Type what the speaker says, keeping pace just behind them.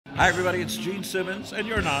Hi, everybody. It's Gene Simmons, and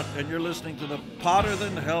you're not, and you're listening to the Potter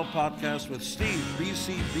Than Hell podcast with Steve,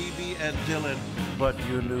 BC, BB, and Dylan. But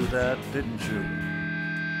you knew that, didn't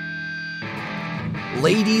you?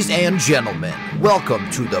 Ladies and gentlemen, welcome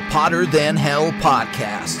to the Potter Than Hell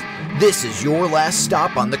podcast. This is your last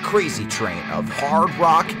stop on the crazy train of hard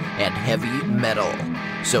rock and heavy metal.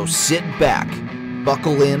 So sit back,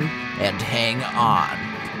 buckle in, and hang on.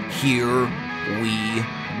 Here we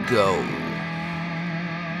go.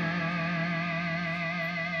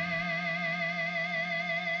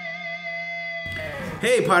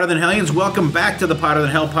 Hey, Potter Than Hellions, welcome back to the Potter Than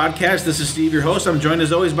Hell podcast. This is Steve, your host. I'm joined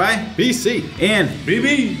as always by BC and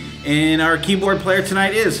BB. And our keyboard player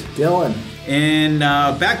tonight is Dylan. And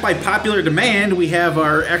back by popular demand, we have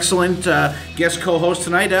our excellent guest co-host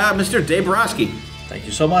tonight, Mr. Dave Borosky. Thank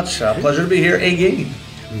you so much. Pleasure to be here again.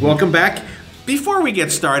 Welcome back. Before we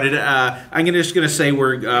get started, I'm just going to say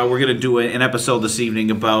we're going to do an episode this evening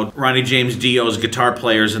about Ronnie James Dio's guitar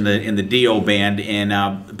players in the Dio band.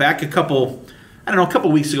 And back a couple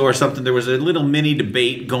weeks ago or something, there was a little mini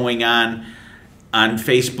debate going on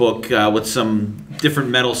Facebook with some different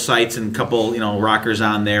metal sites and a couple, rockers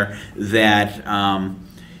on there that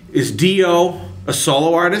is Dio a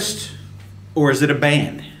solo artist or is it a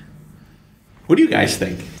band? What do you guys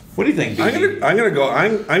think? What do you think, BB?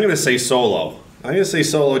 I'm gonna say solo. I'm gonna say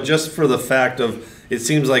solo just for the fact of it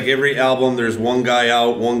seems like every album there's one guy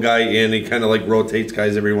out, one guy in. He kind of like rotates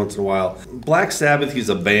guys every once in a while. Black Sabbath, he's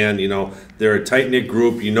a band. They're a tight knit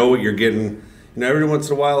group. You know what you're getting. Every once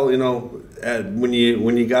in a while, when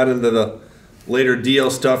you got into the later Dio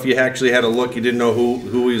stuff, you actually had a look. You didn't know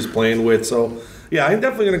who he was playing with. So yeah, I'm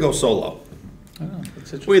definitely gonna go solo.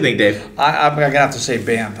 What do you think, Dave? I'm gonna have to say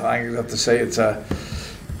band. I'm gonna have to say it's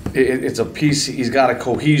a piece. He's got a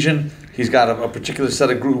cohesion. He's got a particular set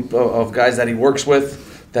of group of guys that he works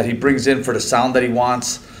with, that he brings in for the sound that he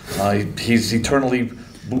wants. He's eternally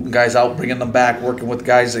booting guys out, bringing them back, working with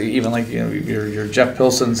guys even like your Jeff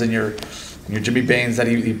Pilsons and your Jimmy Baines that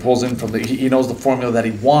he pulls in from. He knows the formula that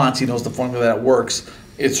he wants. He knows the formula that works.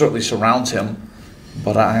 It certainly surrounds him.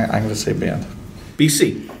 But I'm going to say band.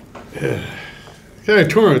 BC. Kind of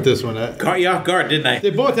torn with this one. Caught you off guard, didn't I?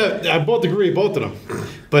 They both have. I both agree, both of them.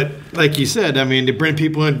 But like you said, they bring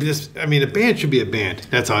people in. A band should be a band.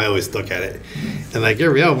 That's how I always look at it. And like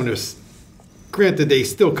every album, granted they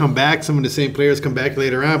still come back. Some of the same players come back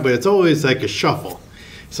later on, but it's always like a shuffle.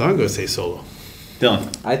 So I'm going to say solo.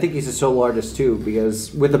 Dylan. I think he's a solo artist too,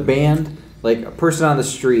 because with a band, like a person on the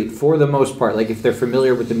street, for the most part, like if they're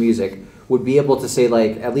familiar with the music, would be able to say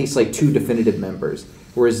like at least like two definitive members.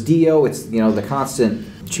 Whereas Dio, it's the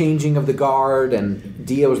constant changing of the guard, and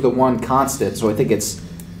Dio is the one constant. So I think it's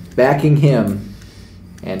backing him,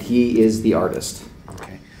 and he is the artist.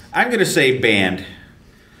 Okay, I'm gonna say band.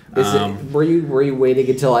 Were you waiting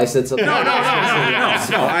until I said something? No.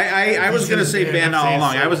 I was gonna say band all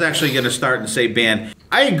along. I was actually gonna start and say band.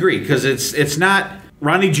 I agree because it's not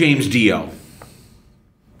Ronnie James Dio.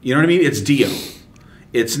 You know what I mean? It's Dio.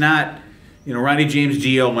 It's not. Ronnie James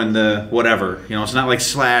Dio and the whatever. It's not like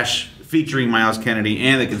Slash featuring Miles Kennedy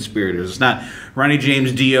and the Conspirators. It's not Ronnie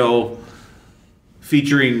James Dio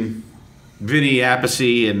featuring Vinny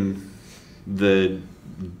Appice and the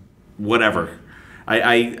whatever.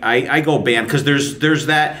 I go band because there's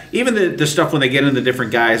that. Even the stuff when they get into the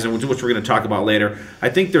different guys, and which we're going to talk about later, I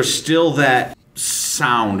think there's still that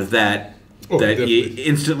sound that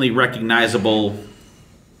instantly recognizable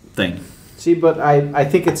thing. See, but I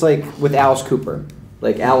think it's like with Alice Cooper.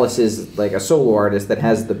 Like Alice is like a solo artist that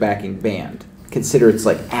has the backing band. Consider it's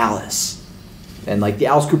like Alice. And like the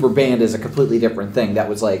Alice Cooper band is a completely different thing. That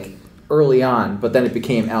was like early on, but then it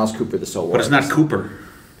became Alice Cooper the solo artist. But it's not Cooper.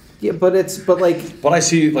 Yeah, but I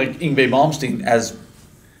see like Yngwie Malmsteen as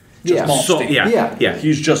just Malmsteen. Yeah.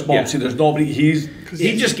 He's just Malmsteen. There's nobody.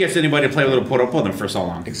 He just gets anybody to play with him, put up with him for so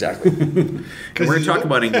long. Exactly. We're going to talk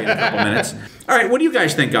about Yngwie in a couple minutes. All right, what do you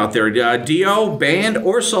guys think out there? Dio, band,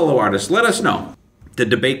 or solo artist? Let us know. The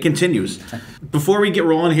debate continues. Before we get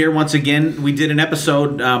rolling here, once again, we did an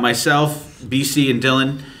episode, myself, BC, and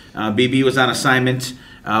Dylan. BB was on assignment.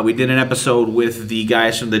 We did an episode with the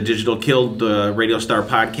guys from the Digital Killed Radio Star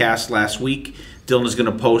podcast last week. Dylan is going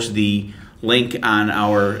to post the link on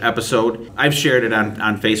our episode. I've shared it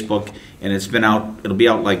on Facebook, and it's been out. It'll be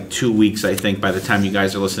out like 2 weeks, I think, by the time you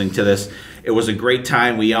guys are listening to this. It was a great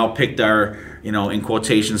time. We all picked our, in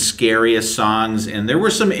quotation, scariest songs, and there were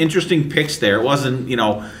some interesting picks there. It wasn't,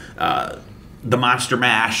 the Monster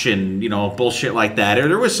Mash and bullshit like that.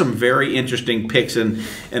 There was some very interesting picks and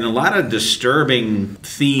a lot of disturbing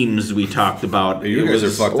themes we talked about. You guys are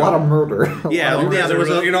fucked up. A lot of murder. There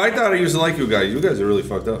was I thought I used to like you guys. You guys are really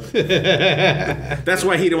fucked up. That's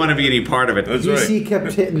why he didn't want to be any part of it. That's DC right.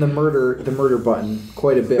 kept hitting the murder button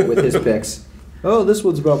quite a bit with his picks. Oh, this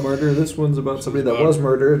one's about murder. This one's about somebody that was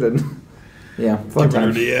murdered, and yeah, fun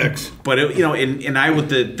time. But and I with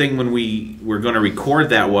the thing when we were going to record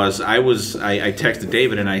that was I texted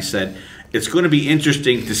David and I said it's going to be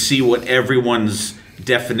interesting to see what everyone's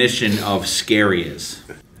definition of scary is,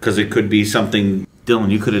 because it could be something.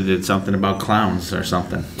 Dylan, you could have did something about clowns or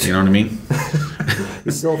something. You know what I mean?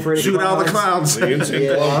 Still afraid of Shoot all the clowns.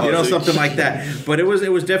 Something like that. But it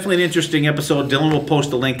was definitely an interesting episode. Dylan will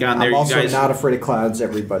post a link on there. I'm also you guys. not afraid of clowns,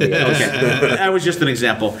 everybody. Okay. That was just an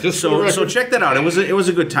example. So check that out. It was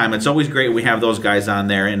a good time. It's always great we have those guys on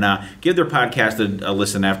there, and give their podcast a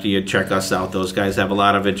listen after you check us out. Those guys have a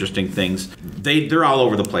lot of interesting things. They're all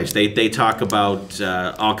over the place. They talk about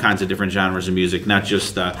all kinds of different genres of music, not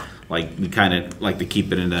just like we kind of like to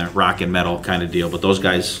keep it in a rock and metal kind of deal, but those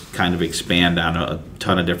guys kind of expand on a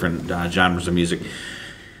ton of different genres of music.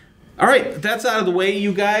 All right, that's out of the way,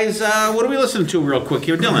 you guys. What are we listening to real quick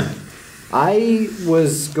here, Dylan? I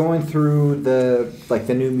was going through the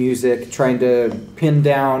new music, trying to pin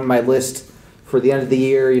down my list for the end of the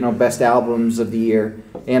year, best albums of the year,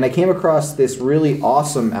 and I came across this really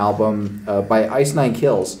awesome album by Ice Nine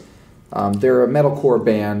Kills. They're a metalcore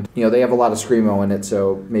band. They have a lot of screamo in it,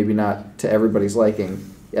 so maybe not to everybody's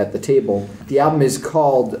liking at the table. The album is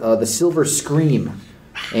called The Silver Scream,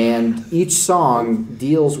 and each song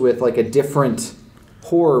deals with a different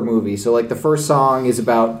horror movie. So the first song is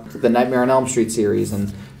about the Nightmare on Elm Street series,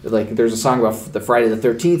 and there's a song about the Friday the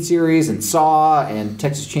 13th series and Saw and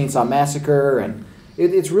Texas Chainsaw Massacre, and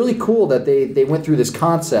it's really cool that they went through this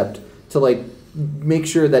concept to make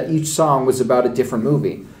sure that each song was about a different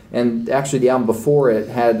movie. And actually, the album before it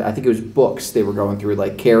had, I think it was books they were going through,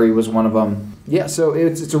 Carrie was one of them. Yeah, so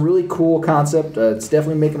it's a really cool concept. It's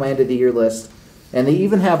definitely making my end of the year list. And they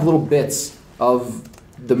even have little bits of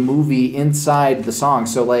the movie inside the song.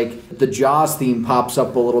 So, the Jaws theme pops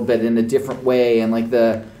up a little bit in a different way, and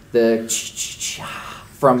the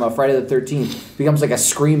from Friday the 13th becomes a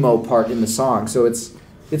screamo part in the song. So it's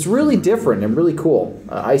really different and really cool.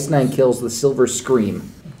 Ice Nine Kills, The Silver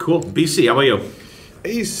Scream. Cool. BC, how about you?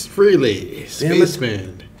 Ace Frehley,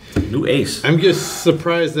 Spaceman. New Ace. I'm just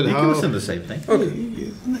surprised at you how... can listen to the same thing.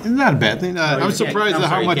 Okay. Not a bad thing. I'm surprised at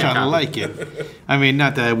how much I like it. I mean,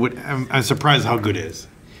 not that I would... I'm surprised how good it is.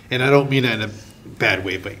 And I don't mean that in a bad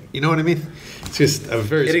way, but you know what I mean? It's just a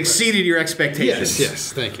very... It exceeded your expectations.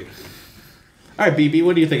 Yes, thank you. All right, BB,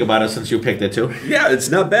 what do you think about it since you picked it too? Yeah, it's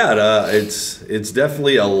not bad. It's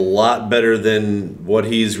definitely a lot better than what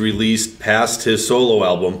he's released past his solo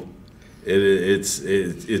album.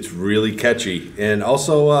 It's really catchy, and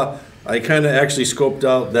also I kind of actually scoped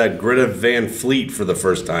out that Greta Van Fleet for the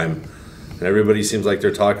first time, and everybody seems like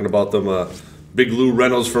they're talking about them. Big Lou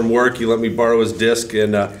Reynolds from work, he let me borrow his disc,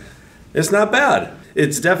 and it's not bad.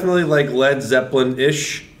 It's definitely Led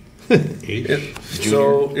Zeppelin-ish.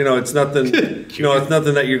 So it's nothing. It's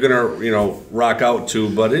nothing that you're gonna rock out to,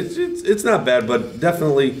 but it's not bad. But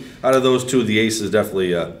definitely out of those two, the Ace is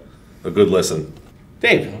definitely a good listen.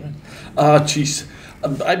 Dave. Jeez.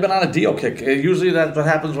 I've been on a Dio kick. Usually that's what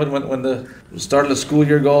happens when the start of the school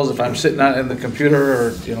year goes. If I'm sitting in the computer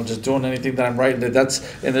or just doing anything that I'm writing, and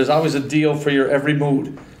there's always a Dio for your every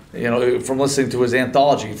mood. From listening to his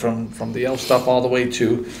anthology, from the Elf stuff all the way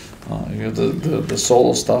to the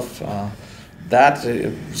solo stuff.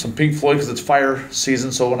 Some Pink Floyd because it's fire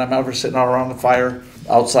season. So when I'm ever sitting out around the fire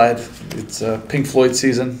outside, it's Pink Floyd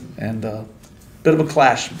season and. Bit of a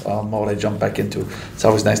Clash mode I jump back into. It's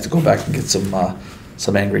always nice to go back and get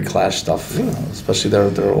some angry Clash stuff, especially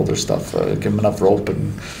their older stuff. Give them enough rope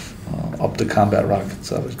and up to combat rock.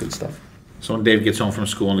 It's always good stuff. So when Dave gets home from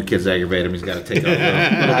school and the kids aggravate him, he's got to take out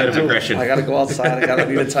a little bit of aggression. I got to go outside. I got to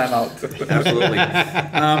need a timeout. Absolutely.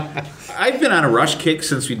 I've been on a Rush kick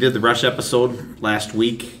since we did the Rush episode last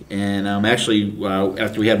week, and actually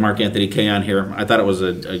after we had Mark Anthony Kay on here, I thought it was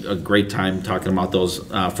a great time talking about those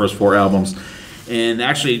first four albums. And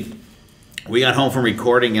actually, we got home from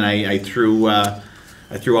recording, and I threw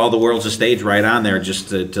All the World's a Stage right on there just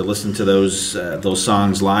to listen to those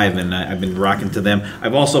songs live, and I've been rocking to them.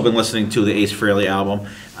 I've also been listening to the Ace Frehley album.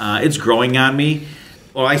 It's growing on me.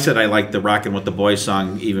 Well, I said I liked the Rockin' with the Boys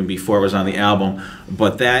song even before it was on the album,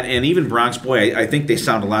 but that and even Bronx Boy, I think they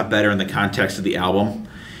sound a lot better in the context of the album.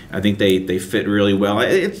 I think they fit really well.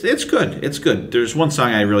 It's good. It's good. There's one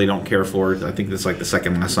song I really don't care for. I think it's the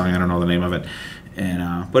second last song. I don't know the name of it.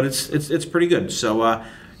 and but it's pretty good. So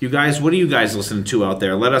you guys, what are you guys listening to out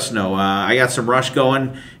there? Let us know. I got some Rush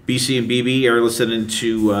going. BC and BB are listening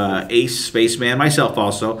to Ace, Spaceman. Myself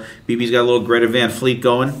also. BB's got a little Greta Van Fleet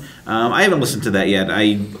going. I haven't listened to that yet.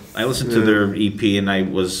 I listened to their EP and I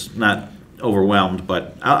was not overwhelmed,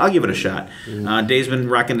 but I'll give it a shot. Dave's been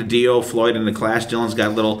rocking the Dio, Floyd, and the Clash. Dylan's got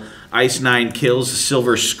a little Ice Nine Kills,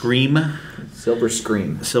 Silver Scream. Silver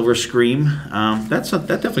Scream. That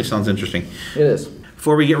definitely sounds interesting. It is.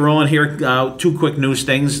 Before we get rolling here, 2 quick news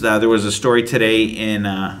things. There was a story today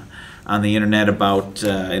on the internet about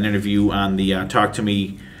an interview on the Talk to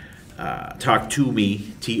Me, Toomey.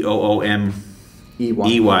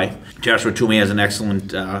 Joshua Toomey has an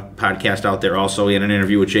excellent podcast out there also. He had an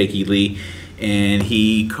interview with Jakey Lee, and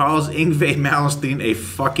he calls Yngwie Malmsteen a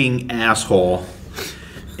fucking asshole.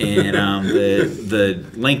 And the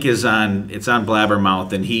link is on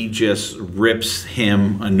Blabbermouth, and he just rips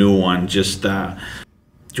him a new one. Just do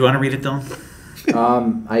you want to read it, Dylan?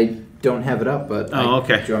 I don't have it up, but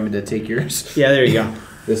okay. Do you want me to take yours? Yeah, there you go.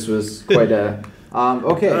 This was quite a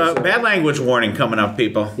okay. Bad language warning coming up,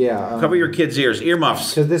 people. Yeah, cover your kids' ears,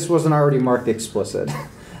 earmuffs. Because this wasn't already marked explicit.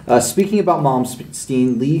 Speaking about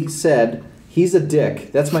Malmsteen, Lee said, "He's a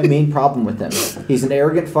dick. That's my main problem with him. He's an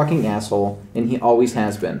arrogant fucking asshole, and he always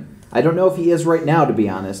has been. I don't know if he is right now, to be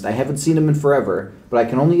honest. I haven't seen him in forever, but I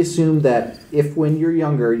can only assume that if when you're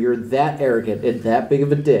younger, you're that arrogant and that big of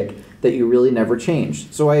a dick, that you really never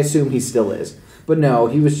changed. So I assume he still is. But no,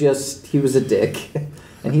 he was a dick.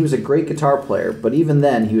 And he was a great guitar player, but even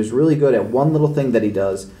then, he was really good at one little thing that he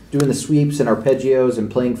does, doing the sweeps and arpeggios and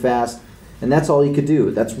playing fast. And that's all he could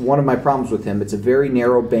do. That's one of my problems with him. It's a very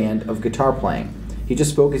narrow band of guitar playing. He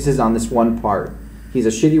just focuses on this one part. He's a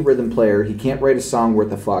shitty rhythm player. He can't write a song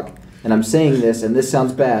worth a fuck. And I'm saying this, and this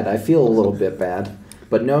sounds bad. I feel a little bit bad.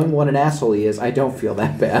 But knowing what an asshole he is, I don't feel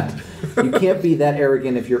that bad. You can't be that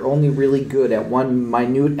arrogant if you're only really good at one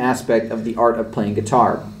minute aspect of the art of playing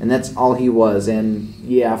guitar. And that's all he was, and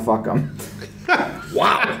yeah, fuck him.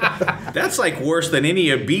 Wow. That's like worse than any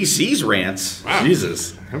of BC's rants. Wow.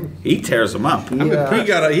 Jesus. He tears them up.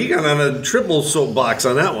 Yeah. He got on a triple soapbox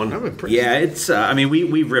on that one. Yeah, it's. I mean,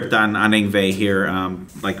 we've ripped on Yngwie here.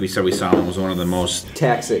 Like we said, we saw him. It was one of the most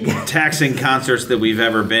taxing concerts that we've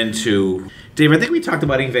ever been to. Dave, I think we talked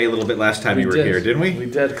about Yngwie a little bit last time you were here, didn't we? We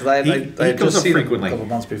did, because I had just seen him a couple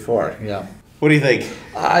months before. Yeah. What do you think?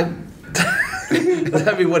 I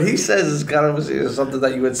mean, what he says is kind of something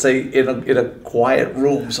that you would say in a quiet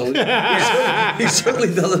room. So he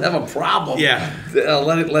certainly doesn't have a problem. Yeah,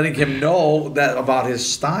 letting him know that about his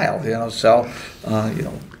style. So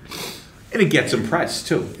and it gets him press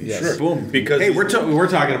too. Yes. Sure. Boom. Because hey, we're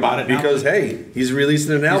talking about it now. Because hey, he's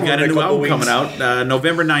releasing an album. He's got a new album weeks. coming out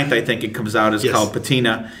November 9th, I think it comes out. It's called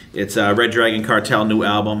Patina. It's Red Dragon Cartel new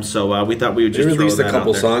album. So we thought we would just they released throw that a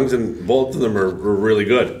couple out there. songs, and both of them are really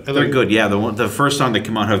good. They're good. Yeah, the first song that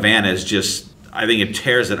came out, Havana, is just, I think it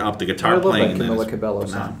tears it up. The guitar playing. I love that Camila Cabello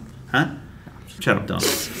song. Huh? Shut up,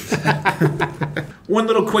 Dylan. One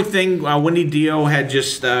little quick thing. Wendy Dio had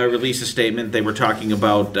just released a statement. They were talking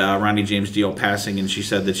about Ronnie James Dio passing, and she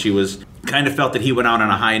said that she was kind of felt that he went out on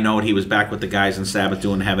a high note. He was back with the guys in Sabbath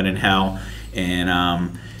doing Heaven and Hell, and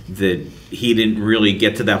that he didn't really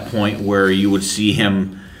get to that point where you would see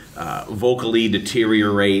him vocally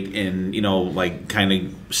deteriorate and, like kind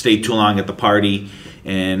of stay too long at the party.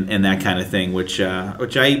 And that kind of thing, which I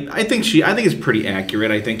think is pretty accurate.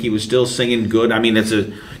 I think he was still singing good. I mean, it's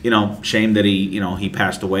a shame that he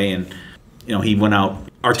passed away, and he went out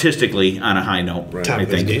artistically on a high note. Right. I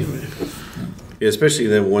think. Yeah, especially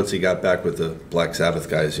then once he got back with the Black Sabbath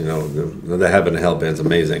guys, the Heaven and Hell band's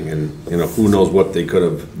amazing, and who knows what they could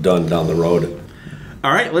have done down the road.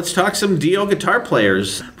 All right, let's talk some Dio guitar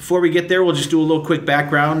players. Before we get there, we'll just do a little quick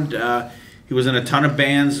background. He was in a ton of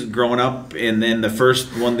bands growing up, and then the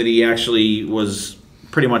first one that he actually was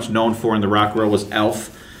pretty much known for in the rock world was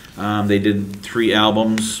Elf. They did 3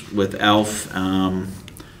 albums with Elf.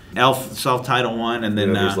 Elf, self-titled one, and then...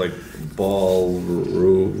 it was like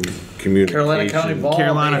Ballroom Communication. Carolina County Ball.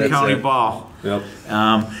 Carolina County Ball. Yep.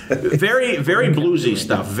 Very, very bluesy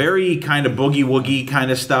stuff. Very kind of boogie-woogie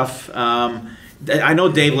kind of stuff. I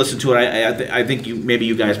know Dave listened to it. I think maybe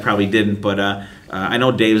you guys probably didn't, but... I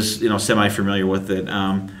know Dave's semi-familiar with it.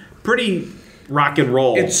 Pretty rock and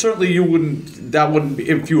roll. It's certainly wouldn't be,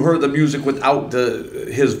 if you heard the music without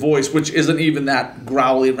his voice, which isn't even that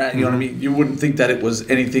growly. You know what I mean? You wouldn't think that it was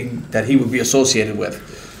anything that he would be associated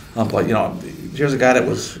with. But here's a guy that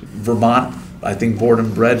was Vermont, I think, born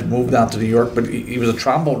and bred, moved out to New York, but he was a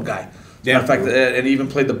trombone guy. Yeah. In fact, and he even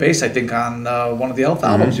played the bass. I think on one of the Elf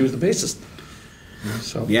albums, he was the bassist.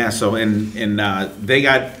 So yeah. So and they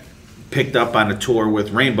got picked up on a tour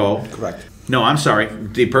with Rainbow. Correct. No, I'm sorry,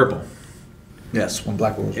 Deep Purple. Yes, when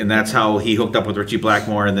Blackmore was. And that's how he hooked up with Richie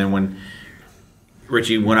Blackmore. And then when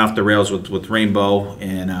Richie went off the rails with Rainbow,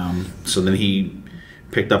 and so then he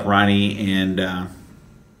picked up Ronnie and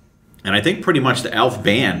I think pretty much the Elf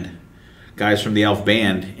Band, guys from the Elf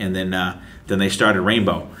Band, and then they started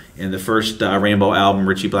Rainbow. And the first Rainbow album,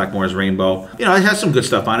 Richie Blackmore's Rainbow, it has some good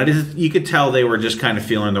stuff on it. You could tell they were just kind of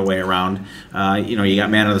feeling their way around. You got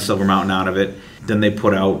Man of the Silver Mountain out of it. Then they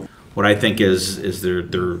put out what I think is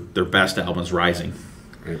their best albums, Rising.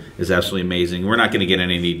 Is absolutely amazing. We're not going to get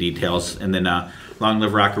into any details. And then Long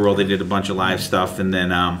Live Rock and Roll, they did a bunch of live stuff. And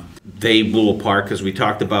then they blew apart because we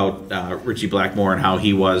talked about Richie Blackmore and how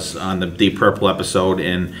he was on the Deep Purple episode.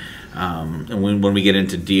 And when we get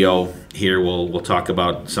into Dio here, we'll talk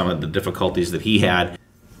about some of the difficulties that he had.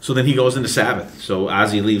 So then he goes into Sabbath. So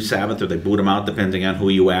Ozzy leaves Sabbath, or they boot him out, depending on who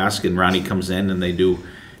you ask. And Ronnie comes in, and they do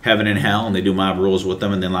Heaven and Hell, and they do Mob Rules with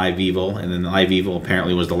them, and then Live Evil. And then Live Evil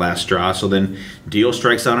apparently was the last straw. So then Dio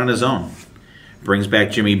strikes out on his own. Brings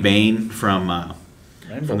back Jimmy Bain from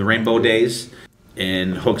the Rainbow days,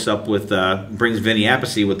 and hooks up with, brings Vinny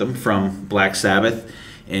Appice with them from Black Sabbath,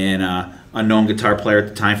 and unknown guitar player at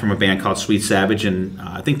the time from a band called Sweet Savage, and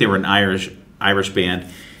I think they were an Irish band,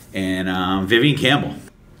 and Vivian Campbell.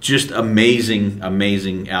 Just amazing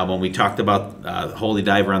album. We talked about Holy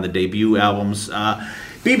Diver on the debut albums.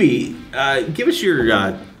 BB, give us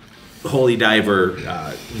your Holy Diver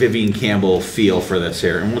Vivian Campbell feel for this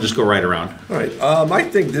here, and we'll just go right around. All right. I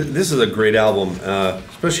think this is a great album,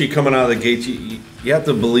 especially coming out of the gates. You have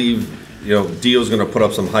to believe, Dio's going to put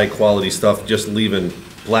up some high quality stuff, just leaving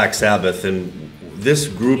Black Sabbath, and this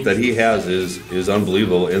group that he has is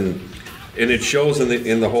unbelievable, and it shows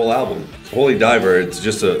in the whole album. Holy Diver, it's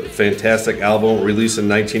just a fantastic album, released in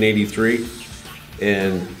 1983,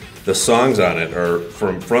 and the songs on it are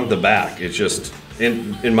from front to back. It's just,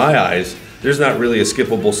 in my eyes, there's not really a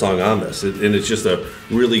skippable song on this, and it's just a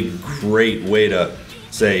really great way to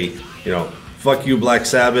say, fuck you Black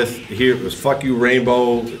Sabbath, fuck you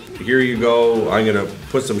Rainbow, here you go, I'm gonna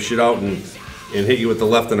put some shit out and hit you with the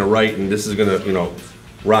left and the right, and this is gonna,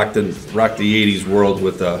 rock the 80s world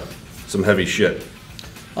with some heavy shit.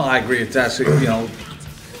 Oh, I agree. It's actually,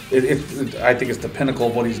 I think it's the pinnacle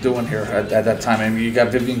of what he's doing here at that time. I mean, you got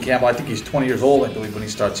Vivian Campbell. I think he's 20 years old, I believe, when he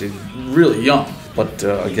starts. He's really young. But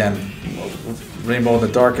again, Rainbow in the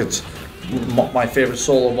Dark, it's my favorite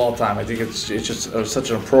solo of all time. I think it's just such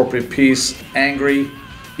an appropriate piece. Angry.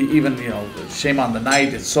 Even, Shame on the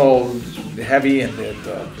Night, it's so heavy and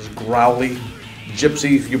it's growly.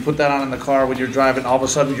 Gypsy, you put that on in the car when you're driving, all of a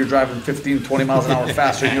sudden you're driving 15, 20 miles an hour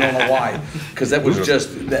faster, and you don't know why. Because that was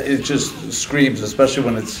it just screams, especially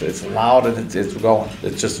when it's loud and it's going.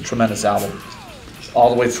 It's just a tremendous album. All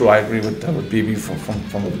the way through, I agree with BB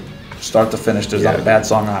from start to finish. There's not a bad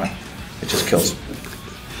song on it. It just kills.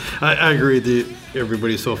 I agree with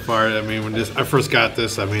everybody so far. I mean, when I first got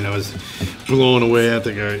this, I was blown away. I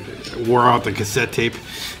think I wore out the cassette tape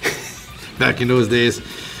back in those days.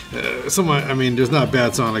 There's not a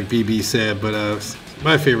bad song like BB said, but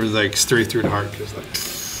my favorite is like Straight Through the Heart. Just like,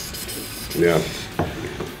 yeah.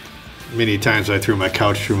 Many times I threw my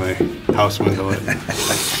couch through my house window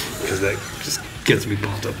because that just gets me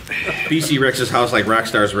pumped up. BC wrecks his house like rock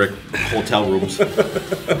stars wreck hotel rooms.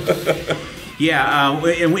 Yeah,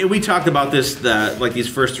 and we talked about this, these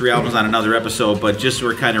first three albums on another episode, but just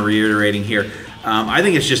we're kind of reiterating here. I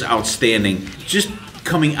think it's just outstanding. Just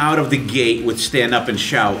coming out of the gate with Stand Up and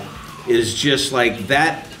Shout is just like,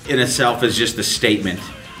 that in itself is just a statement.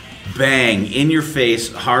 Bang, in your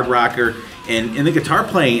face, hard rocker, and the guitar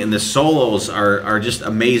playing and the solos are just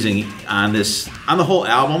amazing on the whole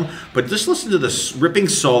album, but just listen to the ripping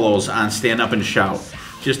solos on Stand Up and Shout.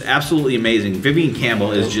 Just absolutely amazing. Vivian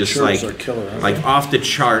Campbell is just like off the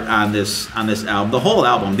chart on this album. The whole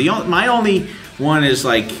album. My only one is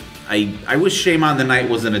like, I wish Shame on the Night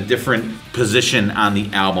was in a different position on the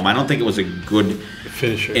album. I don't think it was a good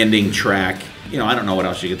finisher ending track. I don't know what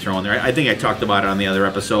else you could throw in there. I think I talked about it on the other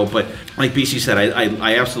episode, but like BC said,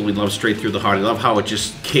 I absolutely love Straight Through the Heart. I love how it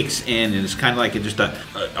just kicks in, and it's kind of like just a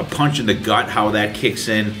punch in the gut, how that kicks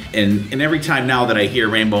in. And every time now that I hear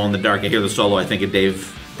Rainbow in the Dark, I hear the solo, I think of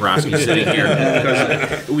Dave Borosky sitting here.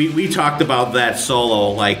 Because we talked about that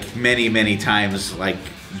solo like many times, like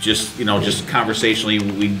just conversationally,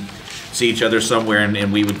 we'd see each other somewhere,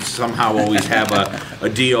 and we would somehow always have a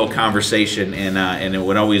Dio conversation, and it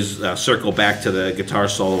would always circle back to the guitar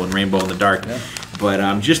solo in Rainbow in the Dark. Yeah.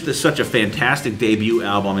 But just such a fantastic debut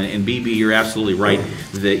album, and BB, you're absolutely right.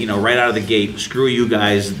 That right out of the gate, screw you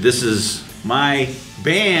guys. This is my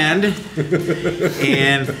band,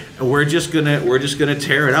 and we're just gonna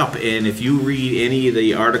tear it up. And if you read any of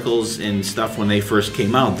the articles and stuff when they first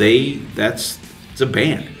came out, it's a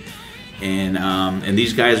band, and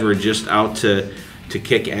these guys were just out to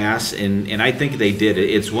kick ass, and I think they did.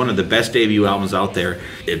 It's one of the best debut albums out there.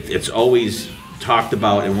 It's always talked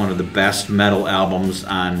about in one of the best metal albums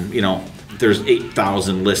on, there's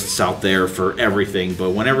 8,000 lists out there for everything, but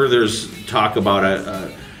whenever there's talk about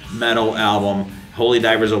a metal album, Holy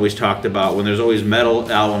Diver's always talked about. When there's always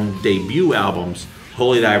metal album debut albums,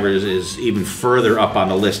 Holy Divers is even further up on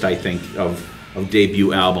the list, I think, of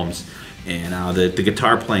debut albums. And the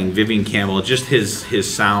guitar playing, Vivian Campbell, just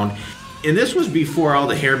his sound. And this was before all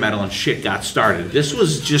the hair metal and shit got started. This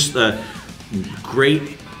was just a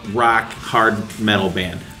great rock, hard metal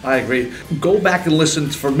band. I agree. Go back and listen,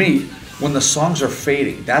 for me, when the songs are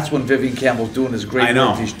fading. That's when Vivian Campbell's doing his great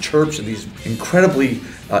work, these chirps and these incredibly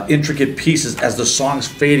intricate pieces as the song's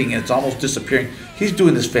fading and it's almost disappearing. He's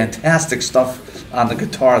doing this fantastic stuff on the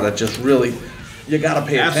guitar that just really, you got to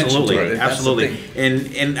pay attention to it. Absolutely.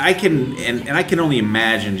 And I can only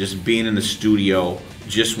imagine just being in the studio,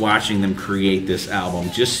 just watching them create this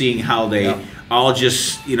album, just seeing how they all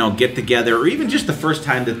just get together, or even just the first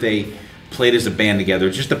time that they played as a band together,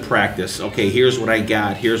 just to practice. Okay, here's what I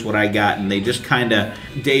got, and they just kind of,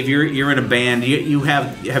 Dave, you're in a band.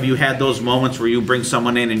 Have you had those moments where you bring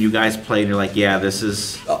someone in and you guys play and you're like, yeah, this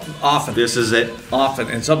is often. This is it. Often,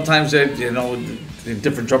 and sometimes the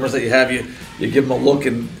different drummers that you have, you give him a look,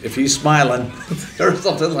 and if he's smiling or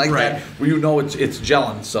something like that, where it's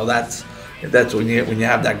gelling. So that's when you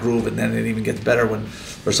have that groove, and then it even gets better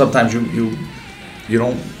or sometimes you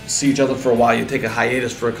don't see each other for a while. You take a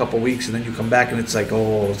hiatus for a couple of weeks, and then you come back, and it's like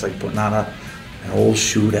putting on an old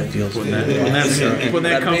shoe that feels good. When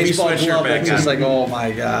that comfy sweatshirt back on. It's just like, oh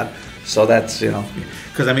my God. So that's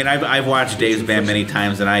because I've watched Dave's band many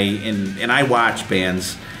times, and I watch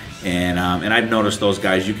bands, and I've noticed those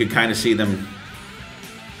guys. You could kind of see them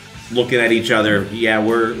looking at each other. Yeah,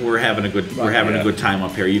 we're having a good time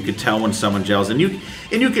up here. You could tell when someone gels, and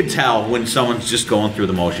you could tell when someone's just going through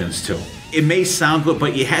the motions too. It may sound good,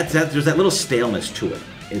 but there's that little staleness to it.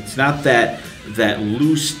 It's not that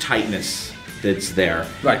loose tightness that's there.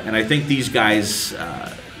 Right. And I think these guys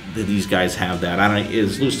have that. I don't know,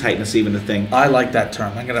 is loose tightness even a thing? I like that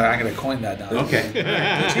term. I'm gonna coin that now. Okay.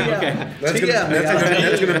 Okay.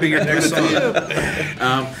 That's gonna be your next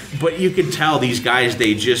song. But you can tell these guys,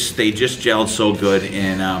 they just gelled so good,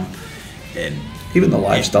 and even the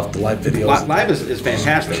live stuff, the live videos. Live is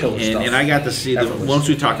fantastic, and I got to see them. Once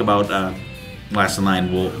we talk about Last in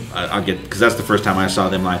Line, I'll get, because that's the first time I saw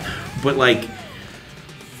them live. But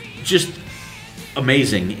just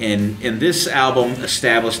amazing, and this album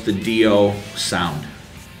established the Dio sound.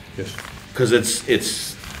 Yes. Because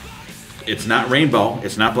it's not Rainbow,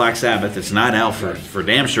 it's not Black Sabbath, it's not Elf, for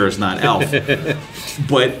damn sure it's not Elf,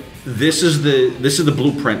 but this is the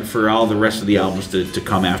blueprint for all the rest of the albums to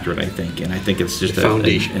come after it, I think. And I think it's just a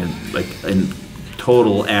foundation, a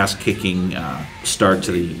total ass kicking start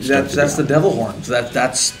to the. That's the devil horns.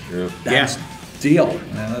 That's Dio.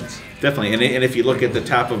 Man, that's definitely. And if you look at the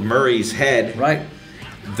top of Murray's head, right,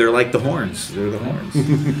 they're like the horns. They're the horns.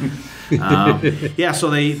 So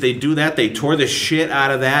they do that. They tore the shit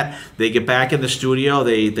out of that. They get back in the studio.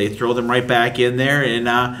 They throw them right back in there, and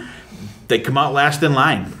they come out Last in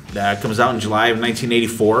Line. It comes out in July of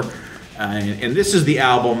 1984. And this is the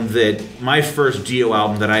album my first Dio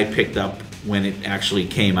album that I picked up when it actually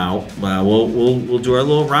came out. We'll do our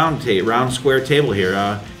little round square table here.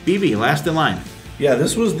 BB, Last in Line. Yeah,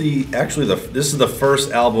 this was this is the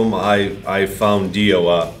first album I found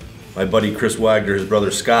Dio. My buddy Chris Wagner, his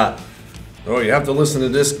brother Scott. Oh, you have to listen to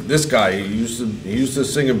this guy. He used to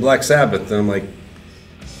sing in Black Sabbath. And I'm like,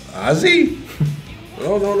 Ozzy?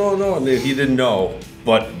 No. And he didn't know.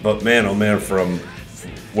 But man, oh man, from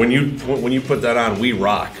when you put that on, we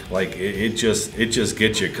rock. Like it just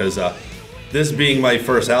gets you, because this being my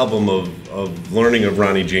first album of learning of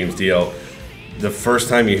Ronnie James Dio, the first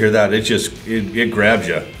time you hear that, it grabs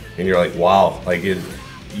you, and you're like, wow, like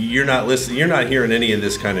you're not hearing any of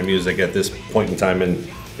this kind of music at this point in time in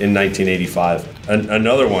 1985.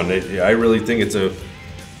 Another one, I really think it's a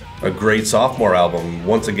great sophomore album.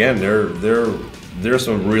 Once again, there's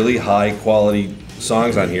some really high quality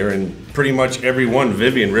songs on here, and pretty much every one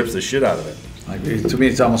Vivian rips the shit out of it. I agree. To me,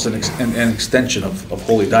 it's almost an extension of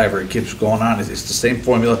Holy Diver. It keeps going on. It's the same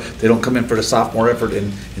formula. They don't come in for the sophomore effort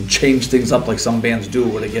and change things up like some bands do,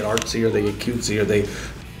 where they get artsy or they get cutesy or they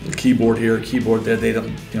keyboard here, keyboard there. They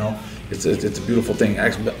don't, it's a beautiful thing.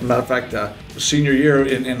 As a matter of fact, senior year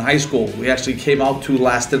in high school, we actually came out to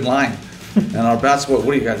Last in Line. And our basketball,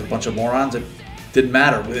 what are you guys, a bunch of morons? didn't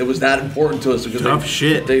matter. It was that important to us because Tough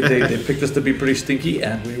shit. They picked us to be pretty stinky,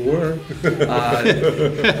 and we were.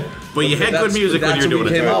 But you had good music when you were doing it.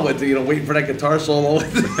 That's what we came out with, waiting for that guitar solo. All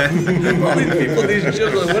these people, these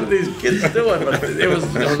gyms, like, what are these kids doing? But it was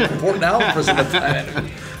an important album for some of the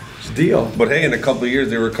time. It's Dio. But hey, in a couple of years,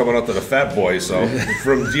 they were coming up to the Fat Boys, so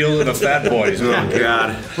from Dio to the Fat Boys. Oh,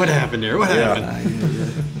 God. What happened there? What happened?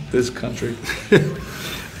 This country.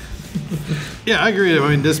 Yeah, I agree. I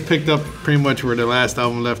mean, this picked up pretty much where the last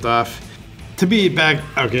album left off. To be back,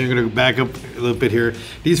 okay, I'm going to back up a little bit here.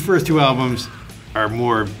 These first two albums are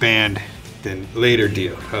more band than later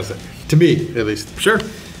Dio. How's that? To me, at least. Sure.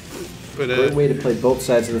 But, great way to play both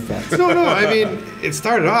sides of the fence. No, I mean, it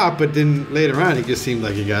started off, but then later on, it just seemed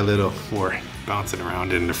like it got a little more bouncing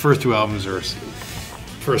around. And the first two albums are,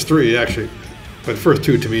 first three actually, but the first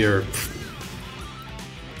two to me are.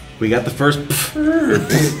 We got the first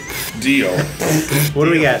Dio. What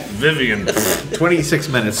do we got? Vivian. 26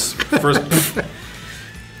 minutes. First.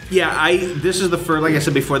 Yeah, this is the first. Like I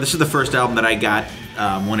said before, this is the first album that I got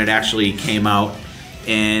when it actually came out,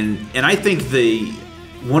 and I think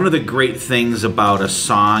one of the great things about a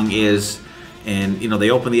song is, and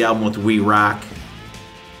they open the album with "We Rock,"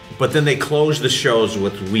 but then they close the shows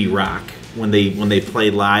with "We Rock" when they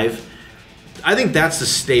play live. I think that's the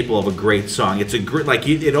staple of a great song. It's a great,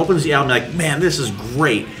 it opens the album like, man, this is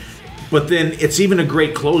great. But then it's even a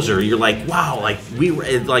great closer. You're like, wow,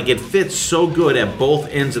 it fits so good at both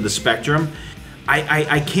ends of the spectrum.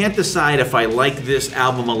 I can't decide if I like this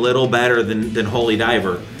album a little better than Holy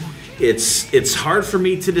Diver. It's hard for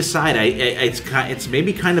me to decide. It's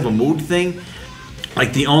maybe kind of a mood thing.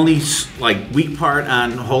 Like the only weak part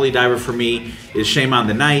on Holy Diver for me is Shame on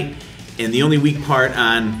the Night, and the only weak part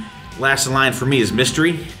on Last in Line for me is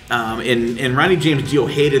Mystery. And Ronnie James Dio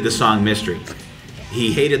hated the song Mystery.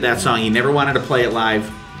 He hated that song. He never wanted to play it live.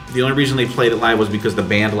 The only reason they played it live was because the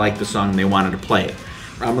band liked the song and they wanted to play it.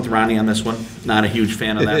 I'm with Ronnie on this one. Not a huge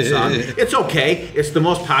fan of that song. It's okay. It's the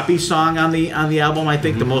most poppy song on the album. I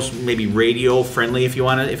think the most maybe radio friendly, if you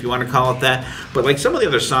want to call it that. But like some of the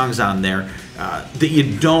other songs on there that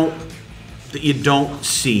you don't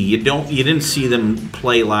see, you didn't see them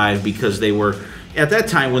play live because they were. At that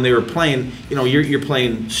time, when they were playing, you're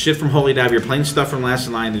playing shit from Holy Dive, you're playing stuff from Last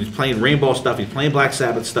in Line, you're playing Rainbow stuff, you're playing Black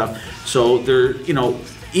Sabbath stuff. So they're,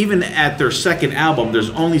 even at their second album, there's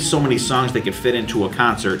only so many songs they could fit into a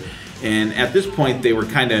concert. And at this point, they were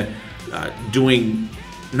kind of doing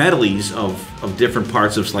medleys of different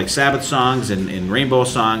parts of like Sabbath songs and Rainbow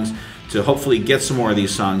songs to hopefully get some more of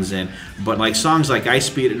these songs in. But like songs like I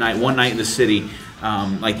Speed at Night, One Night in the City,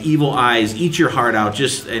 like Evil Eyes, Eat Your Heart Out,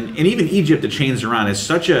 and even Egypt, The Chains Are On is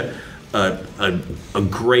such a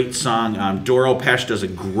great song. Doro Pesh does a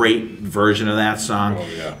great version of that song. Oh,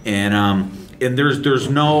 yeah. And there's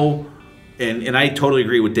no, and I totally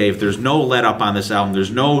agree with Dave. There's no let up on this album.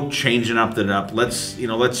 There's no changing up it up.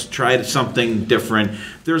 Let's try something different.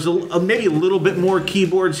 There's maybe a little bit more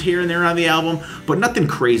keyboards here and there on the album, but nothing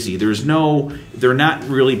crazy. They're not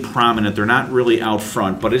really prominent. They're not really out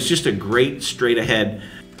front, but it's just a great straight ahead.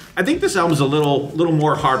 I think this album's a little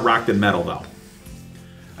more hard rock than metal though.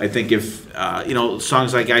 I think if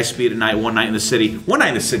songs like I Speed at Night, One Night in the City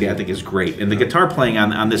I think is great, and the guitar playing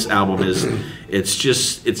on this album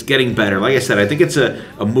it's getting better. Like I said, I think it's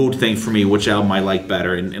a mood thing for me, which album I like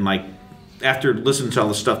better, and like after listening to all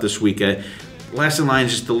the stuff this week, Last in Line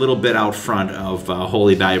is just a little bit out front of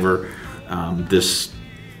Holy Diver this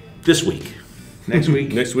week. Next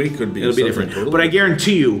week could be it'll be different. Totally. But I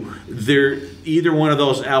guarantee you, either one of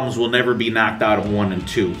those albums will never be knocked out of 1 and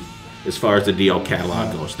 2. As far as the Dio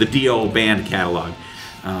catalog goes, the Dio band catalog,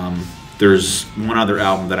 there's one other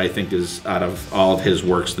album that I think is out of all of his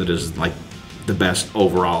works that is like the best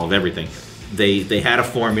overall of everything. They had a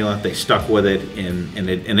formula, they stuck with it, and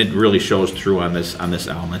it really shows through on this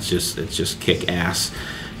album. It's just kick ass.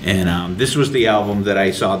 And this was the album that I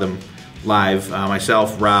saw them live.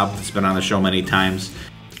 Myself, Rob, that's been on the show many times.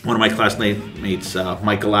 One of my classmates,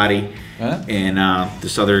 Mike Galati. Huh? And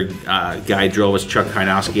this other guy drove us, Chuck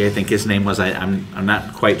Heinowski, I think his name was. I'm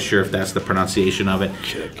not quite sure if that's the pronunciation of it.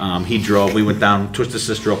 He drove. We went down. Twisted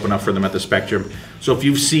Sister opened up for them at the Spectrum. So if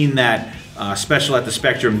you've seen that Special at the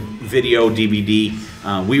Spectrum video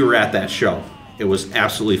DVD, we were at that show. It was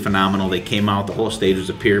absolutely phenomenal. They came out. The whole stage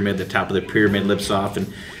was a pyramid. The top of the pyramid lifts off,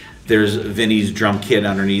 and there's Vinny's drum kit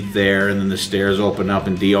underneath there. And then the stairs open up,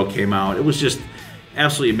 and Dio came out. It was just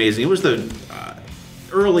absolutely amazing. It was the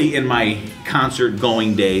early in my concert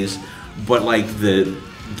going days, but like the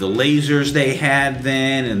lasers they had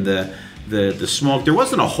then, and the smoke, there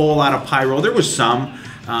wasn't a whole lot of pyro. There was some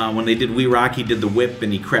when they did We Rock. He did the whip,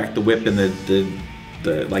 and he cracked the whip, and the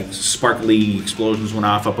the like sparkly explosions went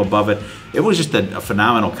off up above it. It was just a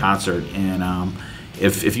phenomenal concert, and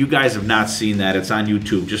if you guys have not seen that, it's on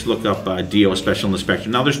YouTube. Just look up Dio Special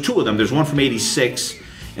Inspection. Now there's two of them. There's one from '86,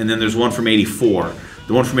 and then there's one from '84.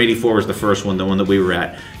 The one from '84 was the first one, the one that we were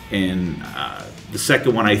at, and the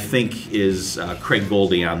second one I think is Craig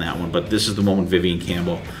Goldie on that one. But this is the one with Vivian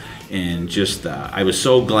Campbell, and just I was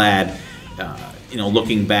so glad,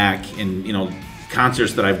 looking back and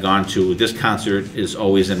concerts that I've gone to. This concert is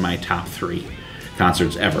always in my top 3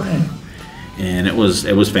 concerts ever. And it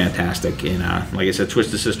was fantastic. And like I said,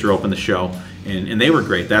 Twisted Sister opened the show, and they were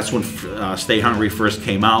great. That's when Stay Hungry first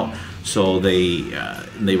came out, so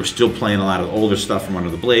they were still playing a lot of older stuff from Under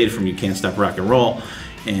the Blade, from You Can't Stop Rock and Roll,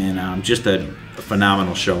 and just a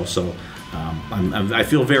phenomenal show. So I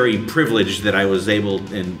feel very privileged that I was able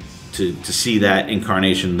to see that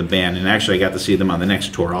incarnation of the band, and actually I got to see them on the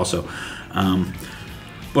next tour also.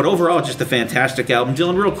 But overall, just a fantastic album.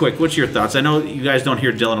 Dylan, real quick, what's your thoughts? I know you guys don't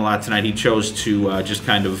hear Dylan a lot tonight. He chose to just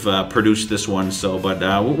kind of produce this one. So, but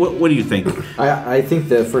what do you think? I think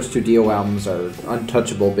the first 2 Dio albums are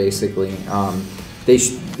untouchable, basically.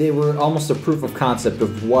 They were almost a proof of concept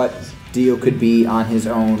of what Dio could be on his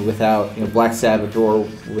own without Black Sabbath or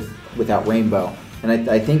without Rainbow. And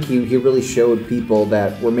I think he really showed people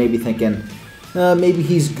that were maybe thinking, maybe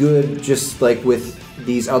he's good just like with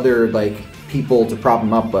these other like people to prop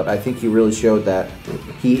him up, but I think he really showed that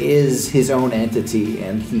he is his own entity,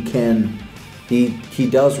 and he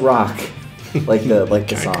does rock like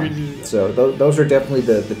the song. So those are definitely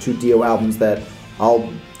the 2 Dio albums that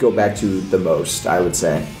I'll go back to the most, I would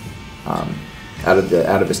say, out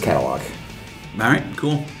of his catalog. All right,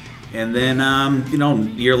 cool. And then a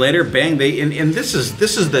year later, bang! And this is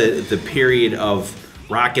the period of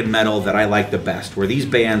rock and metal that I like the best, where these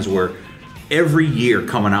bands were every year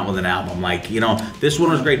coming out with an album. Like, this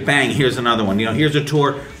one was great, bang, here's another one. Here's a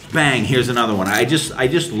tour, bang, here's another one. I just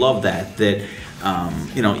love that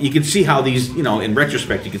you can see how these, in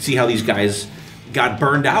retrospect, you can see how these guys got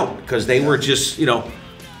burned out because they were just,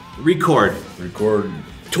 record,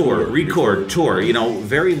 tour,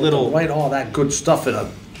 very little. Write all that good stuff in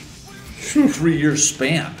a 3-year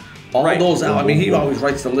span. All right. Those out. I mean, he always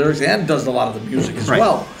writes the lyrics and does a lot of the music as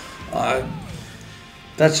well.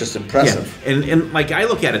 That's just impressive. Yeah. And like I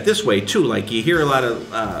look at it this way too. Like you hear a lot of,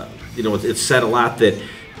 it's said a lot that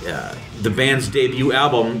the band's debut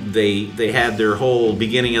album, they had their whole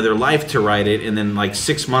beginning of their life to write it, and then like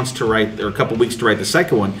 6 months to write, or a couple weeks to write the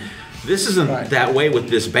second one. This isn't that way with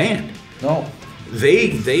this band. No.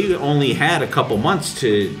 They only had a couple months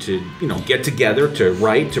to get together, to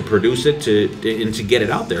write, to produce it, and to get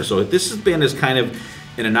it out there. So this band is kind of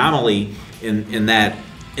an anomaly in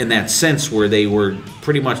that sense, where they were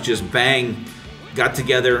pretty much just bang, got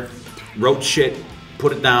together, wrote shit,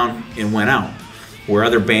 put it down, and went out. Where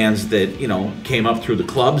other bands that came up through the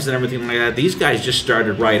clubs and everything like that, these guys just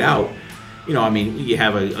started right out. You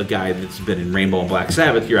have a guy that's been in Rainbow and Black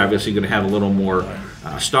Sabbath. You're obviously going to have a little more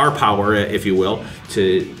star power, if you will,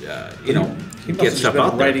 to he get stuff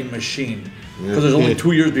out there. Writing machine, because there's only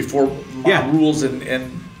 2 years before Mob Rules and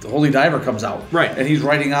the Holy Diver comes out, right? And he's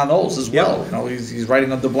writing on those as well. He's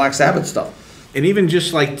writing on the Black Sabbath stuff. And even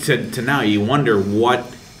just like to now, you wonder what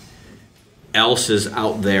else is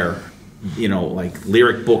out there. Like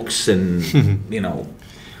lyric books and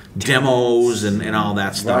demos and all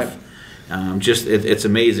that stuff. Right. It's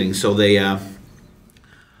amazing. So they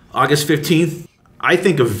August 15th, I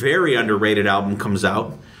think a very underrated album comes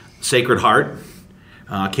out. Sacred Heart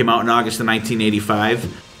came out in August of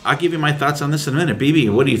 1985. I'll give you my thoughts on this in a minute.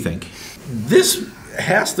 BB, what do you think? This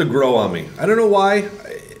has to grow on me. I don't know why.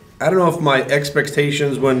 I don't know if my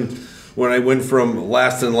expectations when I went from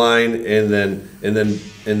Last in Line and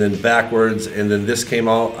then backwards, and then this came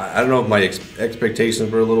out. I don't know if my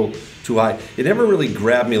expectations were a little too high. It never really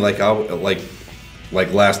grabbed me like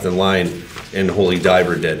Last in Line and Holy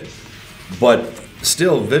Diver did. But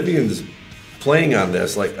still, Vivian's playing on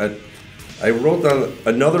this. Like I wrote down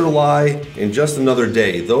Another Lie and Just Another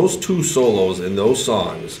Day. Those 2 solos in those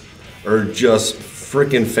songs are just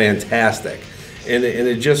freaking fantastic, and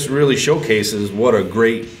it just really showcases what a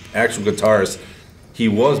great actual guitarist he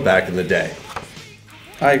was back in the day.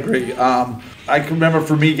 I agree. I can remember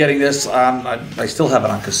for me getting this. I still have it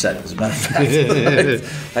on cassette, as a matter of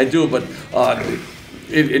fact. I do, but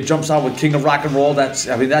it jumps out with King of Rock and Roll. That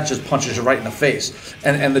just punches you right in the face.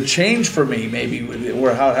 And the change for me, maybe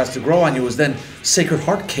where how it has to grow on you, was then Sacred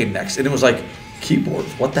Heart came next, and it was like,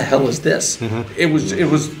 keyboards. What the hell is this? Mm-hmm. It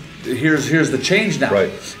was here's the change now.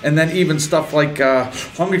 Right. And then even stuff like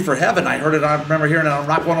Hungry for Heaven, I remember hearing it on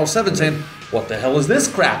Rock 107 saying, what the hell is this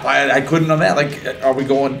crap? I couldn't imagine. Like, are we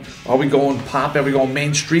going pop? Are we going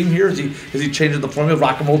mainstream here? Is he changing the formula?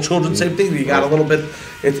 Rock and Roll Children, same thing. You got a little bit.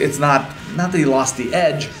 It's not that he lost the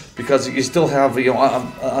edge, because you still have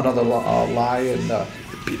another lie and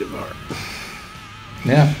Beat him out.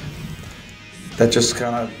 yeah. That just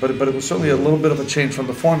kind of, but it was certainly a little bit of a change from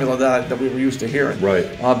the formula that we were used to hearing. Right.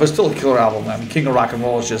 But still a killer album, man. King of Rock and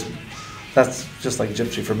Roll is that's just like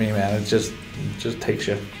Gypsy for me, man. It just takes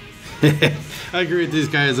you. I agree with these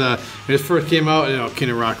guys. When it first came out, King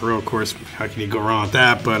of Rock and Roll, of course, how can you go wrong with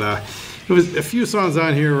that? But it was a few songs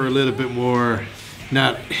on here were a little bit more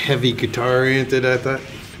not heavy guitar oriented, I thought,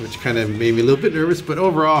 which kind of made me a little bit nervous. But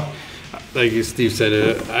overall, like Steve said,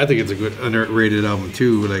 I think it's a good underrated album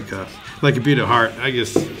too. Like A Beat of Heart. I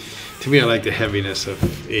guess to me, I like the heaviness of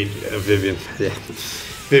Vivian. Yeah.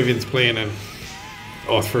 Vivian's playing on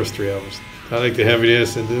all first three albums. I like the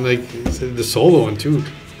heaviness, and then like the solo one too.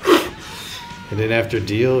 And then after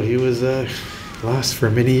Dio, he was lost for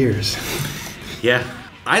many years. Yeah,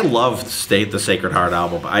 I love the Sacred Heart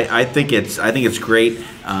album. I think it's great.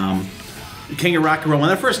 King of Rock and Roll, when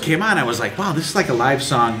that first came on, I was like, wow, this is like a live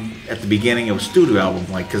song at the beginning of a studio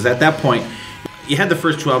album. Like, because at that point, you had the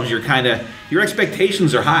first two albums, your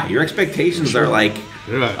expectations are high. Your expectations are like,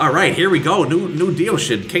 all right, here we go, new Dio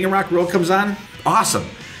shit. King of Rock and Roll comes on, awesome.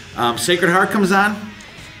 Sacred Heart comes on.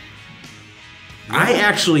 I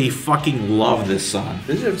actually fucking love this song.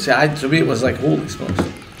 To me, it was like, holy smokes.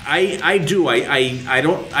 I do. I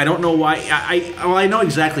don't know why. I know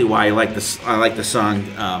exactly why I like this. I like the song.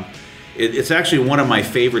 It's actually one of my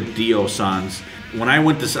favorite Dio songs. When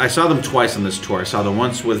I saw them twice on this tour. I saw them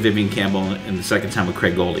once with Vivian Campbell and the second time with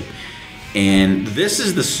Craig Goldie. And this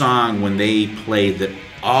is the song when they played that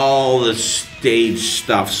all the stage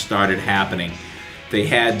stuff started happening. They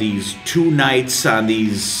had these two knights on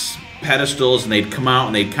these pedestals, and they'd come out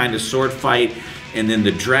and they'd kind of sword fight, and then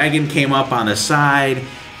the dragon came up on the side,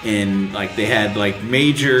 and like they had like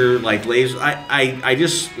major like lasers. I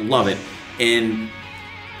just love it. And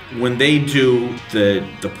when they do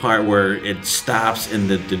the part where it stops and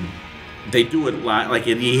they do it live, like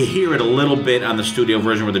you hear it a little bit on the studio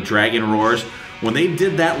version where the dragon roars. When they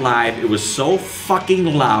did that live, it was so fucking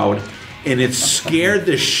loud, and it scared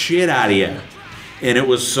the shit out of you. And it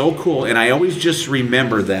was so cool, and I always just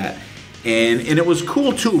remember that. And it was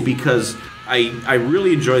cool too, because I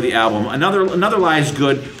really enjoy the album. Another Lie is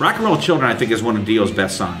good. Rock and Roll Children, I think, is one of Dio's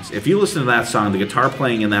best songs. If you listen to that song, the guitar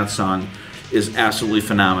playing in that song is absolutely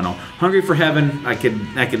phenomenal. Hungry for Heaven, I could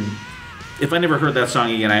if I never heard that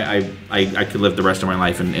song again, I could live the rest of my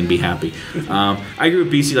life and be happy. I agree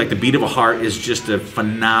with BC, like The Beat of a Heart is just a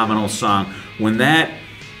phenomenal song. When that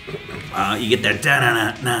you get that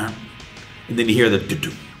da-na-na-na, and then you hear the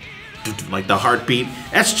do-do, like the heartbeat.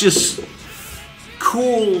 That's just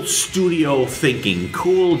cool studio thinking.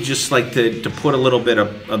 Cool, just like to put a little bit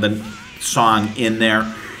of the song in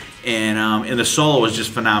there, and the solo is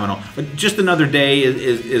just phenomenal. But Just Another Day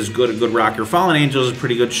is good, a good rocker. Fallen Angels is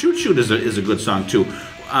pretty good. Shoot Shoot is a good song too.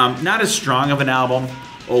 Not as strong of an album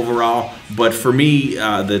overall, but for me,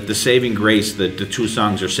 the saving grace, the two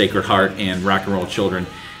songs are Sacred Heart and Rock and Roll Children.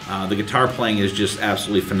 The guitar playing is just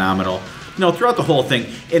absolutely phenomenal. Throughout the whole thing.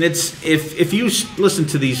 And it's if you listen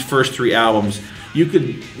to these first three albums, you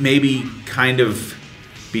could maybe kind of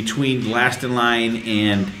between Last in Line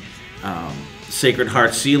and Sacred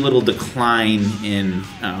Heart see a little decline in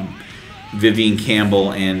Vivian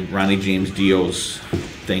Campbell and Ronnie James Dio's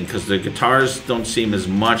thing, because the guitars don't seem as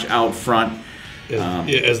much out front.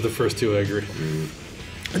 As the first two, I agree.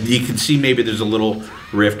 You can see maybe there's a little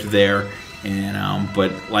rift there. And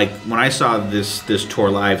but like when I saw this tour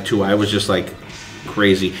live too, I was just like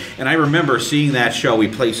crazy. And I remember seeing that show.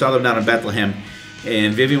 We saw them down in Bethlehem,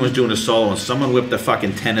 and Vivian was doing a solo, and someone whipped a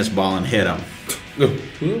fucking tennis ball and hit him.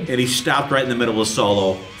 And he stopped right in the middle of the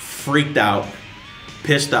solo, freaked out,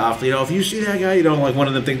 pissed off. If you see that guy, like one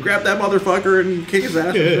of them things, grab that motherfucker and kick his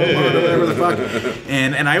ass, whatever the fuck.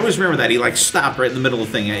 And I always remember that he like stopped right in the middle of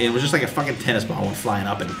the thing. It was just like a fucking tennis ball went flying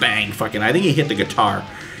up and bang, fucking. I think he hit the guitar.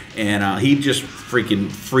 And he just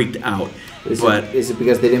freaking freaked out. Is it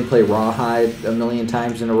because they didn't play Rawhide a million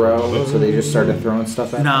times in a row, so they just started throwing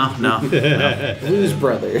stuff at them? No. Blues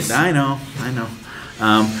Brothers. I know.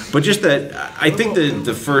 But just that, I think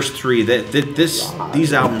the first three,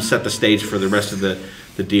 these albums set the stage for the rest of the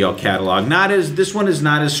Dio catalog. This one is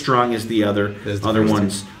not as strong as the other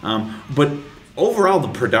ones. But overall, the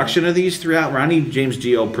production of these three out, Ronnie James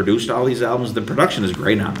Dio produced all these albums. The production is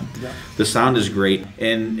great on them. Yeah. The sound is great.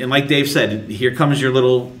 And like Dave said, here comes your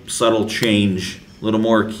little subtle change a little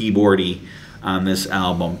more keyboardy on this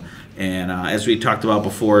album. And as we talked about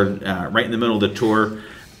before, right in the middle of the tour,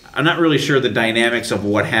 I'm not really sure the dynamics of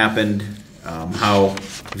what happened, how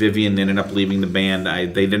Vivian ended up leaving the band.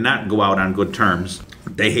 They did not go out on good terms.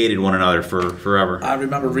 They hated one another for forever. I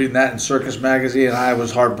remember reading that in Circus Magazine, and I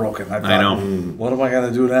was heartbroken. I thought, I know. What am I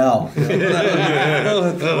going to do now?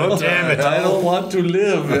 Oh, damn it. I don't want to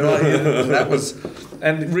live. That was,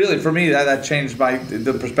 and really for me, that changed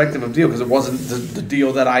the perspective of Dio, because it wasn't the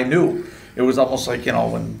Dio that I knew. It was almost like,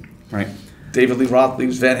 when David Lee Roth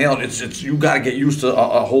leaves Van Halen, it's you got to get used to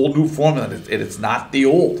a whole new formula, and it's not the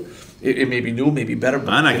old. It may be new, maybe better. But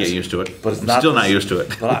I'm not getting used to it. But I'm still not used to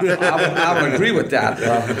it. But I would agree with that.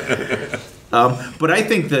 But I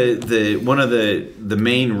think the one of the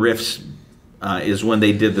main riffs is when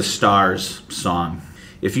they did the Stars song.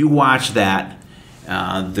 If you watch that,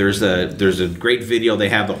 there's a great video. They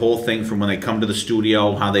have the whole thing from when they come to the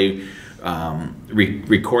studio, how they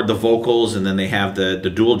record the vocals, and then they have the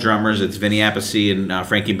dual drummers. It's Vinny Appice and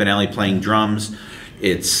Frankie Benelli playing drums.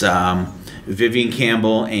 It's Vivian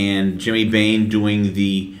Campbell and Jimmy Bain doing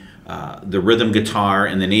the rhythm guitar,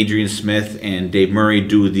 and then Adrian Smith and Dave Murray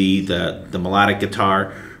do the melodic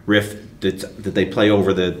guitar riff that they play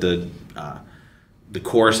over the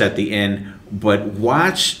chorus at the end. But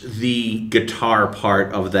watch the guitar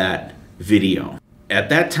part of that video. At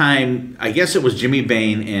that time, I guess it was Jimmy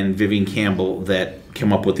Bain and Vivian Campbell that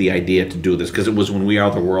came up with the idea to do this, because it was when We Are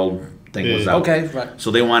the World thing was out. Okay, right.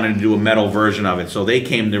 So they wanted to do a metal version of it. So they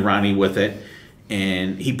came to Ronnie with it,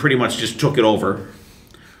 and he pretty much just took it over.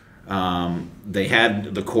 They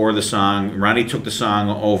had the core of the song. Ronnie took the song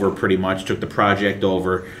over pretty much, took the project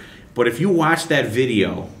over. But if you watch that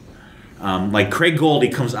video, like Craig Goldie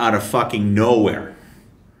comes out of fucking nowhere.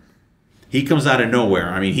 He comes out of nowhere.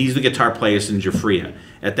 I mean, he's the guitar player in Jafria.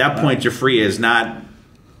 At that point, Jafria is not,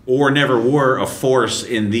 or never were, a force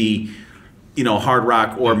in the hard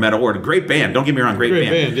rock or metal or a great band. Don't get me wrong, great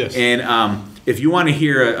band. Yes. And if you want to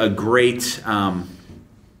hear a great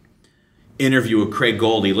interview with Craig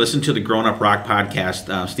Goldie, listen to the Grown Up Rock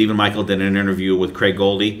podcast. Stephen Michael did an interview with Craig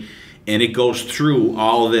Goldie, and it goes through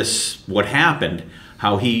all of this, what happened,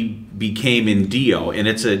 how he became in Dio, and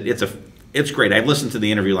it's great. I've listened to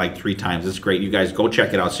the interview like 3 times. It's great. You guys go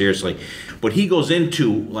check it out, seriously. But he goes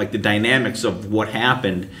into like the dynamics of what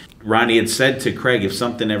happened. Ronnie had said to Craig, if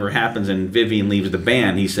something ever happens and Vivian leaves the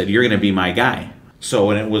band, he said, you're going to be my guy. So,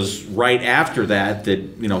 and it was right after that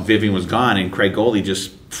Vivian was gone, and Craig Goldie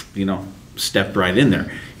just, stepped right in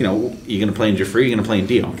there. You're going to play in Jafrey, you're going to play in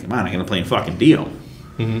Dio. Come on, I'm going to play in fucking Dio.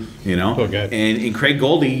 Mm-hmm. Okay. And Craig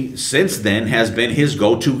Goldie, since then, has been his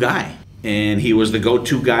go-to guy. And he was the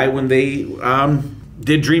go-to guy when they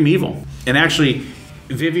did Dream Evil. And actually,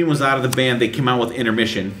 Vivian was out of the band. They came out with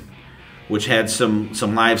Intermission, which had some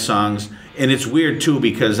live songs. And it's weird, too,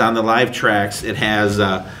 because on the live tracks, it has,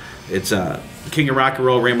 it's King of Rock and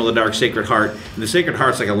Roll, Rainbow in the Dark, Sacred Heart. And the Sacred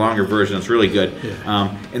Heart's like a longer version. It's really good.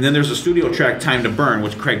 Yeah. And then there's a studio track, Time to Burn,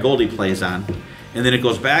 which Craig Goldie plays on. And then it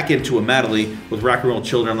goes back into a medley with Rock and Roll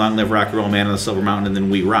Children, Long Live Rock and Roll, Man on the Silver Mountain, and then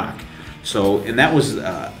We Rock. So, and that was,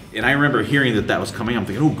 and I remember hearing that was coming out. I'm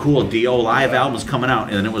thinking, oh, cool, Dio live album's coming out.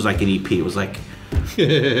 And then it was like an EP. It was like,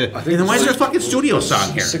 and then why is there a fucking studio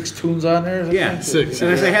song here? 6 tunes on there? Yeah. 6.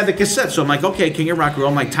 And I had the cassette, so I'm like, okay, King of Rock and Roll.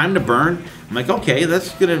 I'm like, Time to Burn. I'm like, okay,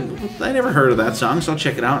 that's gonna, I never heard of that song, so I'll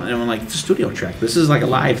check it out. And I'm like, it's a studio track. This is like a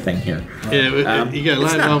live thing here. Yeah, you got a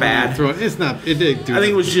live it's not album bad. It's not, it did do I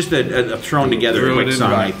think it was just a thrown together quick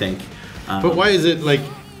song, I think. But why is it like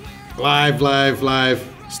live,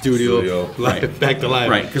 studio, live, Right. back to live?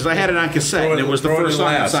 Right, because I had it on cassette, and it was the first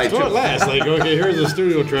song on side 2. Throw it last. Like, okay, here's a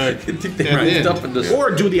studio track.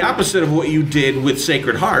 Or do the opposite of what you did with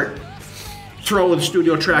Sacred Heart. Throw the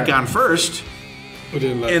studio track on first,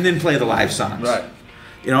 and then play the live songs. Right.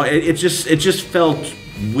 It just felt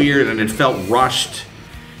weird, and it felt rushed.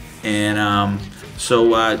 And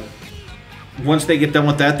so once they get done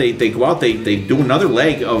with that, they go out, they do another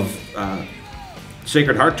leg of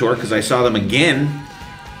Sacred Heart tour, because I saw them again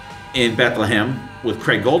in Bethlehem with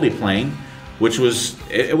Craig Goldie playing, which was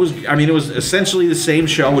essentially the same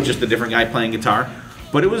show with just a different guy playing guitar,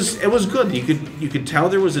 but it was good. You could tell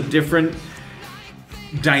there was a different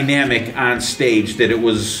dynamic on stage, that it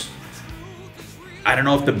was, I don't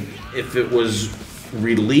know if it was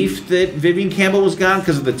relief that Vivian Campbell was gone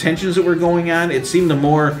because of the tensions that were going on. It seemed the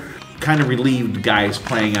more kind of relieved guys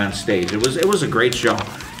playing on stage. It was a great show.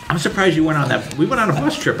 I'm surprised you went on that. We went on a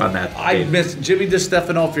bus trip on that. I missed Jimmy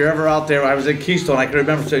DiStefano. If you're ever out there, I was in Keystone. I can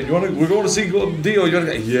remember saying, we're going to see Dio. You want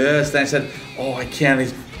to go? Yes. Then I said, oh, I can't.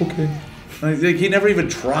 He's, okay. He never even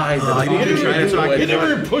tried. He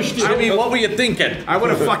never even pushed it. I mean, what were you thinking? I would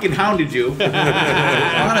have fucking hounded you.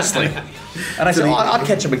 Honestly. And I said, I'll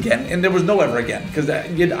catch him again. And there was no ever again. Because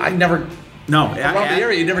I never... No. Around the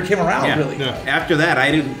area, you never came around, really. No. After that,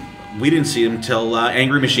 we didn't see him till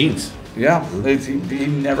Angry Machines. Yeah. He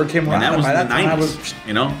never came around. And that was By in the time 90s,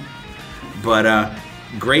 you know? But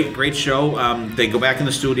great show. They go back in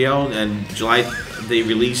the studio, and July they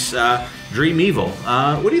release Dream Evil.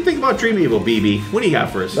 What do you think about Dream Evil, BB? What do you got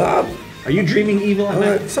for us? Are you dreaming evil on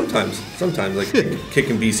that? Sometimes, like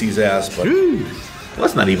kicking BC's ass, but Well,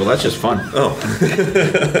 that's not evil. That's just fun.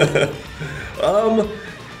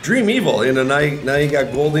 Dream Evil. And now you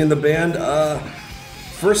got Goldie in the band.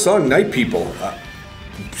 First song, Night People.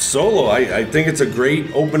 Solo. I think it's a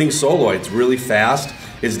great opening solo. It's really fast.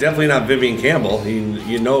 It's definitely not Vivian Campbell.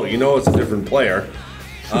 You know it's a different player.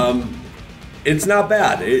 It's not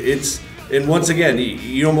bad. And once again,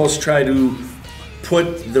 you almost try to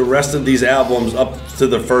put the rest of these albums up to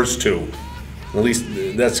the first two. At least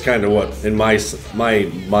that's kind of what in my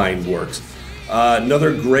mind works.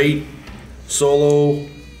 Another great solo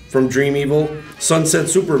from Dream Evil, Sunset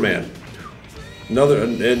Superman. Another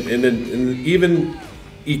and even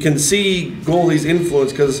you can see Goldie's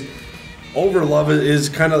influence because Overlove is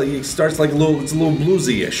kind of, it starts like it's a little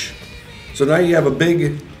bluesy-ish. So now you have a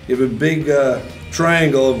big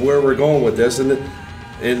triangle of where we're going with this, and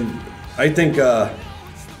I think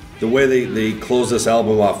the way they close this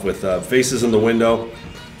album off with Faces in the Window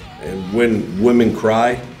and When Women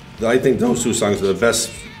Cry, I think those two songs are the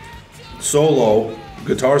best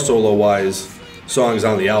guitar solo wise songs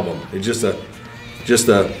on the album. It's just a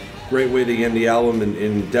great way to end the album, and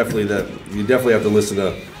you definitely have to listen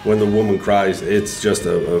to When the Woman Cries. It's just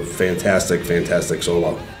a fantastic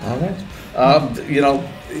solo. All right.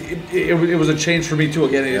 It was a change for me too.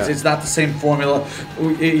 Again, it's not the same formula.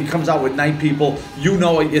 He comes out with Night People.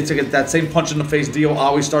 It's that same punch in the face. Dio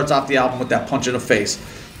always starts off the album with that punch in the face.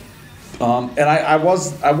 And I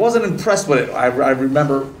wasn't impressed with it. I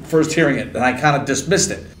remember first hearing it, and I kind of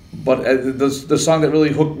dismissed it. But the song that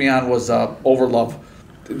really hooked me on was Overlove.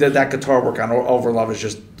 That guitar work on Overlove is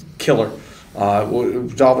just killer. All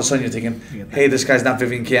of a sudden you're thinking, hey, this guy's not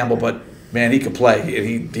Vivian Campbell, but man, he can play.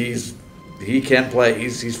 He can play.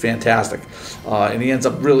 He's fantastic. And he ends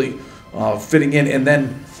up really fitting in. And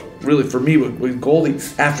then really for me with Goldie,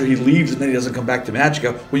 after he leaves and then he doesn't come back to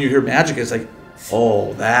Magica, when you hear Magica, it's like,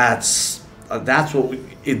 oh, that's what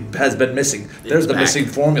it has been missing. There's the missing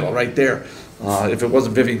formula right there. If it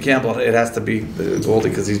wasn't Vivian Campbell, it has to be Goldie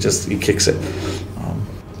because he kicks it.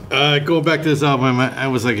 Going back to this album, I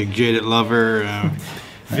was like a jaded lover.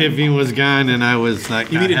 Vivian was gone, and I was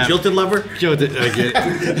like... You mean a jilted lover? Jilted, I get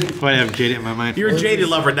it. But I have jaded in my mind. You're a jaded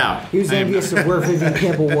lover now. He was envious of where Vivian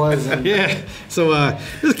Campbell was. And yeah. So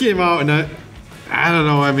this came out, and I don't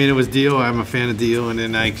know. I mean, it was Dio. I'm a fan of Dio, and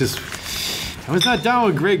then I was not down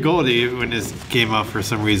with Greg Goldie when this came out for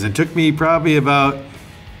some reason. It took me probably about...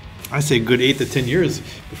 I say a good 8 to 10 years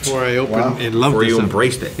before I opened and loved before this. you album.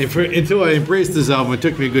 embraced it. Until I embraced this album, it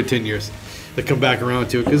took me a good 10 years to come back around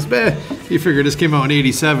to it. Because, you figure this came out in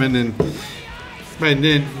 87, and by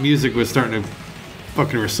then music was starting to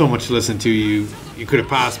fucking, there was so much to listen to you could have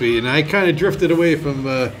possibly. And I kind of drifted away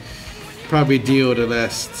from probably Dio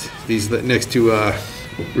these next two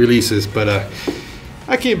releases. But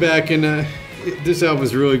I came back, and this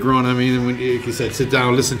album's really grown on me. And when, like you said, sit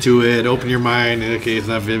down, listen to it, open your mind. Okay, it's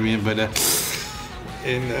not Vivian, but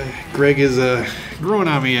Greg is growing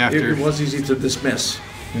on me after. It was easy to dismiss.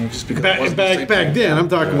 Just because back then, I'm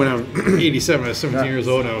talking when I was 87, I was 17 years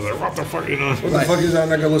old, and I was like, what the fuck, you know? What the fuck is that? I'm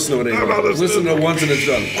not gonna listen to it anymore. Listen to it once and it's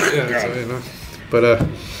done. Yeah, so, you know. But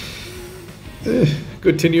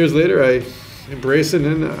good 10 years later, I embrace it,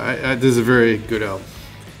 and this is a very good album.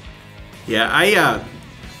 Yeah, I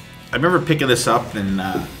remember picking this up, and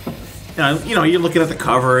you're looking at the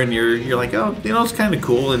cover, and you're like, oh, it's kind of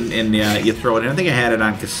cool, and you throw it in. I think I had it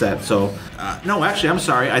on cassette. So no, actually, I'm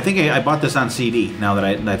sorry. I think I bought this on CD. Now that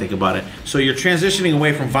I think about it. So you're transitioning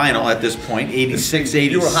away from vinyl at this point, 86,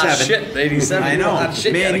 87. You were hot shit, 87. I know,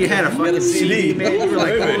 man. You had a fucking CD, man. You were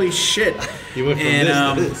like, holy shit. You went from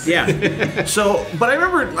this to this. Yeah. So, but I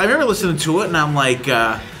remember listening to it, and I'm like.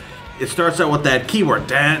 It starts out with that keyword.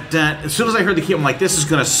 Dun, dun. As soon as I heard the keyword, I'm like, this is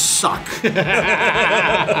going to suck.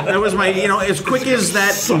 That was my, as quick as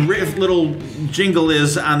that little jingle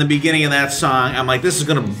is on the beginning of that song, I'm like, this is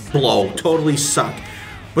going to blow, totally suck.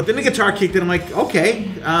 But then the guitar kicked in, I'm like, okay.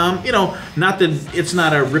 Not that it's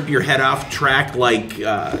not a rip your head off track like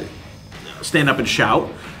Stand Up and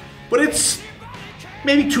Shout, but it's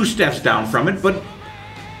maybe 2 steps down from it, but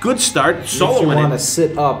good start. Solo you in want to it.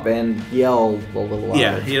 sit up and yell a little louder.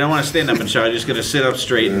 Yeah, you don't want to stand up and shout. You're just going to sit up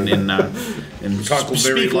straight and Talk very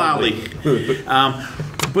speak loudly.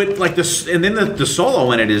 But like this, and then the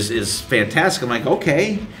solo in it is fantastic. I'm like,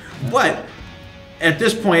 okay, but at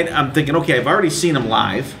this point, I'm thinking, okay, I've already seen him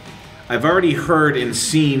live. I've already heard and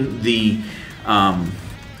seen the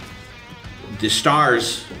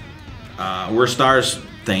stars, we're stars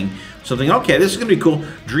thing. So I'm thinking, okay, this is gonna be cool.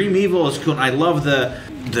 Dream Evil is cool. And I love the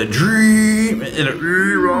dream like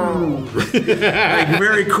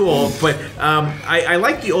very cool. But I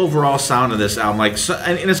like the overall sound of this album. Like,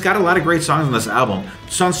 and it's got a lot of great songs on this album.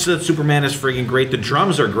 Sunset Superman is freaking great. The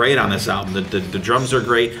drums are great on this album. The drums are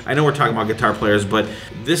great. I know we're talking about guitar players, but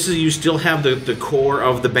this is, you still have the core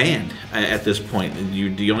of the band at this point.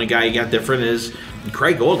 The only guy you got different is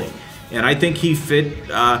Craig Goldie, and I think he fit.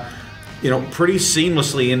 Pretty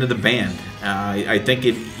seamlessly into the band. I think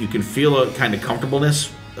you can feel a kind of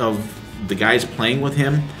comfortableness of the guys playing with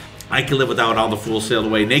him. I Can Live Without All the Fools Sailed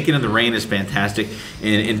Away. Naked in the Rain is fantastic.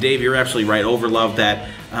 And Dave, you're absolutely right. Overlove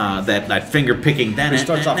that finger picking. It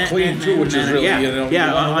starts off clean too, which is really,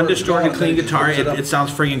 undistorted, clean guitar. It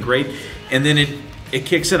sounds freaking great. And then it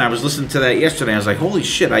kicks in. I was listening to that yesterday. I was like, holy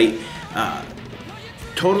shit! I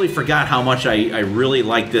totally forgot how much I really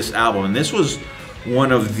like this album. And this was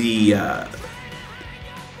one of the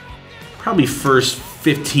probably first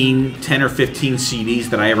 10 or 15 CDs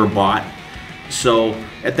that I ever bought. So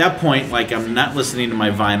at that point, like, I'm not listening to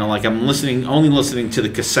my vinyl. Like, I'm only listening to the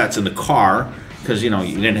cassettes in the car, because you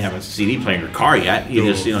didn't have a CD player in your car yet. You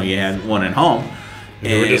just you had one at home.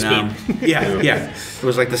 And it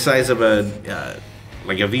was like the size of a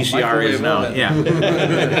VCR is now. Yeah,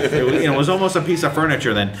 it was almost a piece of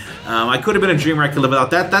furniture then. I could have been a dreamer I could live without.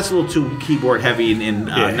 That's a little too keyboard heavy and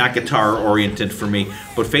not guitar oriented for me.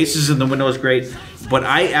 But Faces in the Window is great. But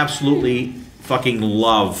I absolutely fucking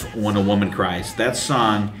love When a Woman Cries. That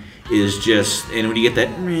song is just, and when you get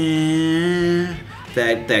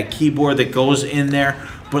that keyboard that goes in there.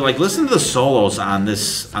 But like, listen to the solos on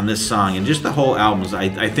this song and just the whole album.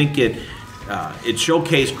 I think it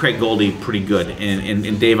showcased Craig Goldie pretty good.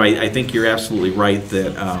 And Dave, I think you're absolutely right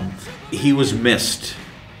that he was missed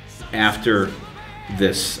after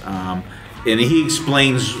this. And he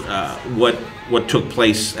explains what took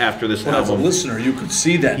place after this album. As a listener, you could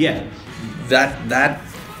see that. Yeah. That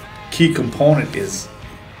key component it's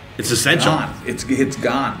essential. Gone. It's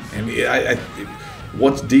gone. I mean,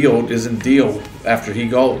 what's Dio isn't Dio after he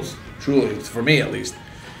goes. Truly, for me at least.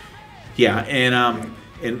 Yeah, and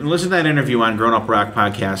listen to that interview on Grown Up Rock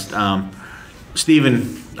Podcast.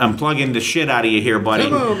 Steven, I'm plugging the shit out of you here, buddy.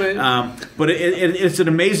 Come on, man. But it's an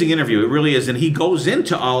amazing interview. It really is. And he goes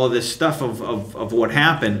into all of this stuff of what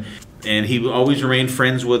happened. And he always remained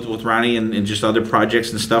friends with Ronnie and just other projects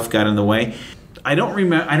and stuff got in the way. I don't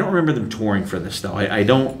remember them touring for this, though. I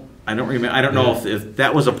don't remember. I don't know if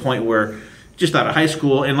that was a point where, just out of high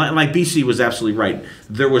school, and like BC was absolutely right.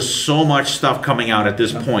 There was so much stuff coming out at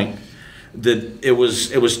this point that it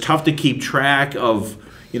was tough to keep track of,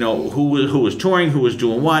 who was touring, who was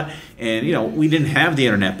doing what, and we didn't have the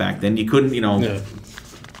internet back then. You couldn't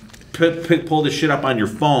pull this shit up on your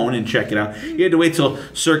phone and check it out. You had to wait till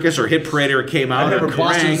Circus or Hit Parader came out. I remember or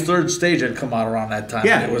Boston's Third Stage had come out around that time.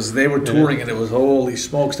 Yeah, and they were touring, and it was holy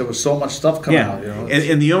smokes. There was so much stuff coming out.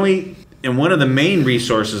 And one of the main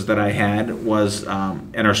resources that I had was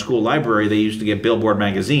in our school library. They used to get Billboard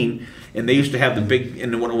magazine, and they used to have the big.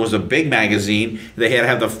 And when it was a big magazine, they'd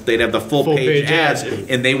have the full page ads,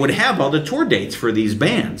 and they would have all the tour dates for these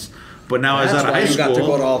bands. But now I was out of high school. That's why you got to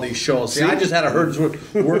go to all these shows. See, I just had to heard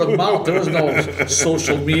word of mouth. There was no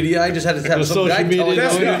social media. I just had to have some guy telling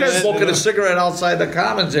me smoking a cigarette outside the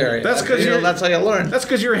Commons area. That's because that's how you learn. That's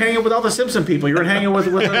because you were hanging with all the Simpson people. You were hanging with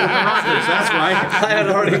the rockers. That's why. I had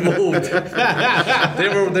already moved.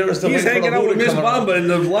 They were still. He's hanging out with Miss Bamba in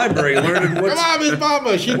the library, learning what's. Come on, Miss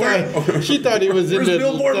Bamba. She thought he was in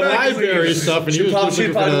the library stuff, and she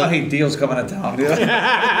probably thought, hey, Dio's coming to town.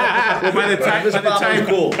 Well,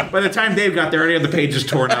 by the time Dave got there, any of the pages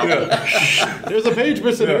torn out. There's a page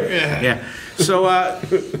missing. Yeah. So,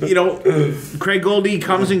 Craig Goldie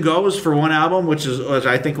comes and goes for one album, which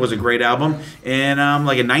I think was a great album. And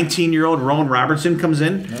like a 19-year-old Rowan Robertson comes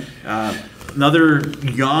in, another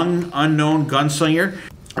young, unknown gunslinger.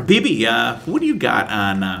 BB, what do you got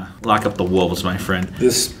on Lock Up the Wolves, my friend?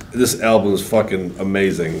 This album is fucking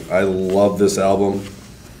amazing. I love this album.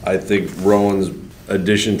 I think Rowan's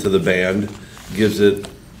addition to the band gives it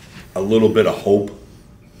a little bit of hope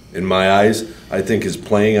in my eyes. I think his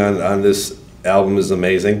playing on this album is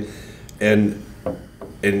amazing. And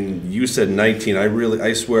and you said 19.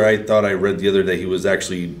 I swear I thought I read the other day he was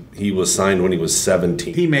signed when he was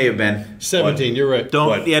 17. He may have been 17. You're right.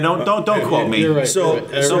 Don't quote me. You're right. So,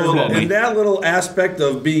 you're right. and that little aspect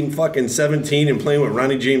of being fucking 17 and playing with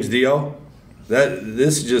Ronnie James Dio,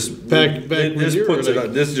 this just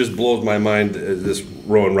blows my mind. This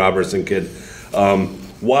Rowan Robertson kid,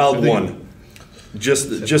 Wild One.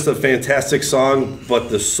 Just a fantastic song, but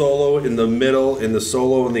the solo in the middle and the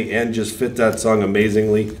solo in the end just fit that song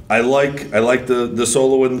amazingly. I like the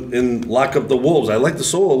solo in Lock Up the Wolves. I like the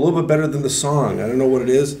solo a little bit better than the song. I don't know what it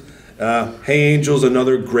is. Hey Angel's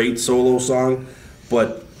another great solo song,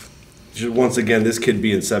 but once again, this kid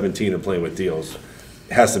being 17 and playing with Dio's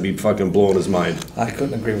has to be fucking blowing his mind. I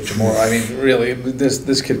couldn't agree with you more. I mean, really,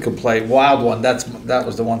 this kid could play. Wild One, that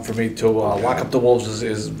was the one for me too. Lock Up the Wolves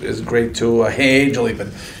is great too. Hey Angel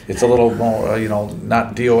even, it's a little more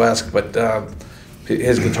not Dio-esque, but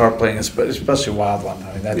his guitar playing, especially Wild One.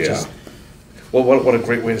 I mean, that just what a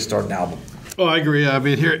great way to start an album. Oh, I agree. I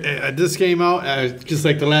mean, here this came out just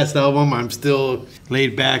like the last album. I'm still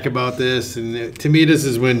laid back about this, and to me, this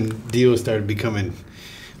is when Dio started becoming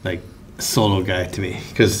like solo guy to me,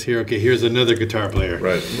 because here's another guitar player,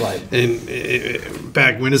 right. And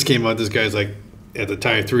back when this came out, this guy's like at the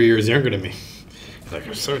time 3 years younger than me. He's like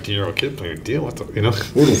a 17-year-old kid playing a deal. What the What the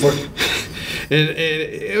fuck? And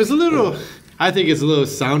it was a little. I think it's a little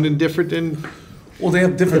sounding different than. Well, they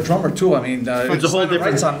have different drummer too. I mean, it's a whole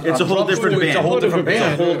different. It's a whole different band. It's a whole different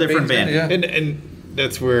band. It's a whole different band. Yeah. And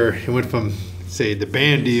that's where it went from, say, the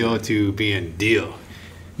band Dio to being Dio.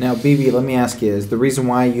 Now, BB, let me ask you: is the reason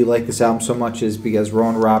why you like this album so much is because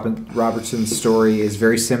Rowan Robertson's story is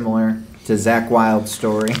very similar to Zakk Wylde's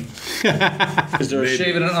story? Is there a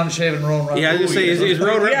shaven and unshaven Rowan Robertson? Yeah, I was gonna say, is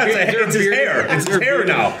Rowan it's his hair. It's his hair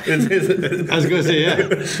now. I was going to say, yeah.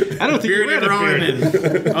 I don't think bearded Rowan and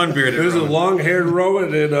unbearded. There's a Rowan. long-haired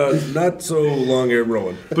Rowan and a not so long-haired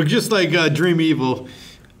Rowan. But just like Dream Evil,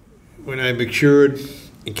 when I matured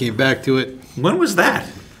and came back to it, When was that?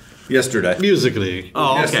 Yesterday. musically.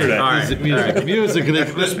 Oh, okay. Yesterday. All right. Musically.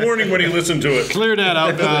 This morning when he listened to it. Clear that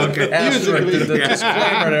out. Musically. The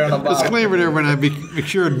disclaimer there on the bottom. Disclaimer there, when I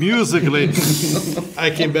matured musically, I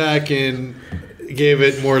came back and gave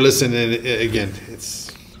it more listen, and again,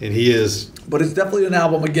 he is. But it's definitely an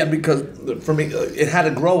album again because for me, it had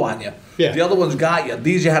to grow on you. Yeah. The other ones got you.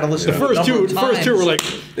 These you had to listen. The to first two were like,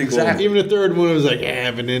 exactly. even the third one was like,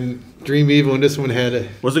 but then Dream Evil, and this one had a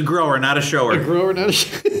Was a grower, not a shower. grower, not a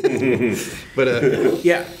but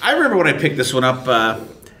Yeah, I remember when I picked this one up,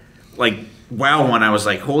 like Wild One. I was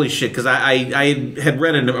like, holy shit, because I had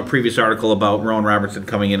read in a previous article about Rowan Robertson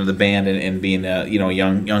coming into the band and being a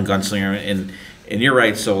young gunslinger, and you're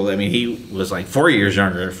right. So I mean, he was like 4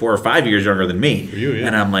 or 5 years younger than me,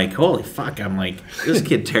 and I'm like, holy fuck! I'm like, this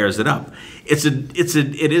kid tears it up.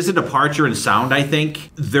 It is a departure in sound. I think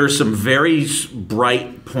there's some very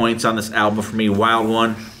bright points on this album for me. Wild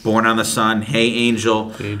One, Born on the Sun, Hey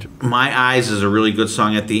Angel. My Eyes is a really good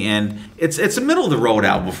song at the end. It's a middle of the road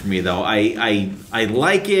album for me though. I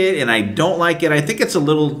like it and I don't like it. I think it's a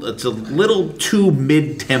little too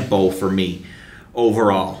mid tempo for me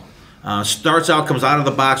overall. Starts out, comes out of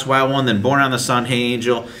the box, Wild One, then Born on the Sun, Hey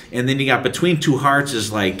Angel, and then you got Between Two Hearts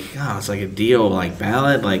is like, it's like a Dio like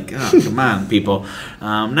ballad, like, come on, people.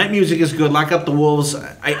 Night Music is good. Lock Up the Wolves.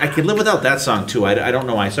 I could live without that song too. I don't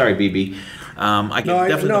know why. Sorry, BB. I can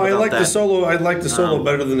definitely live without like that. the solo. I like the solo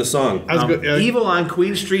better than the song. Evil on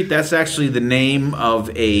Queen Street. That's actually the name of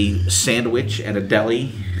a sandwich at a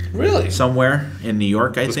deli. Really? Somewhere in New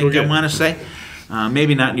York, I think I want to say.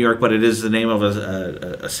 Maybe not New York, but it is the name of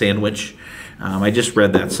a sandwich. I just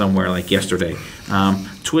read that somewhere like yesterday.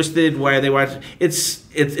 Twisted, Why Are They Watching? It's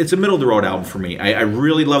a middle of the road album for me. I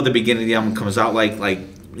really love the beginning of the album. It comes out like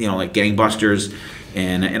gangbusters,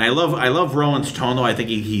 and I love Rowan's tone though. I think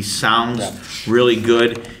he sounds really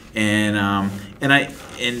good, and I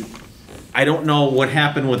don't know what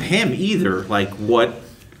happened with him either. Like what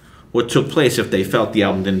took place if they felt the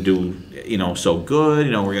album didn't do so good.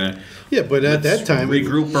 We're gonna. yeah, but at that time,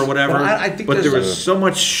 regroup or whatever. But I think there was so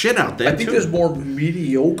much shit out there. I think there's more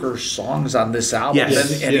mediocre songs on this album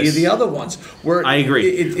than any of the other ones. Where I agree.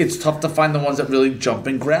 It's tough to find the ones that really jump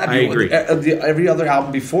and grab you. I agree. Every other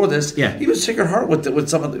album before this, even Sacred Heart with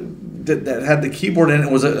some of that had the keyboard in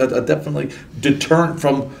it was a definitely deterrent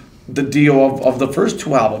from the Dio of the first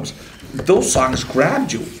two albums. Those songs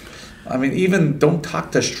grabbed you. I mean, even Don't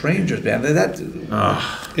Talk to Strangers, man. In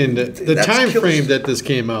the time frame that this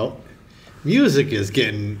came out, music is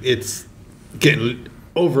getting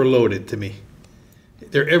overloaded to me.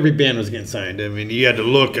 Every band was getting signed. I mean, you had to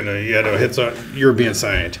look and you had to hit. You're being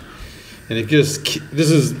signed, and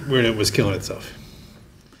this is when it was killing itself.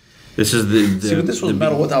 This is the See, but this was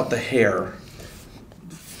metal without the hair.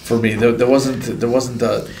 For me, there wasn't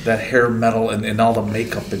that hair metal and all the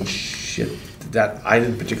makeup and shit that I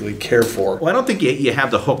didn't particularly care for. Well, I don't think you have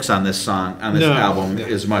the hooks on this album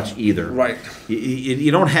as much either. Right. You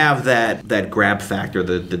don't have that grab factor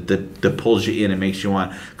that pulls you in and makes you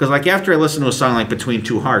want. Because like after I listen to a song like Between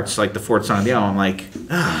Two Hearts, like the fourth song of the album, I'm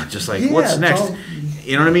like, just like what's next?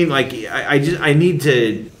 You know what I mean? Like I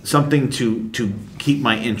need something to keep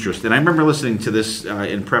my interest. And I remember listening to this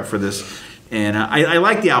in prep for this, and I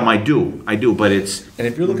like the album. I do, but it's and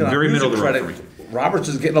if you're looking at very music middle of the road credit, for me. Roberts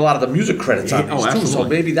is getting a lot of the music credits on these too, so absolutely.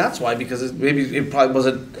 maybe that's why, because maybe it probably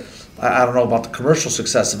wasn't. I don't know about the commercial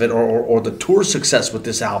success of it or the tour success with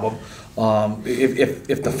this album.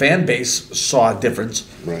 If the fan base saw a difference,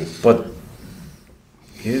 Right. But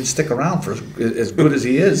he didn't stick around for as good as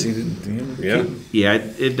he is. He didn't. Yeah,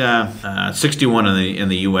 it 61 in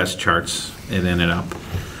the U.S. charts. It ended up,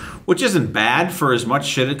 which isn't bad for as much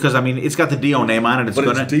shit. Because I mean, it's got the Dio name on it. But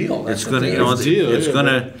it's Dio. It's gonna. It's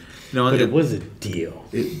gonna. But it was a deal.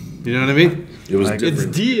 You know what I mean? It was It's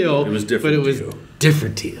different. deal. It was different. But it was deal.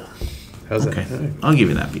 different deal. How's Okay, that? I'll give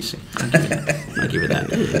you that, BC. I'll give you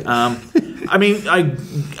that.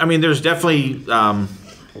 I mean, there's definitely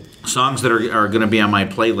songs that are going to be on my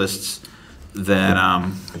playlists that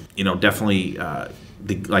definitely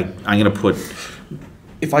like I'm going to put.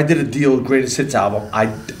 If I did a Dio Greatest Hits album,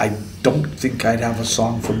 I don't think I'd have a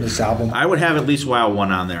song from this album. I would have at least Wild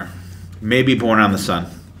One on there. Maybe Born on the Sun.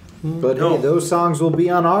 But hey, those songs will be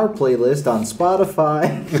on our playlist on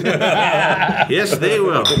Spotify. Yes, they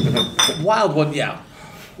will. Wild One, yeah.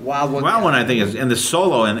 Wild One. Wild One, I think, is, and the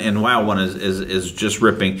solo in Wild One is just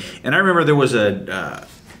ripping. And I remember there was a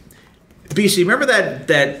BC. Remember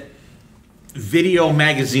that video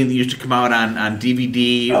magazine that used to come out on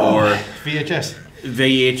DVD or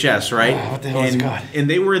VHS, right? Oh, what the hell is it called? And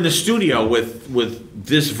they were in the studio with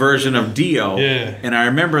this version of Dio. Yeah. And I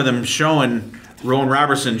remember them showing Rowan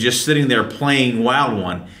Robertson just sitting there playing Wild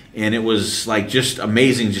One, and it was like just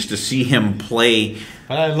amazing just to see him play.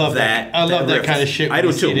 But I love that. I love that riff. kind of shit. I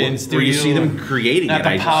do too. Where you see them creating not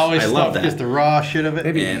it, the power I stuff, love that. just the raw shit of it.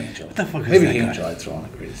 Maybe And- Angel. What the fuck is Maybe that guy? Angel I'd throw on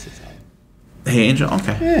the Greatest Hits album. Hey, Angel.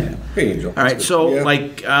 Okay. Yeah. Hey, Angel. All right. So Yeah.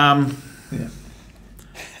 like,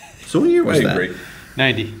 so what year was I that? agree.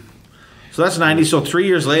 90. So that's 90. So 3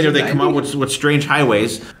 years later, they come out with Strange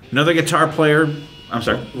Highways. Another guitar player. I'm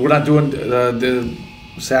sorry. We're not doing the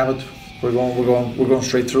Sabbath. We're going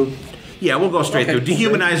straight through. Yeah, we'll go straight through.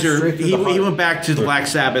 Dehumanizer. Straight through He the heart. went back to the Black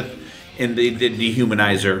Sabbath, and they did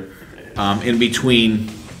Dehumanizer in between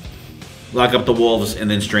Lock Up the Wolves and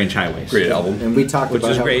then Strange Highways. Great album. And we talked Which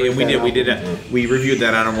about is how great, and we that did album- we reviewed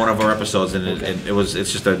that on one of our episodes, and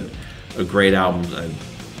it's just a great album,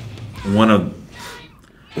 one of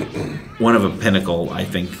a pinnacle, I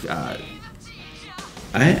think. I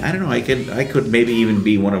don't know, I could maybe even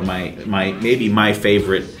be one of my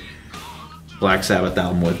favorite Black Sabbath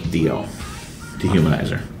album with Dio,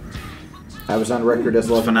 Dehumanizer. I was on record as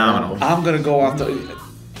loving Phenomenal. that album. I'm gonna go off the.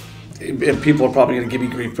 And people are probably gonna give me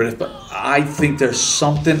grief for this, but I think there's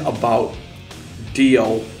something about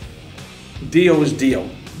Dio. Dio is Dio.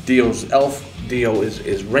 Dio's Elf. Dio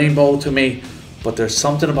is Rainbow to me. But there's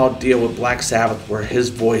something about Dio with Black Sabbath where his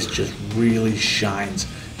voice just really shines.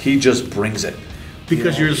 He just brings it.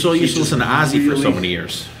 Because You know, you're so used to he just listening to Ozzy for so really- many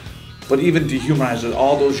years. But even Dehumanizer,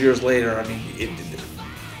 all those years later, I mean,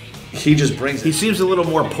 he just brings He it. seems a little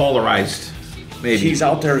more polarized, maybe. He's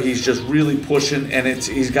out there. He's just really pushing, and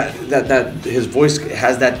he's got that his voice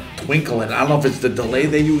has that twinkle, and I don't know if it's the delay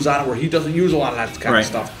they use on it, where he doesn't use a lot of that kind Right. of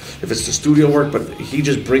stuff. If it's the studio work, but he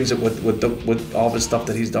just brings it with all the stuff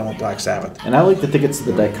that he's done with Black Sabbath. And I like to think it's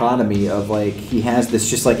the dichotomy of like he has this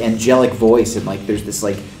just like angelic voice and like there's this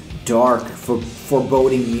like dark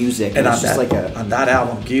foreboding music. And it's on just that, like a on that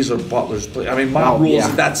album, Geezer Butler's play. I mean, Mob Oh, Rules. yeah.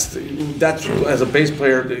 That's as a bass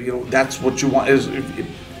player, you know, that's what you want.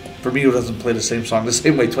 For me, who doesn't play the same song the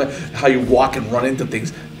same way, how you walk and run into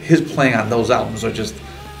things. His playing on those albums are just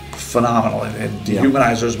phenomenal. And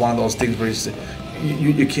Dehumanizer is one of those things where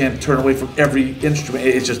you can't turn away from every instrument.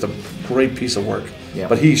 It's just a great piece of work. Yeah.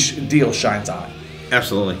 But Dio shines on it.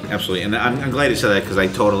 Absolutely, absolutely, and I'm glad you said that because I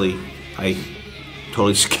totally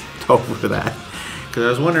skipped over that because I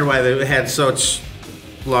was wondering why they had such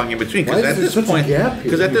long in between. Why Because is there such a gap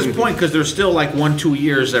here? because there's still like 1-2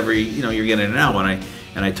 years every you're getting an album,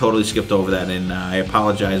 and I totally skipped over that, and I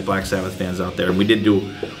apologize, Black Sabbath fans out there. And we did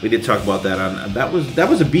talk about that on that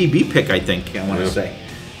was a BB pick, I think. I want to say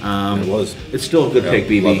It was. it's still a good pick,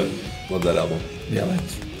 BB. Love it. Love that album. Yeah.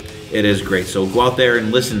 It is great. So go out there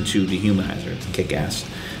and listen to Dehumanizer. It's kick ass.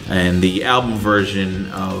 And the album version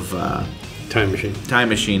of Time Machine. Time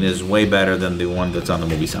Machine is way better than the one that's on the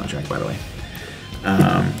movie soundtrack, by the way.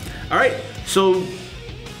 All right, so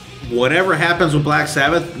whatever happens with Black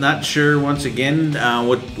Sabbath, not sure once again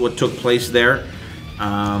what took place there.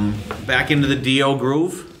 Back into the Dio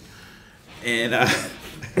groove, and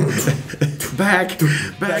back in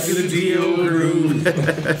the Dio groove.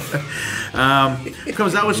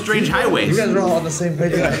 Comes out with Strange Highways. You guys are all on the same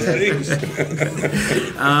page.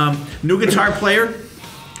 New guitar player,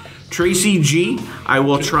 Tracy G. I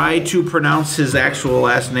will try to pronounce his actual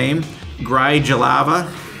last name, Gry Jalava.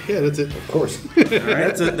 Yeah, that's it. Of course.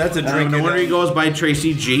 That's a drink. No wonder he goes by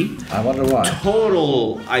Tracy G. I wonder why.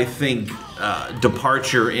 Total, I think,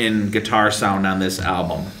 departure in guitar sound on this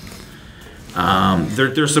album.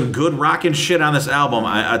 There's some good rockin' shit on this album.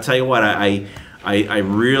 I'll tell you what, I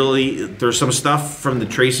really, there's some stuff from the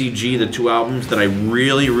Tracy G, the 2 albums, that I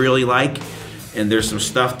really, really like. And there's some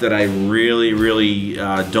stuff that I really, really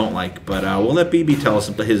don't like. But we'll let BB tell us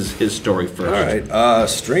his story first. All right,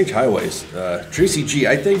 Strange Highways. Tracy G.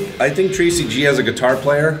 I think Tracy G as a guitar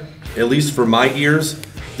player, at least for my ears,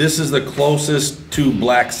 this is the closest to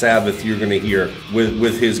Black Sabbath you're going to hear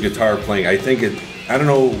with his guitar playing. I think I don't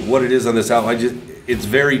know what it is on this album. It's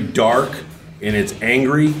very dark and it's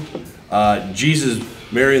angry. Jesus,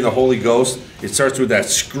 Mary, and the Holy Ghost. It starts with that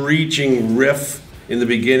screeching riff in the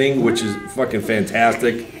beginning, which is fucking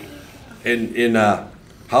fantastic. And in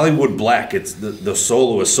Hollywood Black, it's the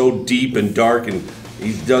solo is so deep and dark, and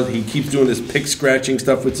he keeps doing this pick scratching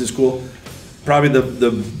stuff, which is cool. Probably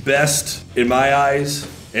the best in my eyes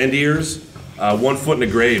and ears. 1 Foot in the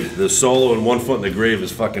Grave. The solo in 1 Foot in the Grave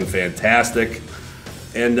is fucking fantastic.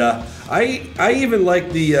 And I even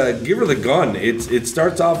like the Give Her the Gun. It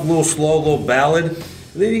starts off a little slow, a little ballad,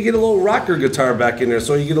 and then you get a little rocker guitar back in there,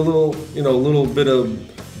 so you get a little bit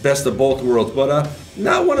of best of both worlds. But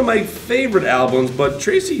not one of my favorite albums. But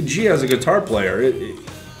Tracy G as a guitar player,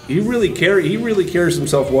 he really carries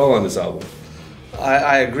himself well on this album.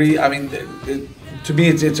 I agree. I mean, to me,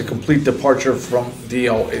 it's a complete departure from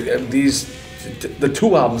Dio. The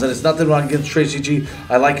 2 albums, and it's nothing wrong against Tracy G.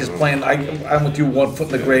 I like his playing. I'm with you. 1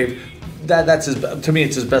 Foot in the Grave. That's his. To me,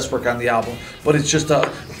 it's his best work on the album. But it's just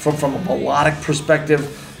from a melodic perspective,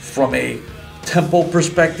 from a tempo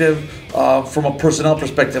perspective, from a personnel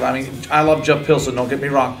perspective. I mean, I love Jeff Pilson. Don't get me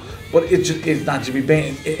wrong, but it's not Jimmy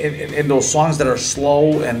Bain. And those songs that are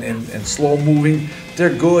slow and slow moving,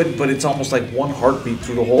 they're good. But it's almost like one heartbeat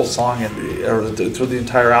through the whole song or through the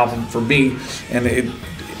entire album for me. And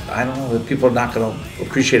I don't know that people are not going to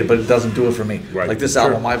appreciate it, but it doesn't do it for me. Right. Like this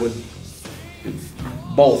album, I would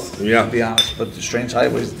both, yeah, to be honest. But the Strange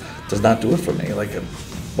Highways does not do it for me.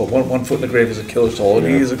 But one Foot in the Grave is a killer solo, and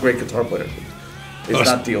he is a great guitar player. It's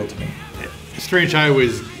not Dio to me. Strange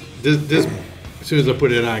Highways. This as soon as I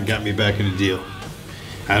put it on, got me back in the Dio.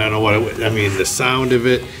 I don't know what I mean. The sound of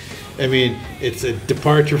it. I mean, it's a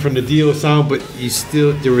departure from the Dio sound, but you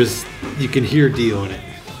can hear Dio in it.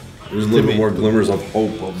 There's a little bit more glimmers of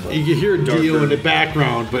hope. You can hear Dio in the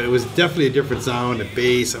background, but it was definitely a different sound, the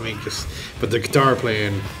bass. I mean, but the guitar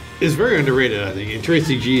playing is very underrated, I think. And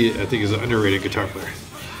Tracy G, I think, is an underrated guitar player.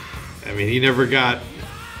 I mean, he never got,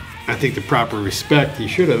 I think, the proper respect he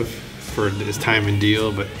should have for his time in Dio,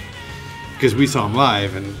 but because we saw him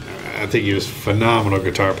live, and I think he was a phenomenal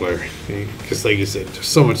guitar player. Because, like you said, there's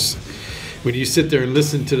so much. When you sit there and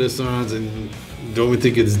listen to the songs and don't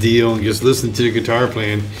think it's Dio and just listen to the guitar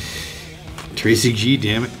playing, Tracy G,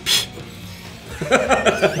 damn it.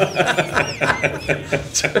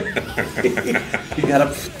 You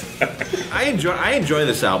gotta. I enjoy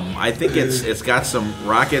this album. I think it's got some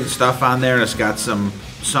rockin' stuff on there, and it's got some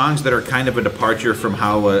songs that are kind of a departure from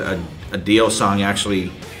how a Dio song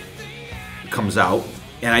actually comes out.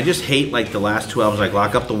 And I just hate like the last 2 albums, like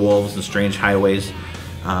Lock Up the Wolves and Strange Highways.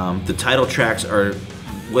 The title tracks are,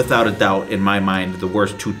 without a doubt, in my mind, the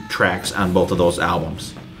worst 2 tracks on both of those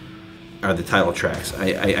albums are the title tracks.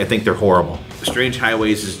 I think they're horrible. Strange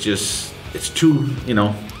Highways is just, it's too,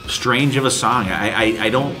 strange of a song. I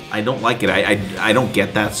don't like it. I don't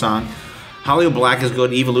get that song. Hollywood Black is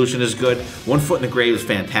good. Evolution is good. 1 Foot in the Grave is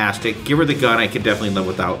fantastic. Give Her the Gun I could definitely live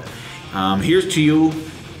without. Here's to You.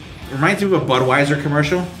 Reminds me of a Budweiser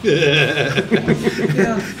commercial.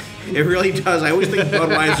 Yeah. It really does. I always think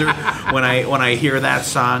Budweiser when I hear that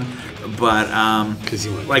song. But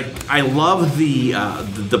like I love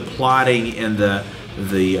the plotting and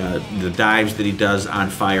the dives that he does on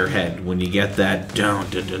Firehead when you get that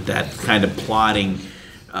kind of plotting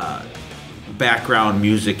background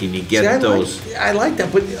music and you get those. I like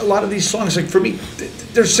that, but a lot of these songs, like for me,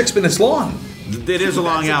 they're 6 minutes long. It is a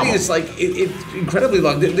long album. It's like it's incredibly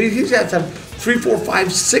long. He has to have 3, 4,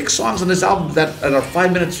 5, 6 songs on this album that are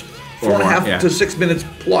 5 minutes 4.5 to 6 minutes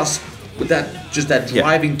plus with that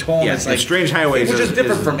driving tone. Yeah, it's like Strange Highways which is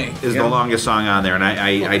different for me. Is the longest song on there, and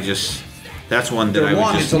I just that's one that I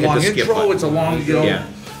would just it's a long hit the skip intro. button. It's a long Yeah.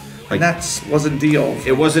 and that wasn't Dio.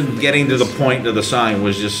 It wasn't getting to the point of the song. It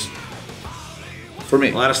was just for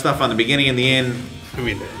me. A lot of stuff on the beginning and the end. I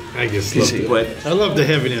mean, I just I love the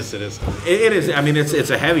heaviness of this. It is. I mean, it's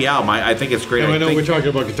a heavy album. I think it's great. I know think, we're talking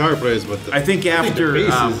about guitar players, but I think after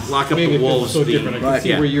Lock Up the Wolves, so different. I can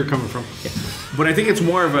see where you're coming from. Yeah. But I think it's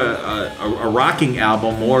more of a rocking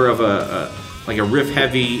album, more of a like a riff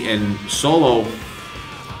heavy and solo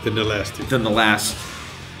than the last two.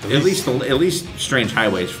 At least Strange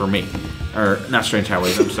Highways for me, or not Strange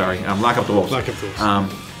Highways. I'm sorry. Lock Up the Wolves. Lock Up the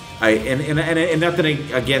Wolves. And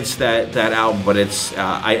nothing against that album, but it's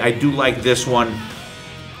I do like this one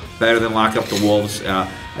better than Lock Up the Wolves.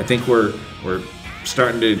 I think we're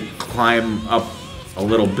starting to climb up a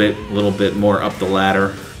little bit more up the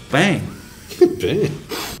ladder. Bang.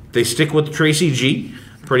 They stick with Tracy G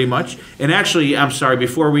pretty much. And actually, I'm sorry,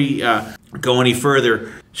 before we go any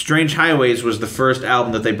further, Strange Highways was the first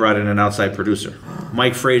album that they brought in an outside producer.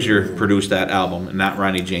 Mike Frazier produced that album, and not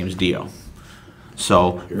Ronnie James Dio.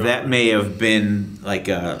 So that may have been like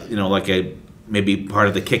maybe part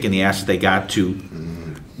of the kick in the ass that they got to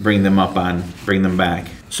bring them back.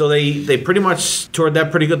 So they pretty much toured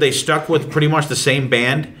that pretty good. They stuck with pretty much the same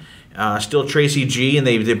band, still Tracy G, and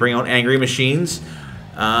they bring out Angry Machines.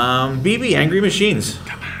 BB, Angry Machines.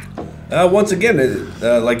 Once again,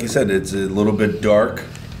 like you said, it's a little bit dark,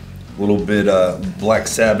 a little bit Black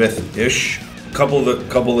Sabbath-ish. Couple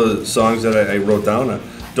of songs that I wrote down.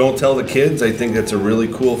 Don't Tell the Kids, I think that's a really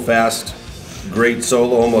cool, fast, great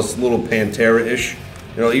solo, almost a little Pantera-ish.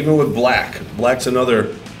 You know, even with Black's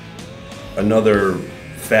another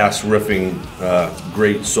fast riffing,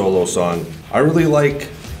 great solo song. I really like.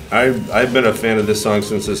 I've been a fan of this song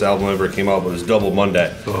since this album ever came out, but it's Double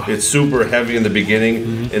Monday. Oh. It's super heavy in the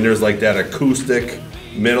beginning, and there's like that acoustic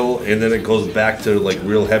middle, and then it goes back to like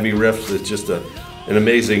real heavy riffs. It's just an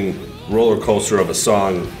amazing roller coaster of a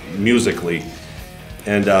song musically.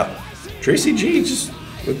 And Tracy G, just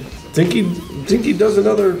think he does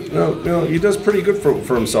another. He does pretty good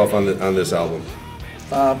for himself on this album.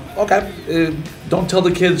 Okay, Don't Tell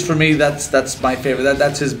the Kids for me. That's my favorite.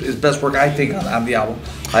 That's his best work, I think, on the album.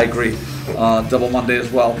 I agree. Double Monday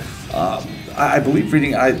as well. I believe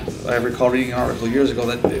I recall reading an article years ago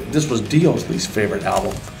that this was Dio's least favorite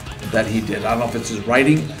album that he did. I don't know if it's his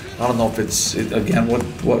writing. I don't know if it's again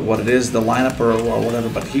what it is, the lineup or whatever.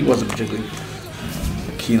 But he wasn't particularly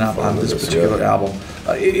keen on this particular album.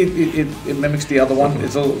 It mimics the other one.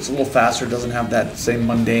 It's a little faster. Doesn't have that same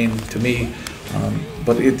mundane to me.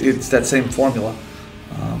 But it's that same formula.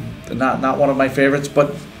 Not one of my favorites,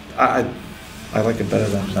 but I like it better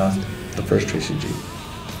than the first Tracy G.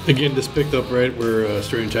 Again, this picked up right where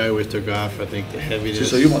Strange Highways took off. I think the heaviness.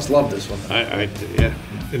 So you must love this one. Yeah.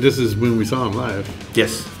 And this is when we saw him live.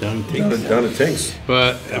 Yes. Down at Tinks.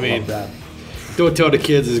 But I mean, Don't Tell the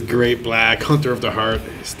Kids is great. Black, Hunter of the Heart,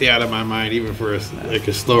 stay out of my mind even for a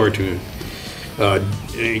slower tune.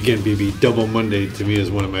 Again, BB, Double Monday to me is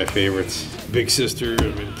one of my favorites. Big Sister, I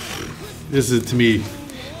mean, this is to me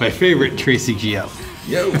my favorite Tracy G album.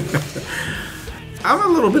 Yo. I'm a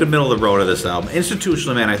little bit middle of the road of this album.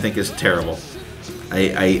 Institutional Man, I think, is terrible.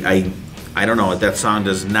 I don't know. That song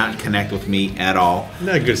does not connect with me at all.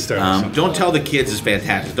 Not a good start. Don't Tell the Kids is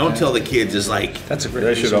fantastic. Don't Tell the Kids is like that's a great.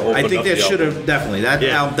 I think that should have definitely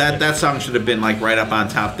that song should have been like right up on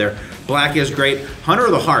top there. Black is great. Hunter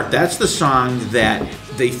of the Heart. That's the song that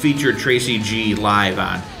they featured Tracy G live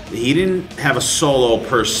on. He didn't have a solo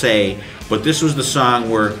per se, but this was the song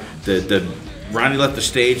where the Ronnie left the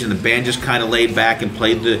stage and the band just kind of laid back and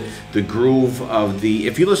played the groove of the.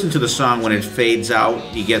 If you listen to the song when it fades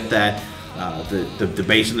out, you get that the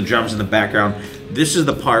bass and the drums in the background. This is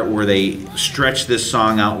the part where they stretch this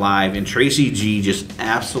song out live, and Tracy G just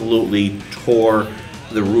absolutely tore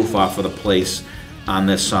the roof off of the place on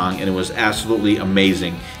this song, and it was absolutely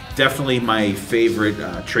amazing. Definitely my favorite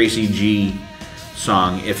Tracy G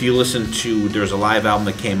song. If you listen to, there's a live album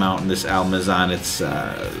that came out, and this album is on. It's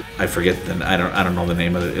I forget I don't know the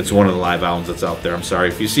name of it. It's one of the live albums that's out there. I'm sorry.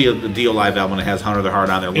 If you see a Dio live album that has Hunter of the Heart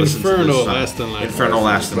on there, listen to this song. Inferno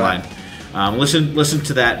Last in Line. Listen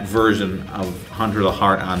to that version of Hunter of the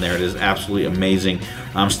Heart on there. It is absolutely amazing.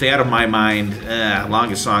 Stay Out of My Mind,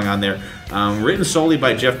 longest song on there. Written solely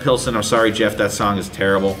by Jeff Pilson. I'm sorry, Jeff, that song is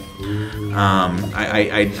terrible.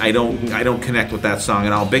 I don't connect with that song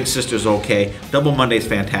at all. Big Sister's okay. Double Monday's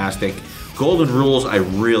fantastic. Golden Rules I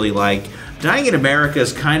really like. Dying in America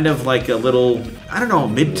is kind of like a little, I don't know,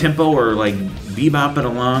 mid-tempo or like bebopping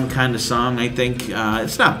along kind of song, I think.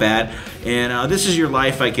 It's not bad. And This Is Your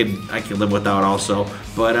Life I could live without also.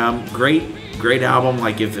 But great album.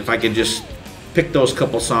 Like if I could just pick those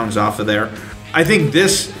couple songs off of there. I think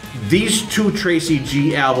these two Tracy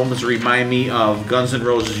G albums remind me of Guns N'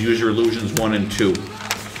 Roses' Use Your Illusions 1 and 2.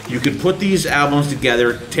 You could put these albums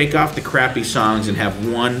together, take off the crappy songs, and have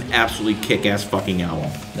one absolutely kick-ass fucking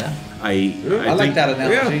album. Yeah. I like that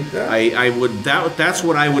analogy. I would that's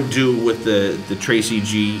what I would do with the Tracy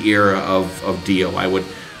G era of Dio. I would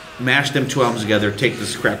mash them two albums together, take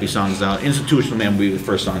the crappy songs out. Institutional Man would be the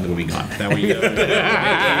first song that would be gone. That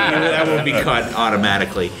would be cut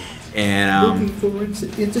automatically. And looking for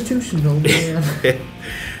Institutional Man.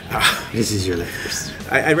 This is your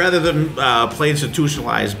life. I'd rather them play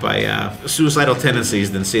Institutionalized by Suicidal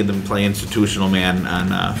Tendencies than see them play Institutional Man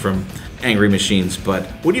on from Angry Machines. But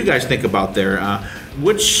what do you guys think about there?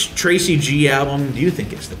 Which Tracy G album do you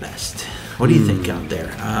think is the best? What do you think out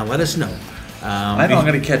there? Let us know. I know I'm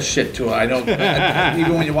going to catch shit too. I know.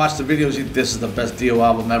 Even when you watch the videos, this is the best Dio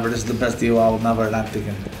album ever. This is the best Dio album ever. And I'm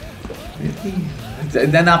thinking, really?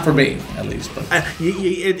 They're not for me, at least. But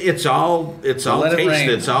it's all taste. It's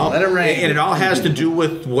all let it rain, and it all has to do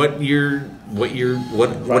with whatever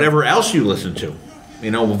else you listen to.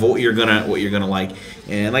 You know, what you're gonna like.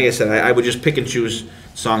 And like I said, I would just pick and choose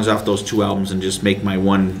songs off those two albums and just make my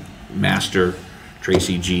one master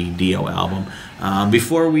Tracy G Dio album.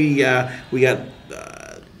 Before we got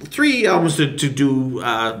 3 albums to do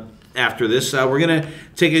after this. We're gonna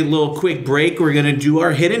take a little quick break. We're gonna do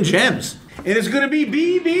our hidden gems. And it's going to be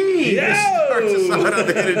BB. Yeah. Starts us out on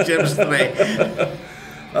the hidden gems today.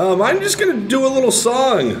 I'm just going to do a little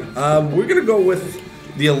song. We're going to go with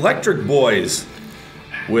the Electric Boys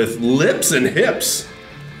with Lips and Hips.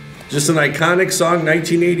 Just an iconic song,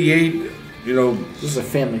 1988. You know, this is a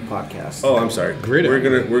family podcast. Oh, I'm sorry. Great. We're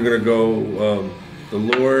gonna go. The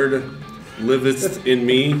Lord liveth in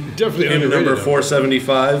me. Definitely hymn number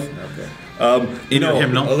 475. Okay. In your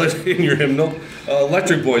hymnal. In your hymnal.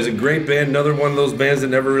 Electric Boys, a great band. Another one of those bands that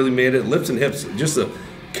never really made it. Lips and Hips, just a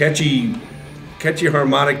catchy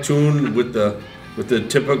harmonic tune with the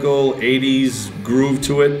typical 80s groove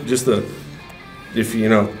to it. If you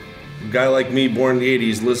know, a guy like me born in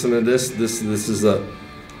the 80s, listen to this. This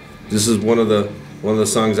is one of the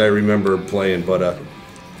songs I remember playing. But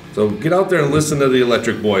so get out there and listen to the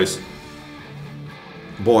Electric Boys.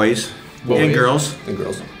 Boys. And girls.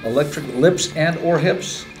 Electric Lips and or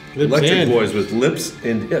Hips. Electric Boys with Lips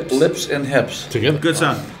and Hips. Lips and Hips. Together. Good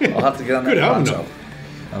song. I'll have to get on that pronto.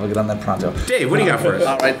 I'll get on that pronto. Dave, what do you got for us?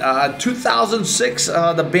 All right. 2006,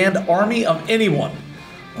 the band Army of Anyone.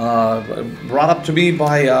 Brought up to me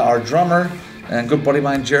by our drummer and good buddy of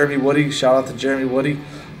mine, Jeremy Woody. Shout out to Jeremy Woody.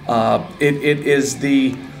 It is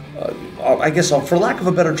the... I guess, for lack of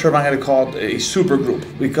a better term, I'm going to call it a super group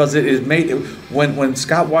because it is made when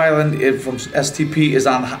Scott Weiland from STP is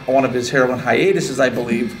on one of his heroin hiatuses, I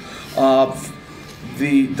believe.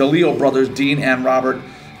 The Leo brothers, Dean and Robert,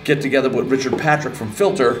 get together with Richard Patrick from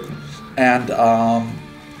Filter, and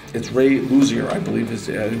it's Ray Luzier, I believe,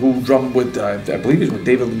 who drummed with I believe he's with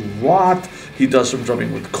David Lee Roth. He does some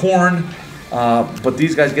drumming with Korn. But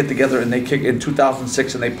these guys get together and they kick in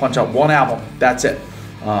 2006 and they punch out one album. That's it.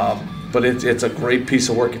 But it's a great piece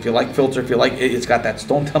of work. If you like Filter, if you like it, it's got that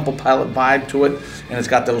Stone Temple Pilot vibe to it, and it's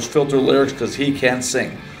got those Filter lyrics because he can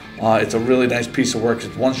sing. It's a really nice piece of work.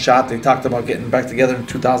 It's one shot. They talked about getting back together in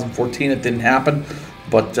 2014. It didn't happen,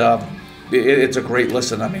 but it's a great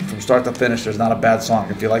listen. I mean, from start to finish, there's not a bad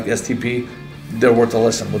song. If you like STP, they're worth a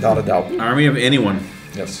listen, without a doubt. Army of Anyone.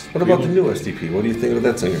 Yes. What about the new STP? What do you think of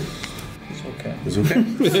that singer? He's okay. He's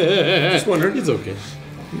okay? Just wondering. He's okay.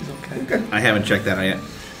 He's okay. I haven't checked that out yet.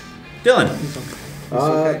 Dylan.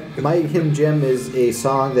 My hidden gem is a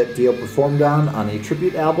song that Dio performed on a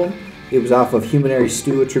tribute album. It was off of Humanary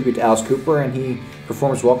Stew, a tribute to Alice Cooper, and he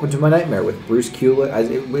performs "Welcome to My Nightmare" with Bruce Kulick.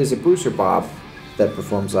 Is it Bruce or Bob that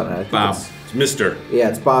performs on it? Bob. It's Mr. Yeah,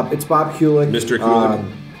 it's Bob. It's Bob Kulick. Mr. Kulick.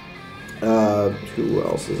 Who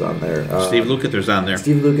else is on there? Steve Lukather's on there.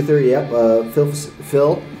 Steve Lukather, yep.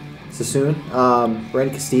 Phil Sassoon,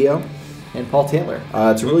 Brent Castillo, and Paul Taylor.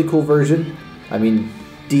 It's a really cool version. I mean,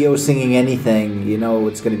 Dio singing anything, you know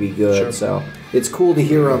it's going to be good. Sure. So it's cool to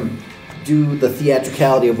hear him do the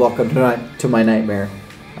theatricality of "Welcome to My Nightmare,"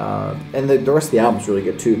 and the rest of the album's really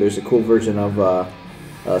good too. There's a cool version of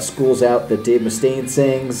 "School's Out" that Dave Mustaine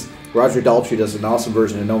sings. Roger Daltrey does an awesome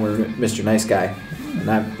version of "No More Mr. Nice Guy," and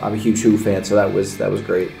I'm a huge Who fan, so that was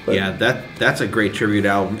great. But yeah, that's a great tribute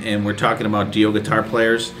album, and we're talking about Dio guitar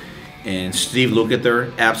players, and Steve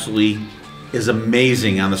Lukather absolutely is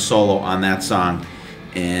amazing on the solo on that song.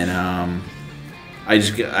 And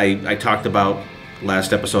I talked about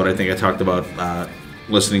last episode, I think I talked about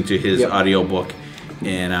listening to his audiobook.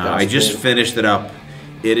 And I just finished it up.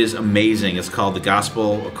 It is amazing. It's called The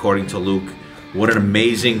Gospel According to Luke. What an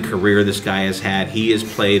amazing career this guy has had. He has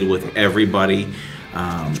played with everybody.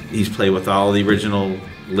 He's played with all the original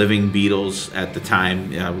living Beatles at the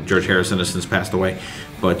time. George Harrison has since passed away.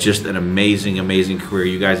 But just an amazing, amazing career.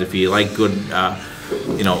 You guys, if you like good,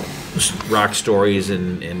 rock stories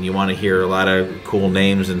and you want to hear a lot of cool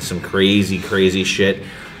names and some crazy, crazy shit,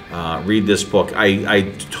 read this book.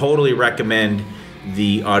 I totally recommend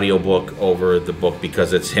the audiobook over the book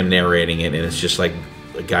because it's him narrating it, and it's just like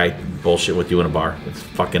a guy bullshit with you in a bar. It's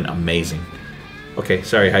fucking amazing. Okay,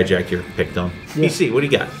 sorry, hijack your pick, Don. PC, what do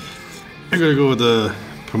you got? I'm gonna go with the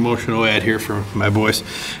promotional ad here for my boys.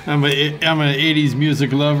 I'm an 80s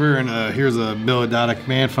music lover, and here's a melodic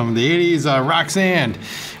band from the 80s, Roxanne,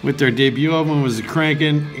 with their debut album was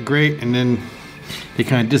cranking great, and then they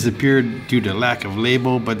kind of disappeared due to lack of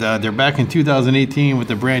label, but they're back in 2018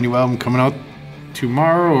 with a brand new album coming out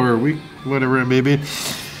tomorrow or a week, whatever it may be.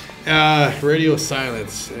 Radio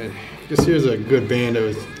Silence. Just here's a good band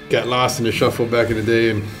that got lost in the shuffle back in the day,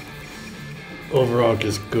 and overall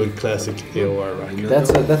just good classic AOR rock.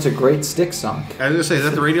 That's a great Styx song. I was gonna say, is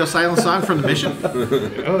that the Radio Silence song from The Mission?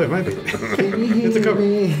 Oh, it might be. It's a cover.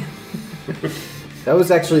 That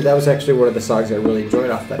was actually one of the songs I really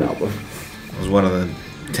enjoyed off that album. It was one of the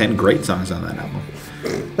 10 great songs on that album.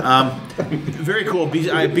 Very cool.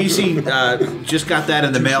 BC just got that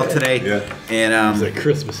in the mail today, and it's like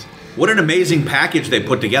Christmas. What an amazing package they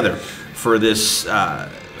put together for this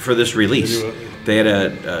release. They had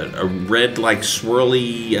a red like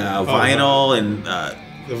swirly vinyl and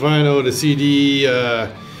the vinyl, the CD,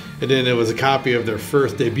 and then it was a copy of their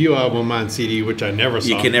first debut album on CD, which I never saw.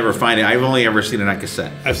 You can never find it. I've only ever seen it on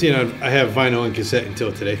cassette. I have vinyl and cassette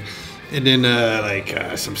until today. And then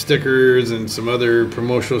some stickers and some other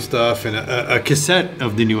promotional stuff and a cassette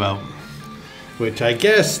of the new album, which I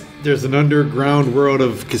guess there's an underground world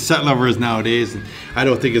of cassette lovers nowadays. And I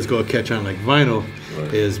don't think it's going to catch on like vinyl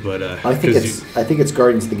is, but I think it's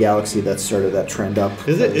Guardians of the Galaxy that started that trend up.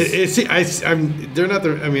 Is it? They're not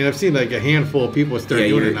the. I mean, I've seen like a handful of people start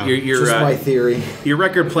doing it now. Just my theory. Your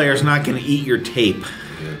record player's not going to eat your tape.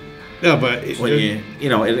 No, but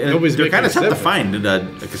they're kind of tough to find a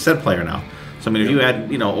cassette player now. So I mean, if you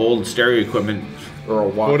had old stereo equipment, or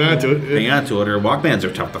a Walkman, hang on to it, or Walkmans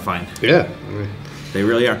are tough to find. Yeah, they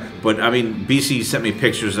really are. But I mean, BC sent me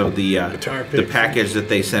pictures of the package that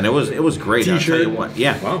they sent. It was great. T-shirt. I'll tell you what.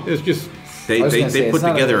 Yeah, wow. It's just they put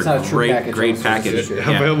together a great package. Yeah.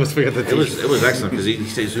 I almost forgot the T-shirt. It was excellent because he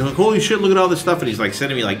says, "Holy shit, look at all this stuff," and he's like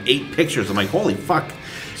sending me like 8 pictures. I'm like, "Holy fuck."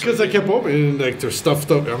 Because I kept opening and like they're stuffed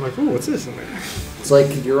up. I'm like, oh, what's this? It's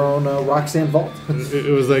like your own Roxanne vault.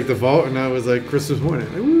 It was like the vault, and now it was like Christmas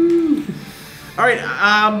morning. Like, woo! All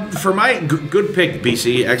right, for my good pick,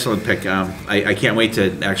 BC, excellent pick. I can't wait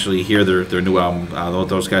to actually hear their new album.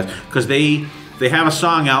 Those guys, because they have a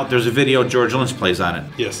song out. There's a video. George Lynch plays on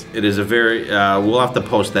it. Yes, it is a very. We'll have to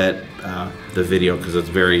post that the video because it's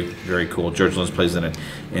very, very cool. George Lynch plays in it,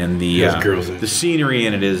 and the scenery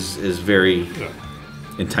in it is very. Yeah.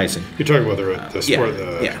 Enticing. You're talking about the sport,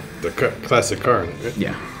 the classic car. Right?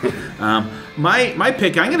 Yeah. My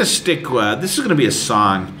pick. I'm going to stick. This is going to be a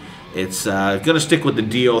song. It's going to stick with the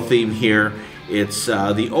Dio theme here. It's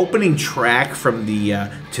the opening track from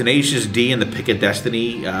the Tenacious D and the Pick of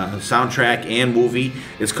Destiny soundtrack and movie.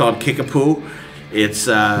 It's called Kickapoo. It's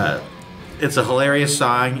a hilarious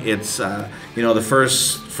song. It's the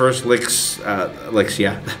first licks.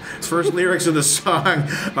 First lyrics of the song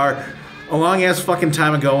are. A long-ass fucking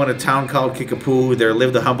time ago in a town called Kickapoo, there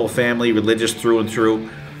lived a humble family, religious through and through.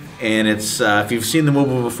 And it's if you've seen the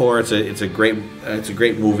movie before, it's a great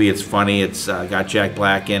movie. It's funny. It's got Jack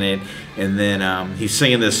Black in it, and then he's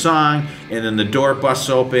singing this song, and then the door busts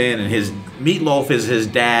open, and his Meatloaf is his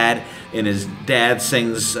dad, and his dad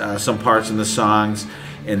sings some parts in the songs,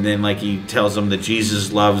 and then like he tells him that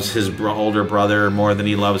Jesus loves his older brother more than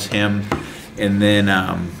he loves him, and then.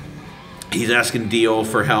 He's asking Dio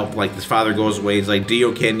for help. Like his father goes away. He's like,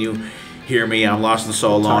 Dio, can you hear me? I'm lost and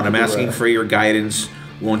so alone. I'm asking for your guidance.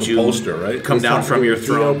 Won't you poster, right? come down from your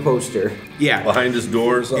throne? Dio poster. Yeah, behind his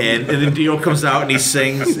door or something. And then Dio comes out and he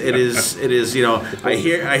sings. It is. I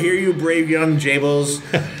hear you, brave young Jables.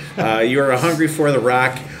 You are hungry for the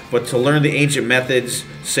rock, but to learn the ancient methods,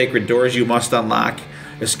 sacred doors you must unlock.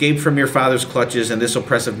 Escape from your father's clutches in this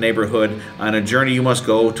oppressive neighborhood. On a journey you must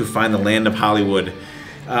go to find the land of Hollywood.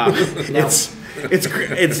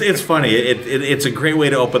 It's funny. It's a great way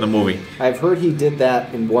to open the movie. I've heard he did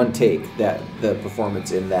that in one take, that the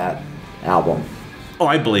performance in that album. Oh,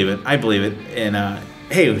 I believe it. And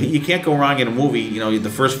hey, you can't go wrong in a movie. You know, the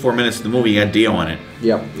first 4 minutes of the movie, you got Dio in it.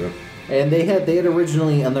 Yep. And they had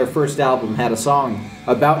originally on their first album had a song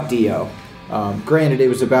about Dio. Granted, it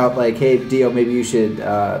was about like, hey Dio, maybe you should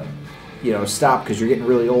stop because you're getting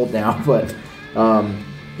really old now. But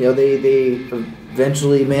they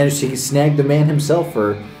eventually managed to snag the man himself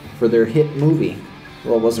for their hit movie.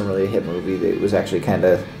 Well, it wasn't really a hit movie. It was actually kind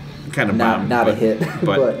of not a hit,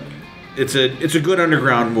 but it's a good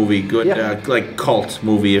underground movie, good like cult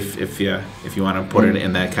movie if you want to put it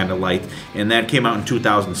in that kind of light. And that came out in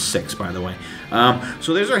 2006, by the way.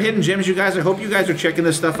 So there's our hidden gems, you guys. I hope you guys are checking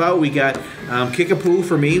this stuff out. We got Kickapoo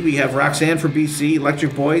for me. We have Roxanne for BC,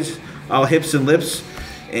 Electric Boys, All Hips and Lips,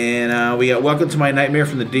 and we got Welcome to My Nightmare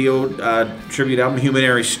from the Dio tribute album,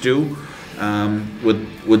 Humanary Stew,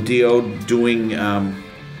 with Dio doing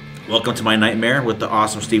Welcome to My Nightmare with the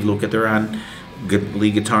awesome Steve Lukather on good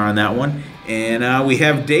lead guitar on that one. And we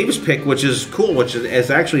have Dave's pick, which is cool, which is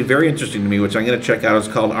actually very interesting to me, which I'm going to check out. It's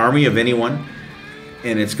called Army of Anyone,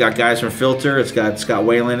 and it's got guys from Filter. It's got Scott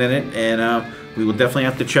Wayland in it, and we will definitely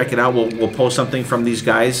have to check it out. We'll post something from these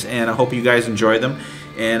guys, and I hope you guys enjoy them.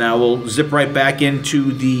 And we'll zip right back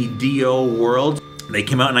into the Dio world. They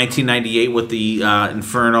came out in 1998 with the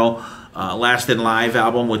Inferno Last in Live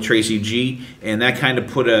album with Tracy G, and that kind of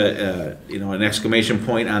put an exclamation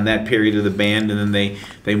point on that period of the band. And then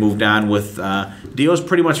they moved on with Dio's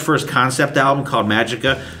pretty much first concept album called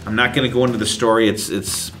Magica. I'm not going to go into the story.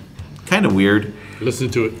 It's kind of weird.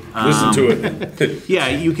 Listen to it. Yeah,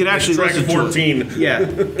 you could actually listen to 14. it. Yeah,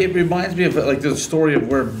 it reminds me of like the story of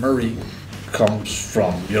where Murray comes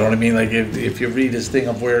from. You know what I mean? Like if you read his thing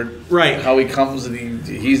of where how he comes and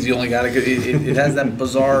he's the only guy that it has that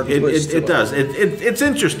bizarre twist. It does. It's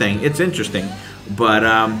interesting. It's interesting. But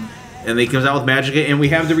and he comes out with Magica, and we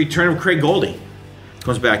have the return of Craig Goldie.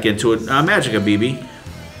 Comes back into it. Magica, BB.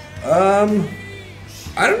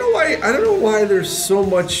 I don't know why there's so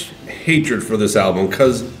much hatred for this album,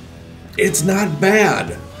 because it's not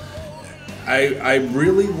bad. I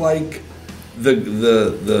really like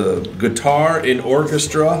the guitar in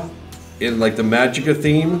orchestra in like the Magica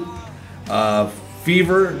theme.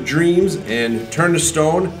 Fever, Dreams, and Turn to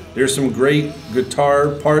Stone. There's some great guitar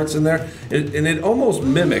parts in there, and it almost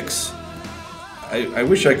mimics. I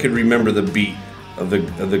wish I could remember the beat of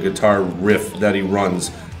the guitar riff that he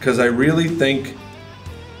runs, because I really think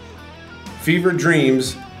Fever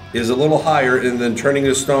Dreams is a little higher, and then Turning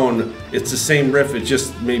to Stone, it's the same riff. It's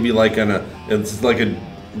just maybe like it's like a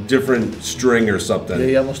different string or something. Yeah,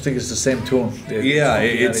 you almost think it's the same tune. Yeah,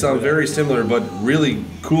 it sounds very similar, but really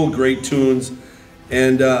cool, great tunes.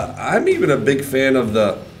 And I'm even a big fan of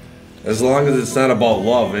as long as it's not about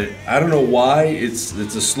love. I don't know why, it's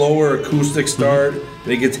a slower acoustic start,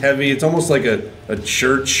 and it gets heavy. It's almost like a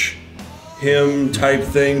church hymn type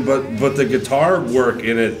thing, but the guitar work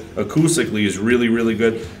in it acoustically is really, really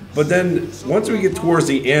good. But then once we get towards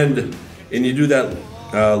the end and you do that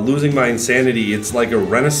Losing My Insanity, it's like a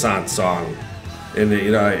Renaissance song, and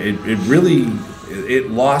it really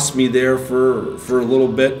lost me there for a little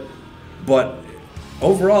bit. But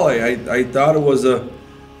overall, I thought it was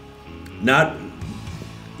not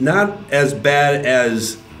as bad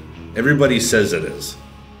as everybody says it is.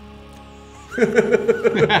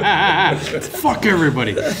 Fuck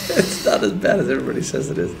everybody. It's not as bad as everybody says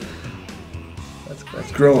it is.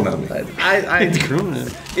 That's growing on me. It's growing on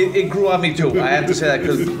me. It grew on me too. I have to say that,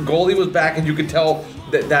 because Goldie was back, and you could tell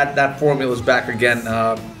that formula is back again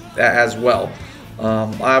as well.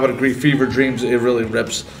 I would agree. Fever Dreams, it really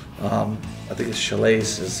rips. I think it's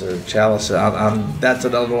Chalice or Chalice. That's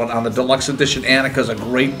another one on the deluxe edition. Annika's a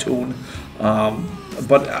great tune.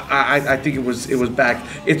 But I think it was back.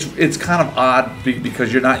 It's kind of odd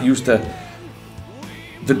because you're not used to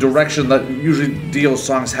the direction that usually Dio's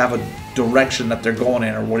songs have a direction that they're going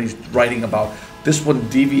in or what he's writing about. This one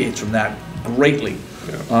deviates from that greatly.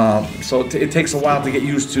 Yeah. So it takes a while to get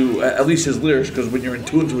used to at least his lyrics, because when you're in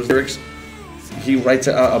tune to his lyrics, he writes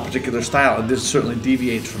a particular style, and this certainly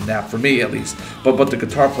deviates from that, for me at least. But the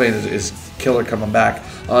guitar playing is killer coming back.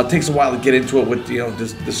 It takes a while to get into it with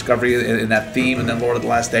this Discovery in that theme, and then Lord of the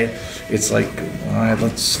Last Day. It's like, all right,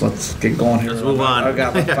 let's get going here. Let's move on. I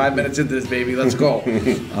got like 5 minutes into this, baby. Let's go.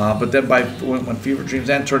 But then when Fever Dreams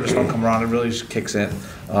and Turn to Stone come around, it really just kicks in.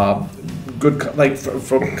 Good, like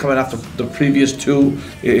from coming off the previous two,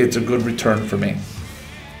 it's a good return for me.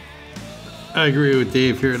 I agree with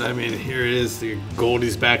Dave here. I mean, here it is. The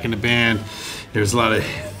Goldie's back in the band. There's a lot of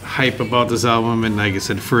hype about this album, and like I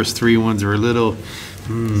said, the first three ones are a little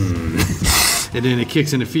And then it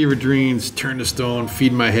kicks into Fever Dreams, Turn to Stone,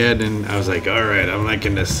 Feed My Head, and I was like, all right, I'm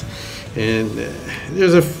liking this. And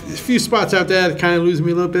there's a few spots out there that kind of lose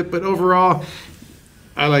me a little bit, but overall,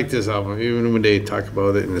 I like this album, even when they talk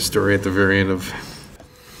about it in the story at the very end of.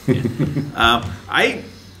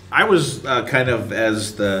 I was kind of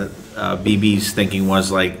as the BB's thinking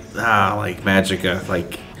was like Magica,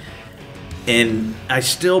 like, and I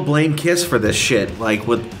still blame Kiss for this shit. Like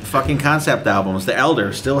with fucking concept albums, The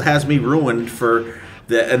Elder still has me ruined for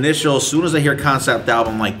the initial. As soon as I hear concept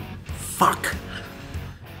album, I'm like, fuck.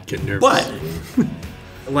 Get nervous. But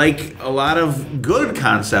like a lot of good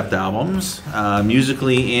concept albums,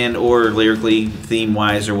 musically and or lyrically, theme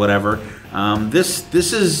wise or whatever. This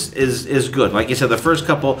is good. Like you said, the first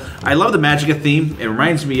couple, I love the Magica theme. It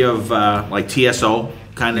reminds me of like TSO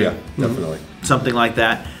kind of, definitely something like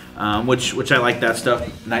that. Which I like that stuff.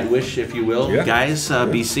 Nightwish, if you will, guys.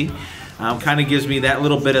 BC kind of gives me that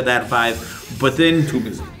little bit of that vibe. But then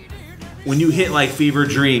when you hit like Fever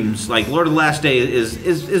Dreams, like Lord of the Last Day is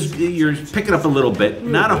you're picking up a little bit,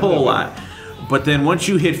 not a whole lot. But then once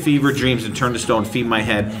you hit Fever Dreams and Turn to Stone, Feed My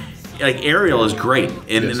Head. Like Ariel is great,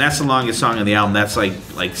 and that's the longest song on the album. That's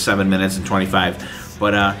like 7 minutes and 25.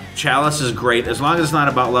 But Chalice is great as long as it's not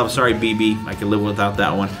about love. Sorry, BB, I can live without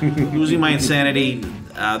that one. Losing My Insanity,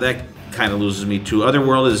 that kind of loses me too.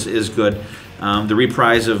 Otherworld is good. The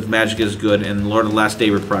reprise of Magic is good, and Lord of the Last Day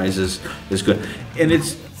reprise is good.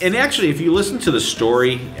 And actually, if you listen to the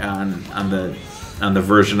story on the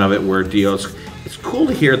version of it where Dio's, it's cool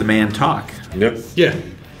to hear the man talk. Yep. Yeah.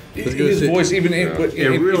 His voice, even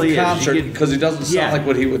in really concert, is. because he doesn't sound like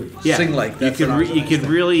what he would sing like. That's you can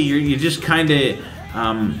really, you just kind of,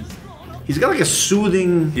 he's got like a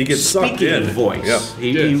soothing speaking voice. Yeah.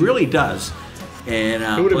 He really does. And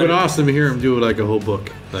it would have been awesome to hear him do like a whole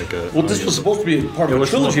book. Well, this was supposed to be part of a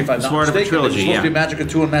trilogy, if I'm not mistaken. It was supposed to be Magica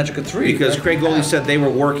 2 and Magica 3. Because Craig Goldie said they were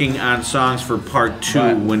working on songs for part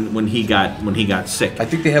 2 when he got sick. I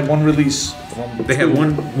think they had one release. They had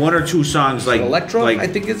one or two songs like Electra, like, I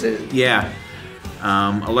think is it. Yeah,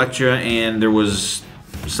 Electra, and there was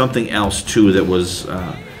something else too that was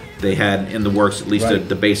they had in the works. At least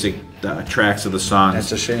the basic tracks of the songs.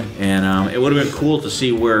 That's a shame. And it would have been cool to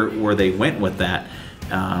see where they went with that,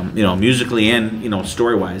 musically and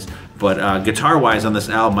story wise. But guitar wise on this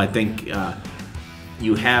album, I think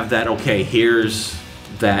you have that. Okay, here's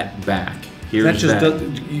that back. That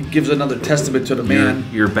just gives another testament to the man.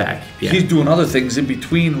 You're back. Yeah. He's doing other things in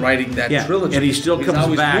between writing that trilogy. And he still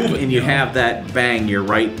comes back, moving, and you have that bang. You're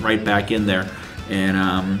right back in there. And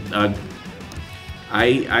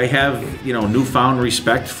I have newfound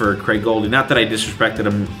respect for Craig Goldie. Not that I disrespected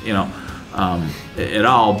him at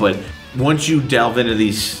all, but once you delve into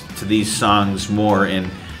these songs more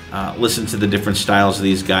and listen to the different styles of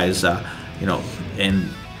these guys, and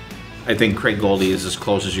I think Craig Goldie is as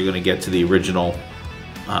close as you're going to get to the original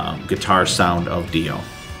guitar sound of Dio.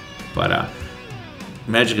 But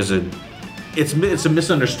Magic is it's a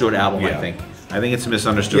misunderstood album. I think it's a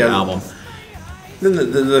misunderstood album. Then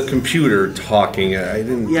the computer talking, I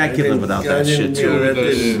didn't. Yeah, I can live without that shit too. That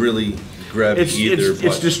didn't really grab me either.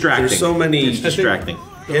 It's distracting. There's so many. It's distracting.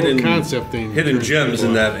 Hidden concept thing. Hidden gems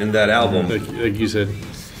in that album. Like you said.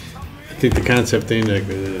 I think the concept thing,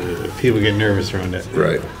 people get nervous around that.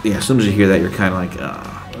 Right. Yeah, as soon as you hear that, you're kind of like,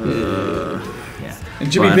 yeah.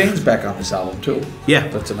 And Jimmy Bain's back on this album, too. Yeah.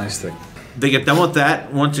 That's a nice thing. They get done with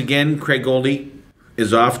that. Once again, Craig Goldie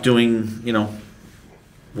is off doing,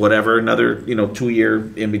 whatever, another,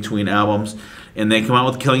 2-year in-between albums. And they come out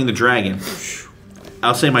with Killing the Dragon.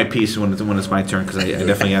 I'll say my piece when it's my turn, because I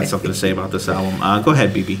definitely got something to say about this album. Go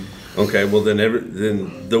ahead, BB. Okay, well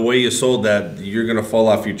then the way you sold that, you're gonna fall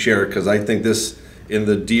off your chair, because I think this, in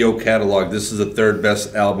the Dio catalog, this is the third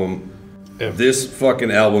best album. Yeah. This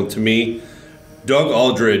fucking album, to me, Doug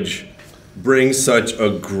Aldridge brings such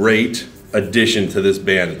a great addition to this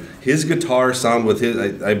band. His guitar sound with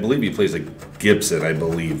his, I believe he plays a Gibson, I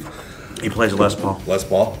believe. He plays a Les Paul. Les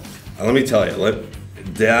Paul. Let me tell you,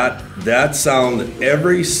 that sound,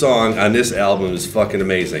 every song on this album is fucking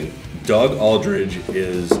amazing. Doug Aldridge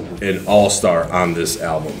is an all-star on this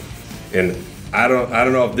album, and I don't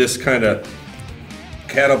know if this kind of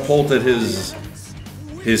catapulted his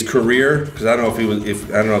career, because I don't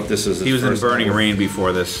know if this is his He was in first Burning album. Rain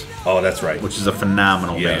before this. Oh, that's right. Which is a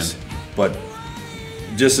phenomenal band. But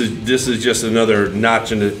this is just another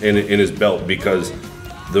notch in his belt, because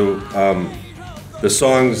the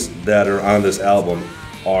songs that are on this album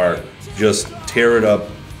are just tear it up,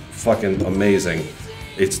 fucking amazing.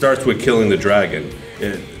 It starts with Killing the Dragon.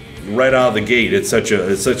 Right out of the gate, it's such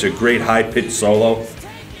a great high pitched solo,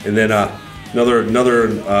 and then Another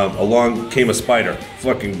Along Came a Spider.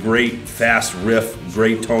 Fucking great fast riff,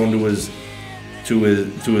 great tone to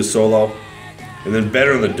his solo. And then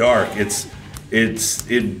Better in the Dark.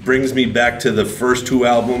 It brings me back to the first two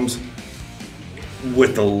albums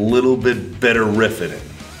with a little bit better riff in it.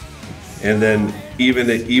 And then even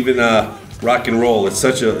Rock and Roll.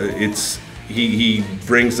 He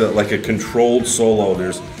brings a controlled solo.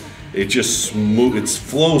 It's just smooth. It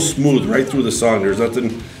flows smooth right through the song. There's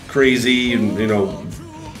nothing crazy and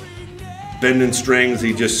bending strings.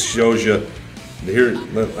 He just shows you. Here,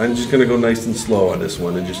 I'm just gonna go nice and slow on this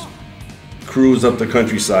one and just cruise up the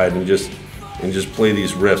countryside and just play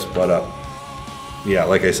these riffs. But yeah,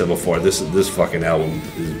 like I said before, this fucking album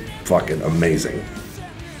is fucking amazing.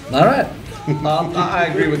 All right, I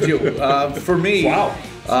agree with you. For me, wow.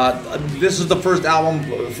 This is the first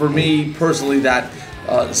album for me personally that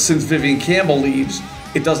since Vivian Campbell leaves,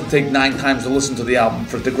 it doesn't take 9 times to listen to the album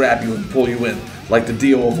for it to grab you and pull you in, like the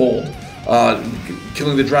Dio of old.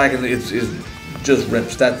 Killing the Dragon is just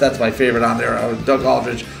rips. That's my favorite on there. Doug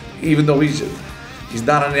Aldrich, even though he's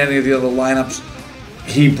not on any of the other lineups,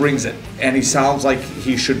 he brings it, and he sounds like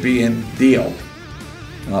he should be in Dio,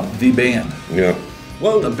 the band. Yeah.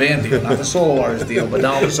 Well, the band Dio, not the solo artist Dio, but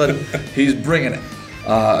now all of a sudden he's bringing it.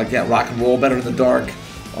 Again, Rock and Roll, Better in the Dark.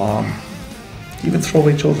 Even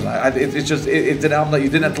Throwaway Children. It's an album that you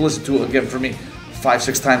didn't have to listen to again for me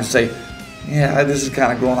 5-6 times to say, yeah, this is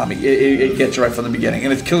kind of growing on me. It gets you right from the beginning,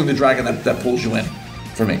 and it's Killing the Dragon that pulls you in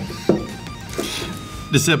for me.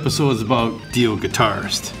 This episode is about Dio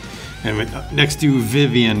Guitarist, and next to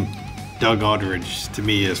Vivian, Doug Aldrich to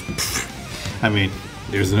me is,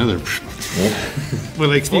 there's another. But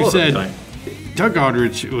like Steve said, Doug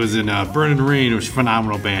Aldrich was in Burning Rain, which was a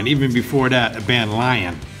phenomenal band. Even before that, a band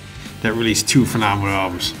Lion that released 2 phenomenal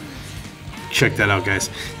albums. Check that out, guys.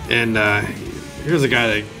 And here's a guy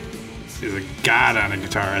that is a god on a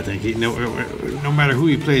guitar. I think no matter who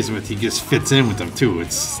he plays with, he just fits in with them too.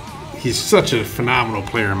 He's such a phenomenal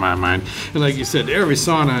player in my mind. And like you said, every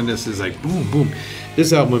song on this is like boom, boom.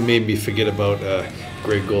 This album made me forget about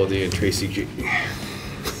Greg Goldie and Tracy G.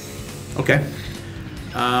 Okay.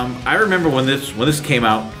 I remember when this came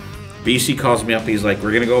out, BC calls me up. He's like,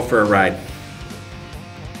 "We're gonna go for a ride."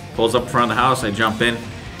 Pulls up in front of the house. I jump in.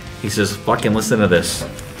 He says, "Fucking listen to this."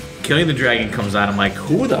 Killing the Dragon comes on. I'm like,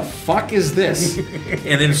 "Who the fuck is this?"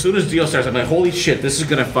 And then as soon as Dio starts, I'm like, "Holy shit, this is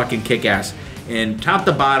gonna fucking kick ass." And top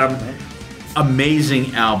to bottom,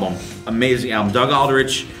 amazing album. Amazing album. Doug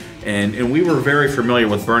Aldrich, and we were very familiar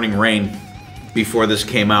with Burning Rain before this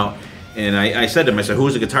came out. And I said to him, I said,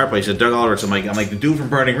 "Who's the guitar player?" He said, "Doug Aldrich." I'm like, the dude from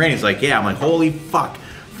Burning Rain. He's like, "Yeah." I'm like, holy fuck.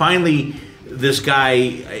 Finally, this guy,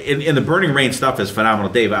 in the Burning Rain stuff is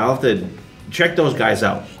phenomenal. Dave, I'll have to check those guys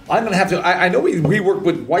out. I'm going to have to. I know we worked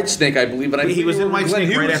with Whitesnake, I believe. But he was in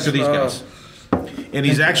Whitesnake right after these guys. And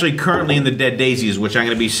he's actually currently in the Dead Daisies, which I'm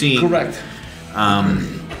going to be seeing. Correct.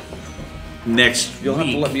 Next You'll week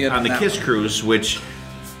have to let me in on the Kiss Cruise, which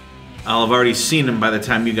I'll have already seen him by the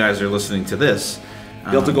time you guys are listening to this.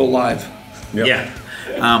 You'll have to go live. Yep.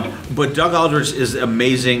 Yeah. But Doug Aldrich is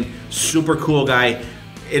amazing, super cool guy.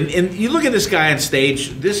 And you look at this guy on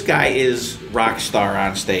stage, this guy is rock star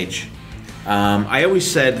on stage. I always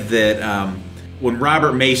said that when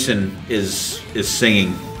Robert Mason is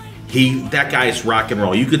singing, that guy's rock and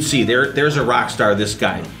roll. You could see there's a rock star, this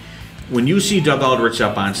guy. When you see Doug Aldrich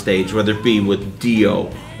up on stage, whether it be with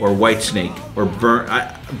Dio or Whitesnake or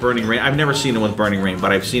Burning Rain, I've never seen him with Burning Rain,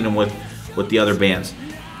 but I've seen him with the other bands,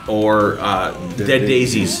 or Dead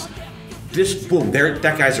Daisies.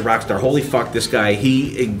 That guy's a rock star. Holy fuck, this guy.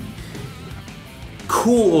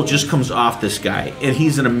 Cool just comes off this guy, and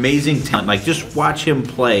he's an amazing talent. Like, just watch him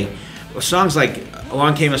play. Songs like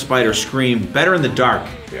Along Came a Spider, Scream, Better in the Dark.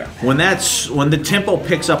 Yeah. When the tempo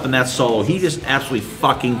picks up in that solo, he just absolutely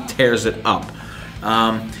fucking tears it up.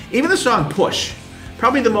 Even the song Push,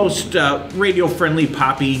 probably the most radio-friendly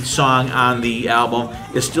poppy song on the album,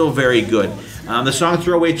 is still very good. The song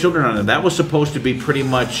Throwaway Children on it, that was supposed to be pretty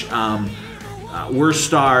much We're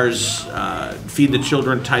Stars, Feed the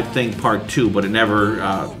Children type thing, part 2, but it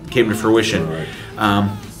never came to fruition. Right.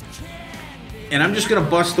 And I'm just going to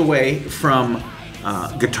bust away from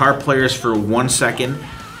guitar players for 1 second.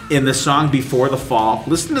 In the song Before the Fall,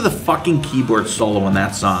 listen to the fucking keyboard solo in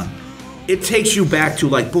that song. It takes you back to,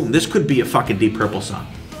 like, boom, this could be a fucking Deep Purple song.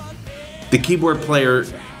 The keyboard player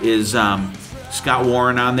is Scott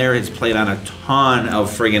Warren on there. He's played on a ton of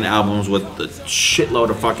friggin' albums with a shitload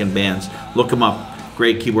of fucking bands. Look him up.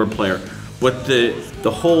 Great keyboard player. But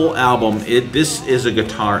the whole album, this is a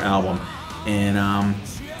guitar album, and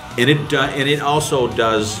it also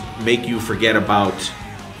does make you forget about.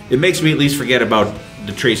 It makes me at least forget about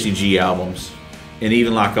the Tracy G albums and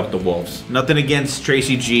even Lock Up the Wolves. Nothing against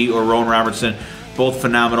Tracy G or Rowan Robertson, both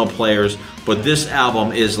phenomenal players, but this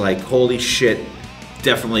album is like, holy shit,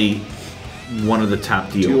 definitely one of the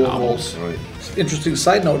top Dio albums. Right. Interesting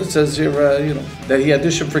side note, it says here, that he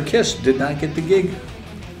auditioned for Kiss, did not get the gig.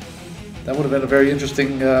 That would have been a very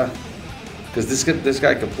interesting, because this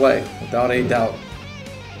guy could play, without a doubt.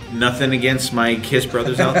 Nothing against my Kiss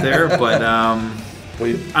brothers out there, but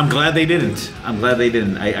I'm glad they didn't.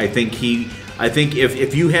 I think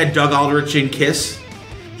if you had Doug Aldrich in Kiss,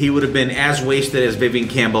 he would have been as wasted as Vivian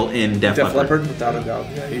Campbell in Def Leppard. Without a doubt.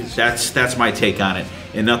 Yeah, that's my take on it.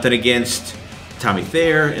 And nothing against Tommy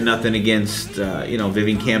Thayer, and nothing against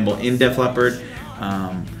Vivian Campbell in Def Leppard.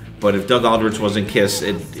 But if Doug Aldrich was in Kiss,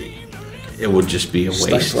 it would just be a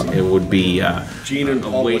waste. It would be Gene and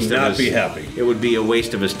Paul would not be happy. It would be a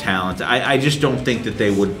waste of his talent. I just don't think that they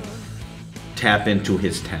would tap into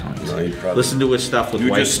his talent. No, listen to his stuff with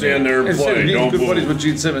White. You just stand there and play. He's Don't good move. buddies with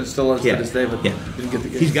Gene Simmons still as this day, but didn't get the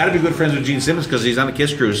gig. He's got to be good friends with Gene Simmons because he's on the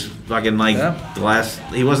Kiss cruise. Fucking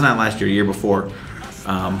he wasn't on last year before,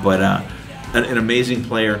 but an amazing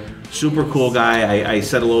player, super cool guy. I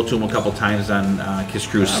said hello to him a couple times on Kiss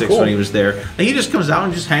Cruise 6 when he was there. And he just comes out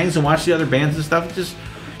and just hangs and watches the other bands and stuff. Just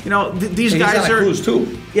these guys he's on a cruise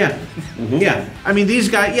too. Yeah, yeah. I mean, these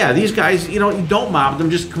guys. You don't mob them.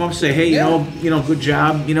 Just come up and say, hey, good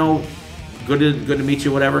job. Good to meet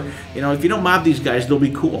you. Whatever. If you don't mob these guys, they'll be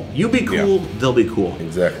cool. You be cool, they'll be cool.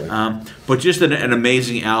 Exactly. But just an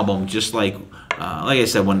amazing album. Just like I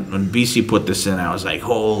said, when BC put this in, I was like,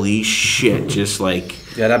 holy shit! Just like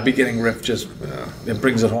that beginning riff just it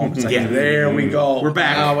brings it home. It's like, there we go. We're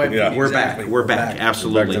back. We're back.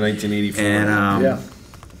 Absolutely. Back to 1984. And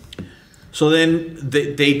so then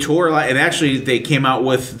they tour a lot, and actually they came out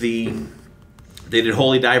with they did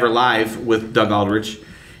Holy Diver live with Doug Aldrich,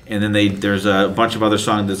 and then there's a bunch of other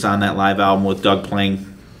songs that's on that live album with Doug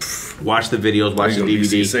playing. Watch the videos, watch the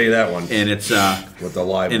DVD. Say that one. And it's with the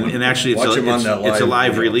live one. And actually it's a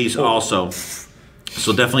live release also.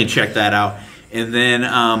 So definitely check that out. And then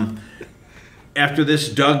after this,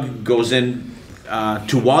 Doug goes in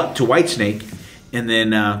to Whitesnake, and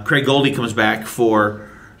then Craig Goldie comes back for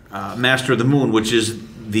Master of the Moon, which is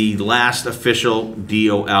the last official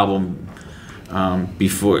Dio album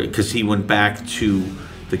before, because he went back to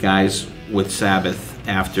the guys with Sabbath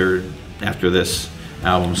after this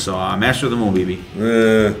album. So Master of the Moon, baby.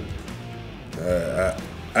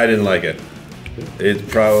 I didn't like it. It's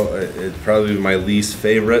probably my least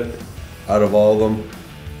favorite out of all of them.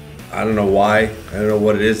 I don't know why. I don't know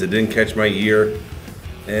what it is. It didn't catch my ear.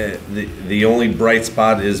 The only bright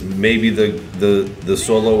spot is maybe the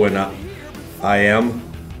solo in I Am,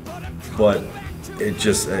 but it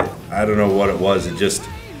just I don't know what it was. It just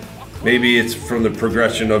maybe it's from the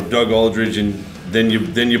progression of Doug Aldrich, and then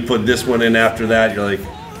you put this one in after that. You're like,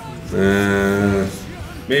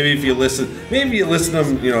 maybe if you listen to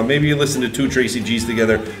them, maybe you listen to 2 Tracy G's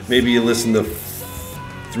together. Maybe you listen to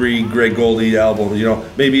 3 Greg Goldie albums.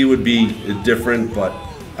 Maybe it would be different, but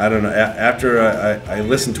I don't know. After I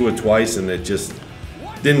listened to it twice, and it just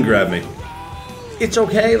didn't grab me. It's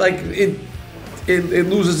okay. Like it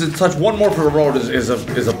loses its touch. One More for the Road is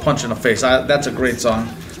a punch in the face. That's a great song,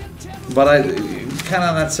 but I kind of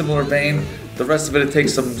on that similar vein. The rest of it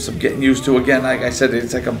takes some getting used to. Again, like I said,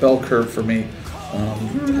 it's like a bell curve for me,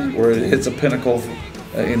 where it hits a pinnacle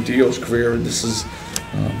in Dio's career. And this is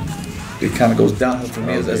it kind of goes downhill for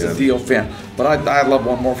me as a Dio fan. But I love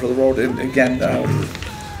One More for the Road. And again,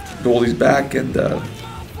 Goldie's back, and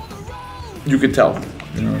you could tell.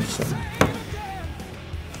 So.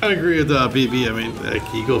 I agree with BB. I mean,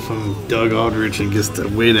 like, you go from Doug Aldrich and just the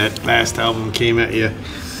way that last album came at you.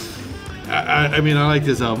 I mean, I like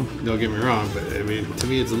this album. Don't get me wrong, but I mean, to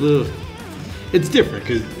me, it's different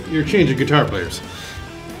because you're changing guitar players.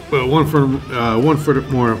 Well, one for the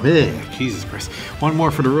more. Jesus Christ! One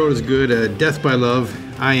More for the Road is good. Death by Love.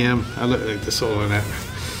 I Am. I like the solo in that.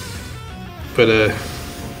 But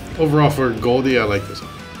overall, for Goldie, I like this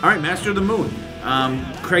one. All right, Master of the Moon.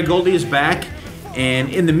 Craig Goldie is back. And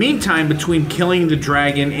in the meantime, between Killing the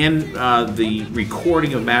Dragon and the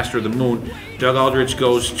recording of Master of the Moon, Doug Aldrich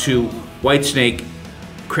goes to Whitesnake.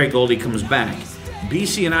 Craig Goldie comes back.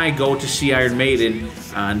 BC and I go to see Iron Maiden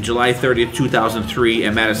on July 30th, 2003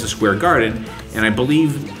 at Madison Square Garden. And I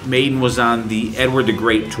believe Maiden was on the Edward the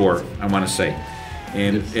Great tour, I want to say.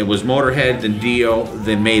 And it was Motorhead, then Dio,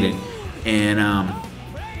 then Maiden. And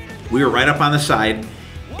we were right up on the side.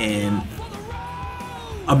 And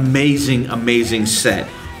amazing set,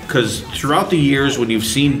 because throughout the years when you've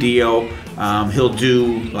seen Dio, he'll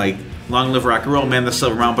do like Long Live Rock and Roll, Man the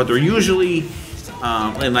Silver Mountain, but they're usually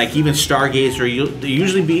and like even Stargazer, they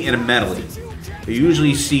usually be in a medley. You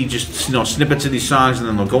usually see just snippets of these songs, and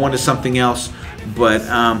then they'll go into something else. But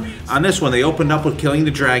on this one, they opened up with Killing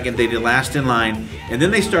the Dragon. They did Last in Line, and then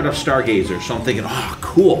they start up Stargazer. So I'm thinking, oh,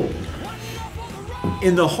 cool.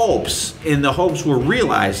 In the hopes were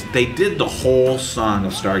realized they did the whole song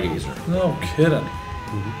of Stargazer. No kidding.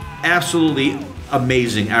 Absolutely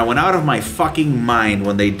amazing. I went out of my fucking mind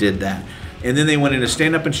when they did that. And then they went into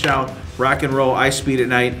Stand Up and Shout, Rock and Roll, Ice Speed at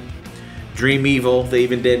Night, Dream Evil. They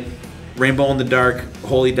even did Rainbow in the Dark,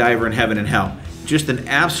 Holy Diver, and Heaven and Hell. Just an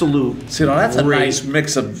absolute. See, now that's a nice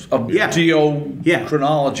mix of Dio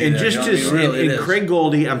chronology. And there, and Craig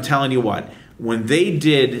Goldie, I'm telling you what, when they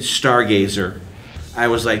did Stargazer, I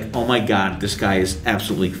was like, oh my God, this guy is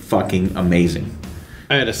absolutely fucking amazing.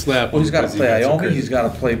 I had a slap. Well, he's got to play Iommi. He's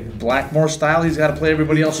got to play Blackmore style. He's got to play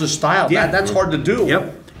everybody else's style. Yeah, that's hard to do.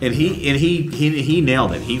 Yep. And he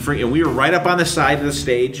nailed it. And we were right up on the side of the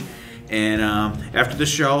stage. And after the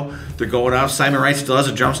show, they're going out. Simon Wright still has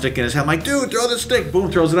a drumstick in his hand. I'm like, dude, throw the stick.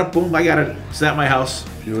 Boom, throws it up. Boom, I got it. It's at my house.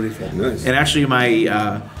 Beautiful. Nice. And actually,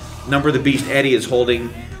 my Number of the Beast Eddie is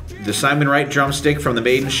holding the Simon Wright drumstick from the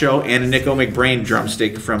Maiden show and a Nico McBrain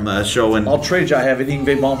drumstick from the show. And I'll trade you. I have an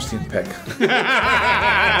Yngwie Malmsteen pick.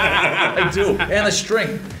 I do. And a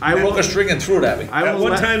string. I broke a string and threw it at me. I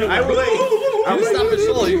was Stop it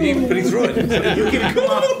slow, but he threw it. You can come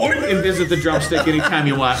up and visit the drumstick anytime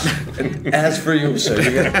you want. As for you, sir.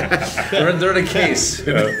 They're in a case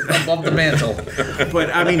above the mantle.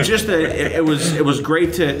 But I mean, just it was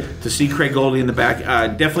great to see Craig Goldie in the back.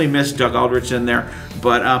 Definitely missed Doug Aldrich in there.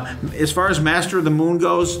 But as far as Master of the Moon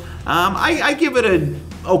goes, I give it a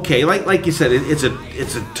okay. Like you said, it's a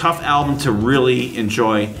tough album to really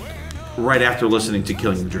enjoy right after listening to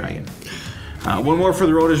Killing the Dragon. One More for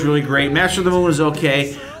the Road is really great. Master of the Moon is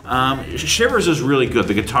okay. Shivers is really good.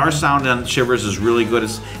 The guitar sound on Shivers is really good.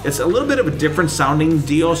 It's a little bit of a different sounding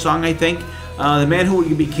Dio song, I think. The Man Who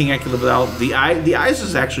Would Be King I Could Live Without. The Eyes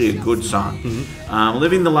is actually a good song. Mm-hmm.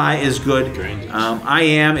 Living the Lie is good. I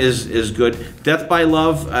Am is good. Death by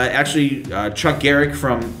Love, actually Chuck Garrick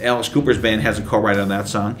from Alice Cooper's band has a co-write on that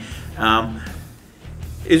song.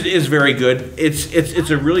 Is very good.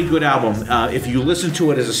 It's a really good album. If you listen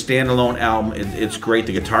to it as a standalone album, it's great.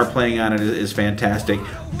 The guitar playing on it is fantastic,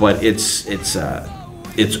 but it's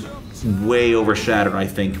way overshadowed, I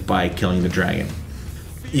think, by Killing the Dragon.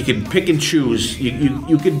 You can pick and choose.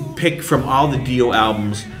 You can pick from all the Dio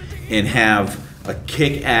albums and have a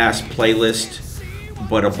kick-ass playlist,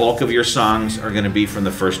 but a bulk of your songs are going to be from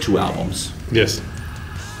the first two albums. Yes.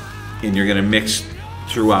 And you're going to mix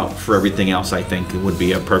throughout for everything else. I think it would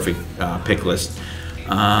be a perfect pick list.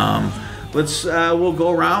 We'll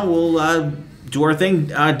go around. We'll do our thing.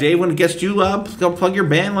 Dave, when it gets to you, go plug your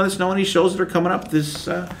band. Let us know any shows that are coming up. Let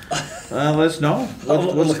us know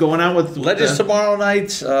what's going on with Legends tomorrow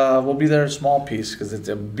night. We'll be there, a small piece, because it's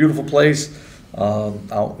a beautiful place.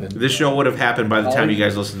 This show would have happened by the time you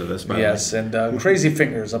guys listen to this. Yes, and Crazy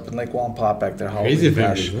Fingers up in Lake Wallenpop back there. Crazy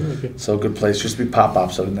Fingers. Okay. So good place. Used to be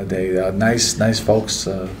pop-ups in the day. Nice folks.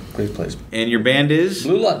 Great place. And your band is?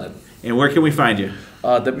 Blue London. And where can we find you?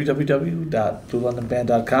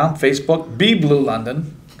 www.bluelondonband.com. Facebook, Be Blue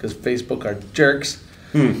London, because Facebook are jerks.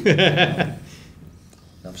 Enough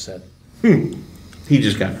said. He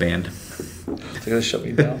just got banned. They're going to shut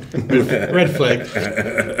me down. Red flag.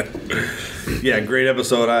 Yeah, great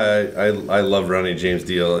episode. I love Ronnie James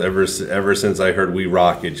Dio. Ever since I heard We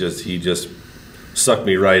Rock, he just sucked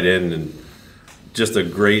me right in, and just a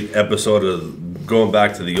great episode of going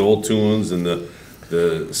back to the old tunes and the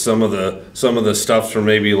some of the stuff from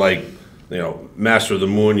maybe like, Master of the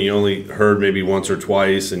Moon you only heard maybe once or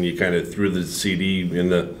twice, and you kind of threw the CD in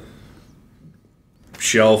the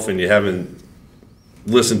shelf and you haven't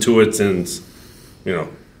listened to it since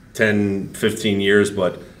 10, 15 years.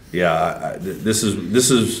 But yeah, this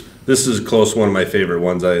is close one of my favorite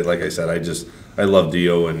ones. I love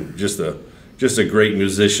Dio, and just a great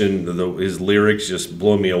musician. His lyrics just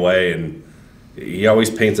blow me away, and he always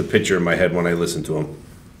paints a picture in my head when I listen to him.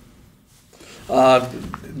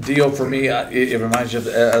 Dio, for me, it reminds you of,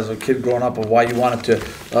 as a kid growing up, of why you wanted to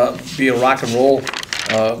be a rock and roll,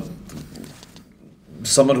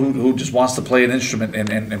 someone who just wants to play an instrument and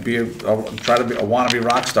try to be a wannabe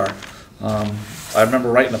rock star. I remember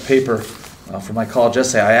writing a paper for my college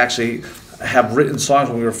essay. I actually have written songs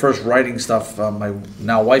when we were first writing stuff, my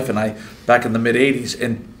now wife and I, back in the mid-'80s,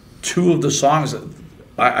 and two of the songs that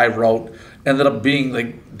I wrote ended up being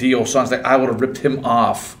like Dio songs. Like I would have ripped him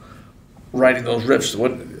off writing those riffs.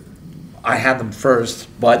 I had them first,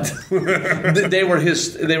 but they were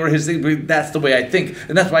his thing. That's the way I think,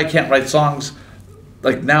 and that's why I can't write songs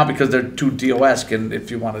like now because they're too Dio-esque, and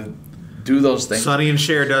if you want to do those things. Sonny and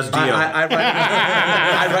Cher does Dio. I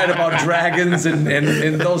write about dragons and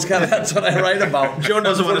those kind of. That's what I write about. Joe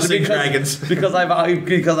doesn't want to sing dragons because I've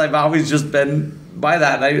always just been by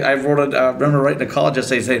that. And I wrote I remember writing a college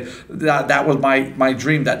essay saying that was my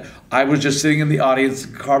dream, that I was just sitting in the audience,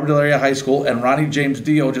 Carbondale Area High School, and Ronnie James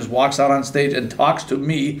Dio just walks out on stage and talks to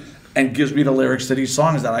me and gives me the lyrics to these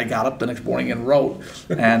songs that I got up the next morning and wrote,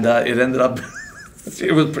 and it ended up.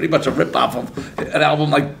 It was pretty much a rip-off of an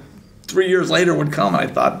album like 3 years later would come, and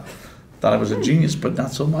I thought I was a genius, but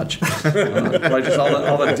not so much. I just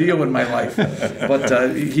all the Dio in my life.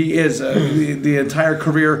 But he is the entire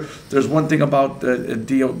career. There's one thing about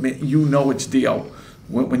Dio, you know it's Dio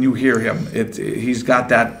when you hear him. He's got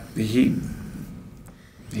that. He's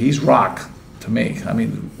rock to me. I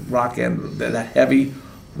mean, rock and that heavy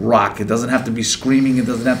rock. It doesn't have to be screaming. It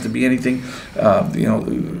doesn't have to be anything.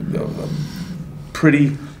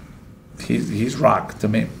 Pretty. He's rock to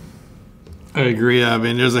me. I agree. I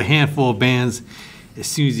mean, there's a handful of bands. As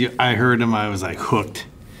soon as I heard them, I was like hooked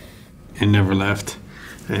and never left.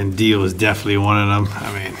 And Dio is definitely one of them.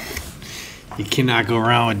 I mean, you cannot go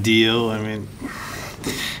around with Dio. I mean,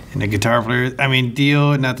 and the guitar player. I mean,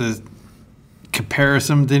 Dio, not to compare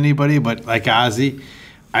him to anybody, but like Ozzy,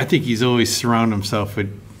 I think he's always surrounded himself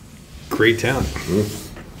with great talent.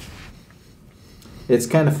 It's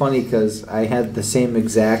kind of funny because I had the same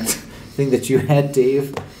exact thing that you had,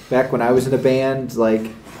 Dave. Back when I was in a band,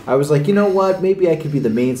 like I was like, you know what? Maybe I could be the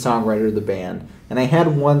main songwriter of the band. And I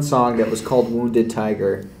had one song that was called "Wounded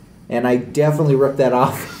Tiger," and I definitely ripped that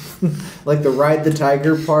off, like the "Ride the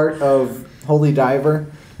Tiger" part of "Holy Diver."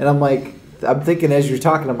 And I'm thinking as you're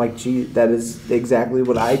talking, I'm like, gee, that is exactly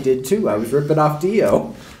what I did too. I was ripping off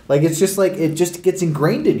Dio. Like it's just like it just gets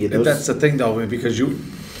ingrained in you. That's the thing, though, because you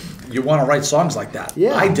want to write songs like that.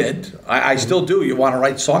 Yeah. I did. I still do. You want to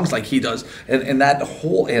write songs like he does. And that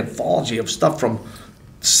whole anthology of stuff from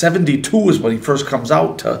 72 is when he first comes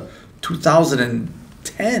out to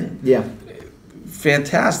 2010. Yeah.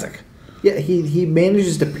 Fantastic. Yeah, he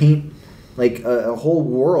manages to paint like a whole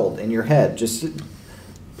world in your head. Just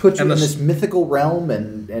put you in this mythical realm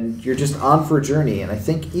and you're just on for a journey. And I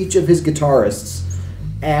think each of his guitarists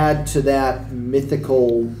add to that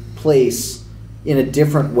mythical place in a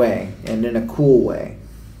different way and in a cool way.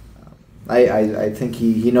 I think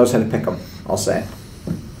he knows how to pick them, I'll say.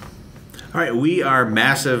 All right, we are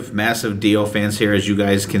massive Dio fans here, as you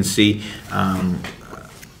guys can see.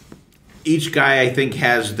 Each guy, I think,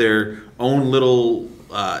 has their own little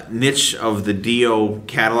niche of the Dio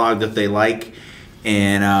catalog that they like.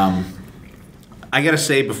 And I got to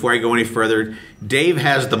say, before I go any further, Dave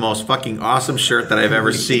has the most fucking awesome shirt that I've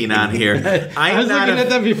ever seen on here. I was looking at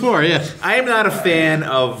that before, yeah. I am not a fan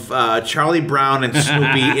of Charlie Brown and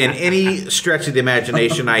Snoopy in any stretch of the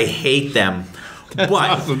imagination. I hate them. But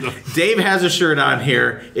awesome, Dave has a shirt on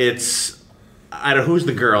here. It's, who's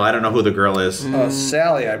the girl? I don't know who the girl is.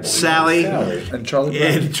 Sally, I believe. Sally. And Charlie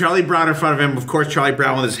Brown. And Charlie Brown in front of him. Of course, Charlie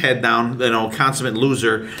Brown with his head down, consummate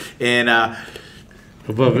loser. And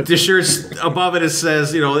above it, the shirt's above it. It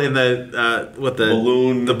says, in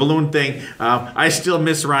the balloon thing. I still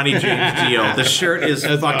miss Ronnie James Dio. The shirt is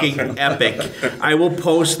fucking epic. I will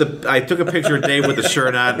post I took a picture of Dave with the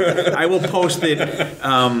shirt on. I will post it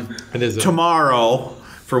tomorrow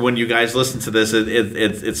for when you guys listen to this.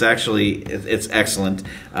 It's actually excellent.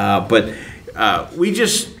 But we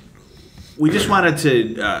just wanted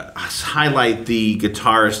to highlight the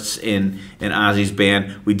guitarists in Ozzy's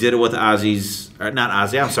band. We did it with Dio's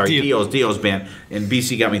band. And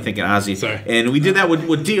BC got me thinking Ozzy. Sorry. And we did that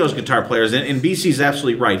with Dio's guitar players. And BC's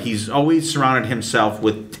absolutely right. He's always surrounded himself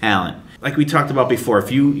with talent. Like we talked about before,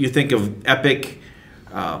 if you think of epic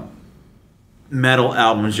metal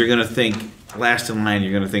albums, you're going to think Last in Line,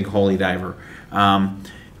 you're going to think Holy Diver.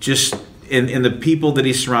 Just in the people that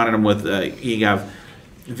he's surrounded him with, you have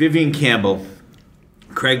Vivian Campbell,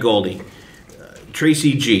 Craig Goldie,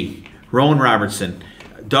 Tracy G, Rowan Robertson,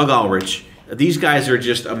 Doug Ulrich. These guys are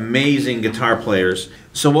just amazing guitar players.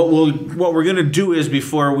 So what we're going to do is,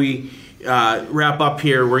 before we wrap up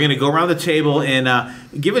here, we're going to go around the table and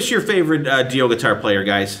give us your favorite Dio guitar player,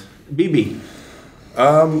 guys. BB.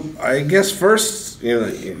 I guess first,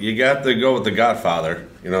 you got to go with the Godfather.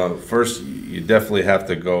 First you definitely have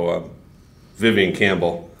to go Vivian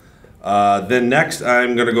Campbell. Then next,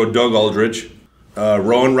 I'm going to go Doug Aldrich,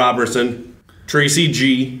 Rowan Robertson, Tracy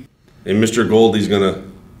G, and Mr. Goldie's going to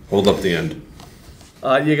hold up the end.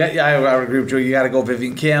 I agree with you. You got to go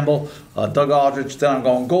Vivian Campbell, Doug Aldrich. Then I'm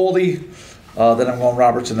going Goldie. Then I'm going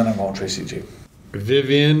Robertson. Then I'm going Tracy G.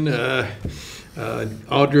 Vivian,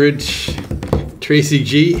 Aldrich, Tracy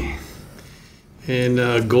G.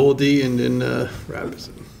 and Goldie, and then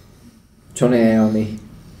Robinson. Tony Iommi.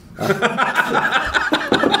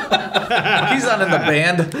 He's not in the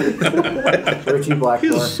band. Richie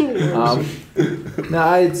Blackmore.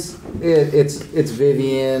 No, it's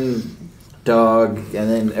Vivian, Doug, and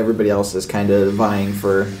then everybody else is kind of vying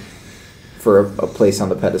for a place on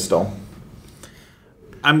the pedestal.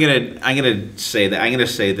 I'm gonna say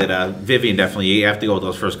that Vivian, definitely, you have to go with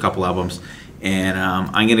those first couple albums, and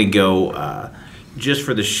I'm gonna go just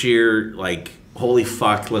for the sheer like holy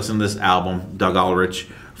fuck, listen to this album, Doug Ulrich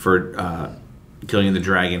for Killing the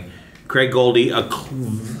Dragon, Craig Goldie,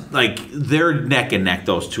 they're neck and neck,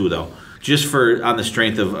 those two though, just for on the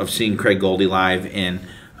strength of seeing Craig Goldie live, and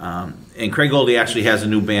Craig Goldie actually has a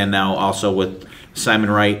new band now also with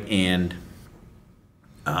Simon Wright and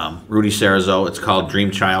Rudy Sarazo. It's called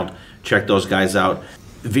Dream Child. Check those guys out.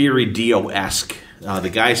 Very Dio-esque. The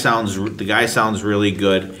guy sounds really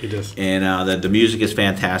good. He does. And the music is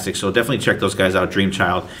fantastic. So definitely check those guys out. Dream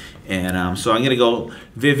Child. And so I'm gonna go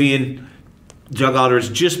Vivian, Doug Alders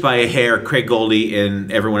just by a hair. Craig Goldie, and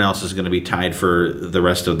everyone else is gonna be tied for the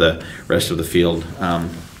rest of the field.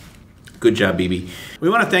 Good job, BB. We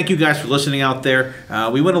want to thank you guys for listening out there.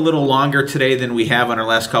 We went a little longer today than we have on our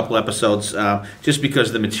last couple episodes, just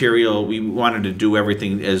because the material, we wanted to do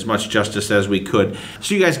everything as much justice as we could.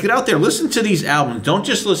 So you guys get out there, listen to these albums. Don't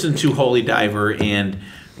just listen to Holy Diver and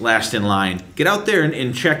Last in Line. Get out there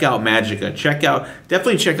and check out Magica.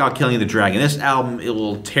 Definitely check out Killing the Dragon. This album, it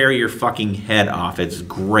will tear your fucking head off. It's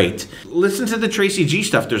great. Listen to the Tracy G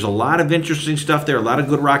stuff. There's a lot of interesting stuff there. A lot of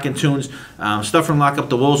good rockin' tunes. Stuff from Lock Up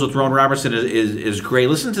the Wolves with Ron Robertson is great.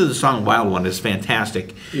 Listen to the song Wild One. It's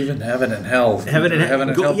fantastic. Even Heaven and Hell. Heaven and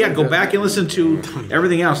Hell. Yeah, go back and listen to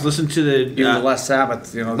everything else. Listen to the even the Last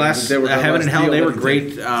Sabbath. You know, Heaven and Hell. They were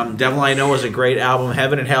great. Devil I Know is a great album.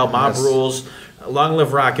 Heaven and Hell. Mob Rules. Long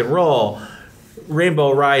Live Rock and Roll,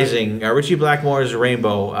 Rainbow Rising, Richie Blackmore's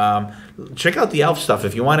Rainbow. Check out the Elf stuff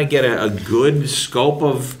if you want to get a good scope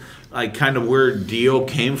of like kind of where Dio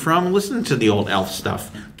came from. Listen to the old Elf stuff.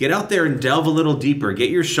 Get out there and delve a little deeper. Get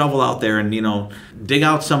your shovel out there and dig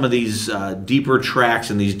out some of these deeper tracks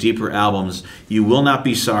and these deeper albums. You will not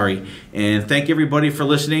be sorry. And thank everybody for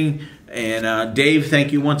listening. And Dave,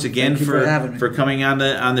 thank you once again for coming on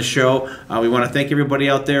the show. We want to thank everybody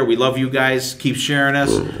out there. We love you guys. Keep sharing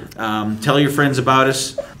us. Tell your friends about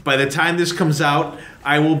us. By the time this comes out,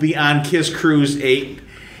 I will be on Kiss Cruise 8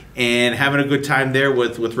 and having a good time there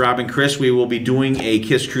with Rob and Chris. We will be doing a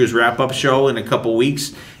Kiss Cruise wrap-up show in a couple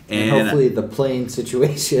weeks. And hopefully the plane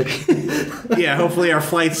situation. Yeah, hopefully our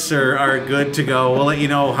flights are good to go. We'll let you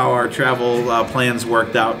know how our travel plans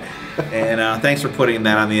worked out. And thanks for putting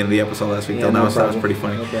that on the end of the episode last week. Yeah, that was pretty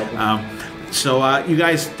funny. No so you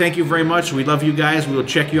guys, thank you very much. We love you guys. We will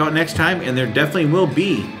check you out next time, and there definitely will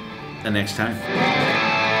be a next time.